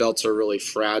belts. The belts are really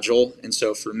fragile, and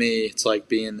so for me, it's like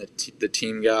being the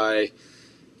team guy,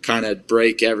 kind of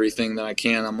break everything that I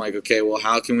can. I'm like, okay, well,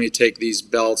 how can we take these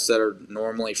belts that are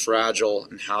normally fragile,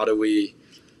 and how do we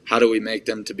make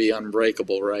them to be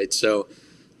unbreakable, right? So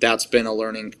that's been a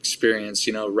learning experience.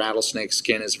 Rattlesnake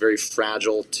skin is very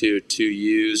fragile to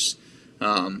use,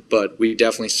 but we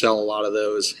definitely sell a lot of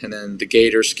those. And then the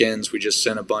gator skins, we just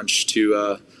sent a bunch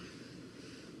to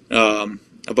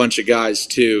a bunch of guys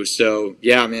too. So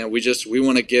yeah, man, we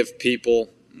want to give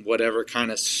people whatever kind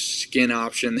of skin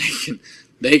option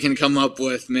they can come up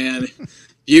with, man.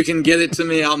 You can get it to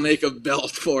me, I'll make a belt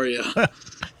for you. I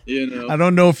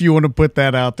don't know if you want to put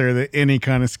that out there, that any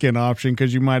kind of skin option,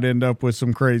 because you might end up with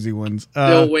some crazy ones.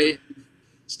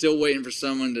 Still waiting for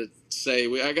someone to say,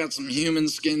 I got some human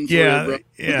skin for you, bro.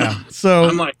 Yeah. So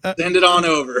I'm like, send it on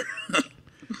over.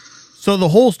 So the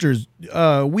holsters,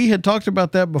 we had talked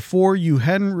about that before. You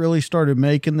hadn't really started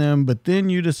making them, but then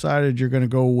you decided you're going to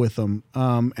go with them.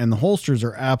 And the holsters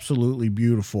are absolutely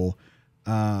beautiful.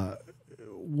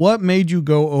 What made you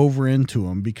go over into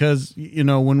them? Because,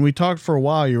 when we talked for a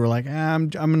while, you were like, I'm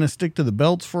going to stick to the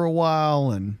belts for a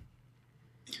while. And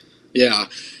yeah,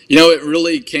 it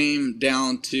really came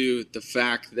down to the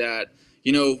fact that,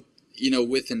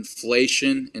 with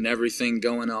inflation and everything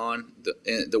going on,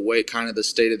 the way, kind of the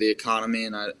state of the economy,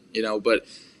 and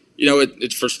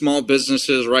it's for small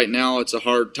businesses right now. It's a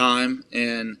hard time,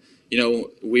 and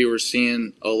we were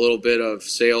seeing a little bit of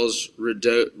sales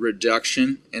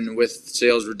reduction, and with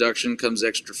sales reduction comes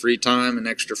extra free time, and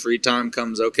extra free time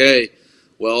comes, okay,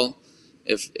 well,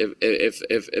 if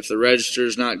the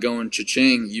register's not going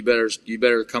cha-ching, you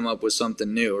better come up with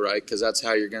something new, right? Because that's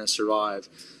how you're going to survive.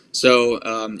 So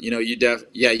you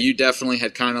definitely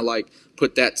had kind of like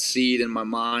put that seed in my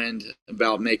mind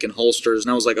about making holsters,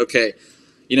 and I was like, okay,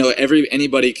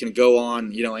 anybody can go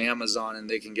on Amazon and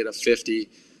they can get a $50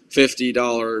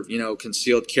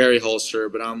 concealed carry holster,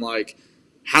 but I'm like,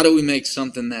 how do we make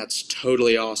something that's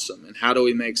totally awesome, and how do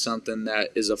we make something that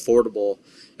is affordable?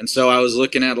 And so I was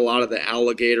looking at a lot of the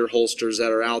alligator holsters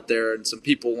that are out there, and some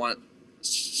people want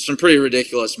some pretty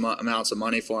ridiculous amounts of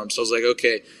money for them. So I was like,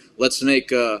 okay, let's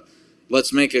make a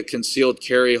concealed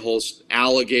carry holster,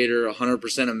 alligator,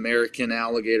 100% American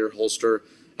alligator holster,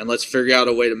 and let's figure out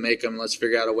a way to make them. Let's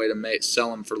figure out a way to sell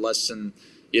them for less than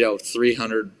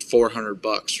 $300,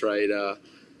 $400, right?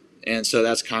 And so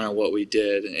that's kind of what we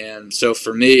did. And so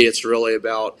for me, it's really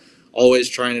about always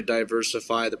trying to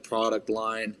diversify the product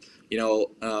line,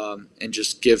 and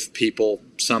just give people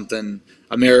something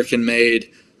American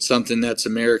made, something that's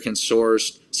American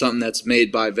sourced, something that's made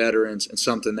by veterans, and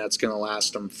something that's going to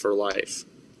last them for life.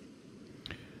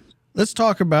 Let's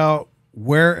talk about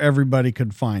where everybody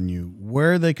could find you,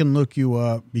 where they can look you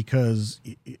up, because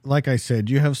like I said,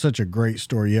 you have such a great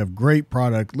story. You have great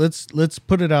product. Let's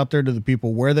put it out there to the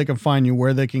people where they can find you,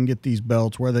 where they can get these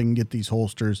belts, where they can get these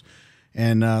holsters.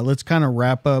 And let's kind of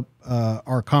wrap up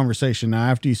our conversation. Now,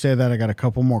 after you say that, I got a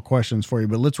couple more questions for you,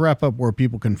 but let's wrap up where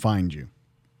people can find you.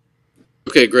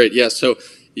 Okay, great. Yeah, so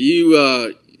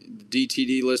you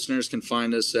DTD listeners can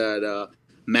find us at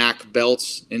Mack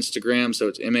Belts Instagram. So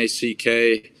it's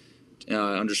MACK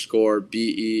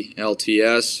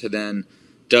 _BELTS, and then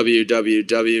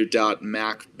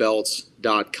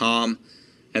www.mackbelts.com.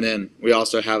 And then we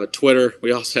also have a Twitter.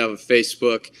 We also have a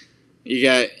Facebook.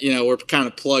 We're kind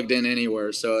of plugged in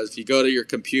anywhere. So if you go to your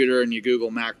computer and you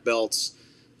Google Mack Belts,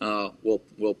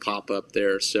 we'll pop up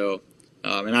there. So,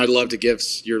 and I'd love to give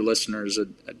your listeners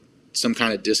some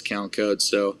kind of discount code.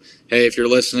 So, hey, if you're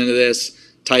listening to this,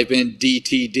 type in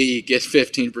DTD, get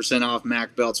 15% off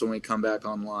Mack Belts when we come back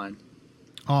online.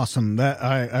 Awesome. That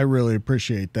I really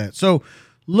appreciate that. So,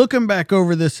 looking back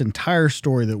over this entire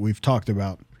story that we've talked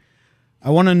about,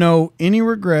 I want to know any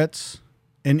regrets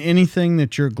and anything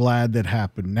that you're glad that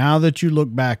happened. Now that you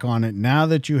look back on it, now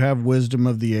that you have wisdom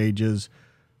of the ages,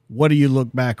 what do you look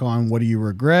back on? What do you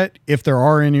regret, if there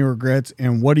are any regrets,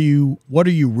 and what are you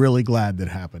really glad that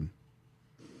happened?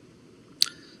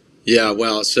 Yeah,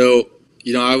 well, so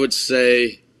I would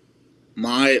say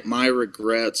my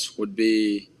regrets would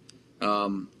be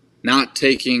not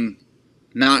taking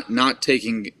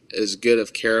as good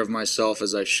of care of myself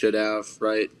as I should have,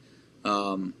 right?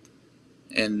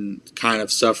 And kind of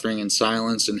suffering in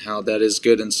silence, and how that is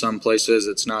good in some places,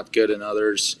 it's not good in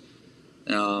others.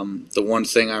 The one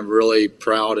thing I'm really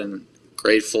proud and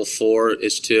grateful for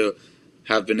is to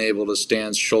have been able to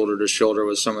stand shoulder to shoulder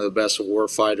with some of the best war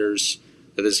fighters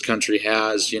this country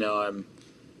has. I'm,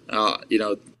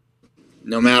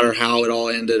 no matter how it all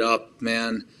ended up,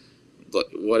 man,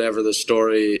 whatever the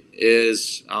story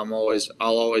is, I'll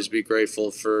always be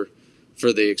grateful for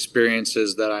the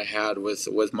experiences that I had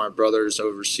with my brothers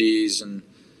overseas, and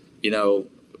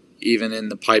even in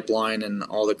the pipeline and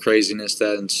all the craziness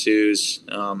that ensues.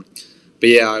 But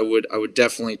yeah, I would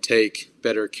definitely take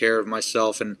better care of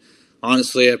myself, and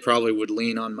honestly, I probably would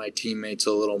lean on my teammates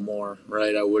a little more.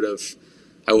 Right? I would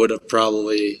have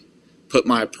probably put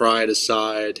my pride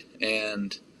aside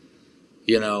and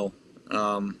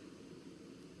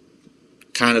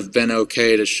kind of been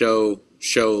okay to show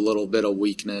a little bit of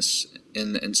weakness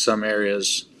in some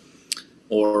areas,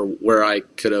 or where I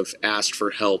could have asked for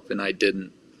help and I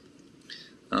didn't.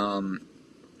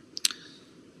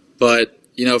 But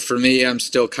for me, I'm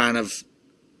still kind of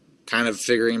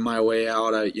figuring my way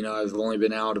out. I've only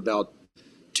been out about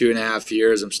 2.5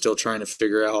 years. I'm still trying to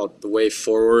figure out the way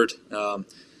forward.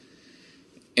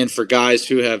 And for guys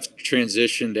who have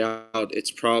transitioned out,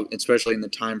 it's especially in the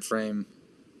time frame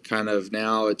kind of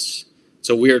now, it's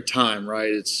a weird time,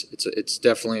 right? It's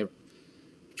definitely a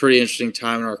pretty interesting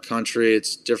time in our country.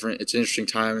 It's different. It's an interesting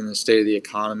time in the state of the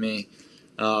economy.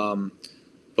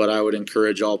 But I would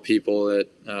encourage all people that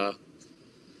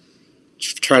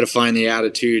try to find the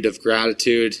attitude of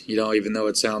gratitude, even though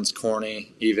it sounds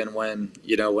corny. Even when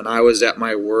I was at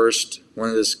my worst,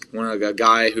 a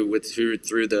guy who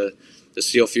through the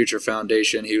SEAL Future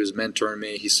Foundation, he was mentoring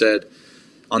me. He said,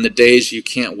 on the days you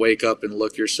can't wake up and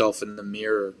look yourself in the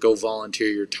mirror, go volunteer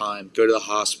your time, go to the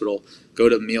hospital, go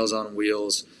to Meals on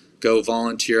Wheels, go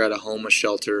volunteer at a homeless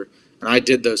shelter. And I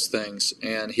did those things,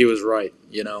 and he was right.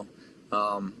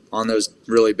 On those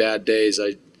really bad days,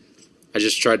 I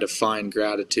just tried to find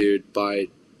gratitude by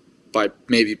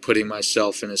maybe putting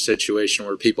myself in a situation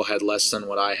where people had less than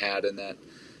what I had, and that,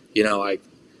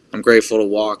 I'm grateful to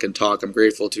walk and talk. I'm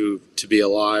grateful to be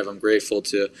alive. I'm grateful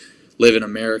to live in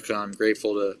America. I'm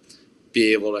grateful to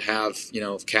be able to have,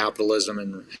 capitalism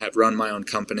and run my own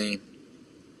company.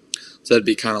 So that'd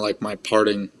be kind of like my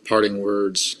parting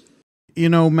words.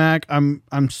 Mac,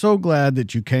 I'm so glad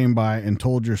that you came by and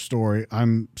told your story.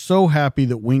 I'm so happy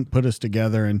that Wink put us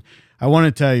together, and I want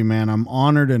to tell you, man, I'm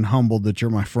honored and humbled that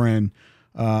you're my friend.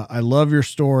 I love your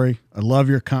story. I love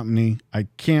your company. I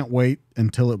can't wait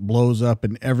until it blows up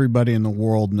and everybody in the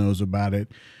world knows about it.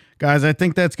 Guys, I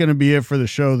think that's going to be it for the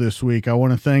show this week. I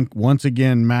want to thank once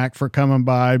again Mac for coming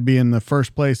by, being the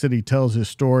first place that he tells his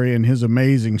story, and his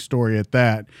amazing story at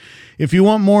that. If you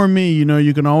want more of me,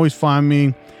 you can always find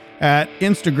me at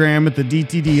Instagram at the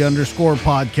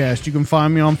DTD_podcast. You can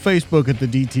find me on Facebook at the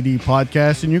DTD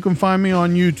podcast, and you can find me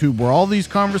on YouTube, where all these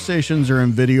conversations are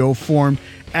in video form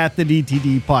at the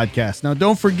DTD podcast. Now,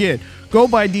 don't forget, go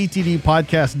by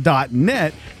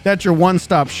dtdpodcast.net. That's your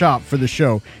one-stop shop for the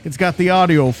show. It's got the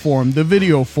audio form, the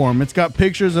video form. It's got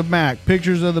pictures of Mac,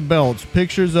 pictures of the belts,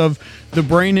 pictures of the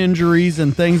brain injuries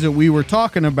and things that we were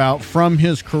talking about from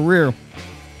his career.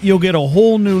 You'll get a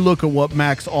whole new look at what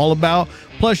Mac's all about.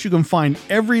 Plus, you can find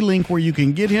every link where you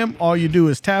can get him. All you do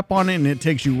is tap on it, and it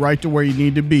takes you right to where you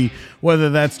need to be,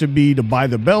 whether that's to buy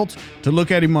the belts, to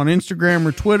look at him on Instagram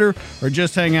or Twitter, or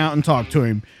just hang out and talk to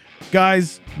him.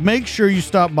 Guys, make sure you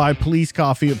stop by Police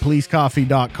Coffee at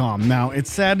policecoffee.com. Now,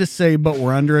 it's sad to say, but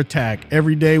we're under attack.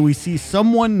 Every day we see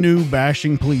someone new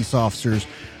bashing police officers,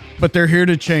 but they're here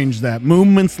to change that.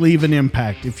 Movements leave an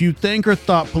impact. If you think or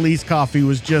thought Police Coffee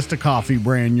was just a coffee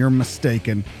brand, you're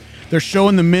mistaken. They're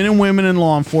showing the men and women in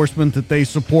law enforcement that they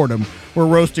support them. We're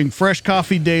roasting fresh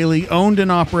coffee daily, owned and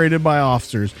operated by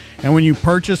officers. And when you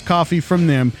purchase coffee from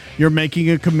them, you're making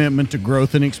a commitment to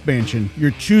growth and expansion.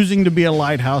 You're choosing to be a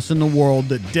lighthouse in the world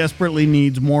that desperately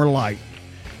needs more light.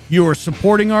 You are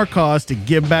supporting our cause to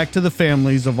give back to the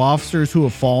families of officers who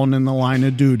have fallen in the line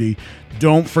of duty.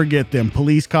 Don't forget them,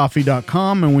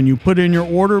 policecoffee.com. And when you put in your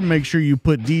order, make sure you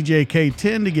put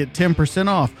DJK10 to get 10%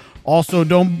 off. Also,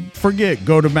 don't forget,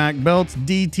 go to Mack Belts,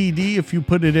 DTD. If you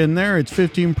put it in there, it's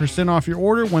 15% off your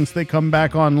order once they come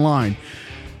back online.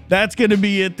 That's going to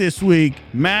be it this week.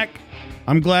 Mac,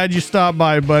 I'm glad you stopped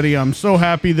by, buddy. I'm so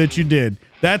happy that you did.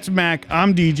 That's Mac.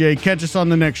 I'm DJ. Catch us on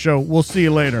the next show. We'll see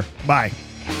you later. Bye.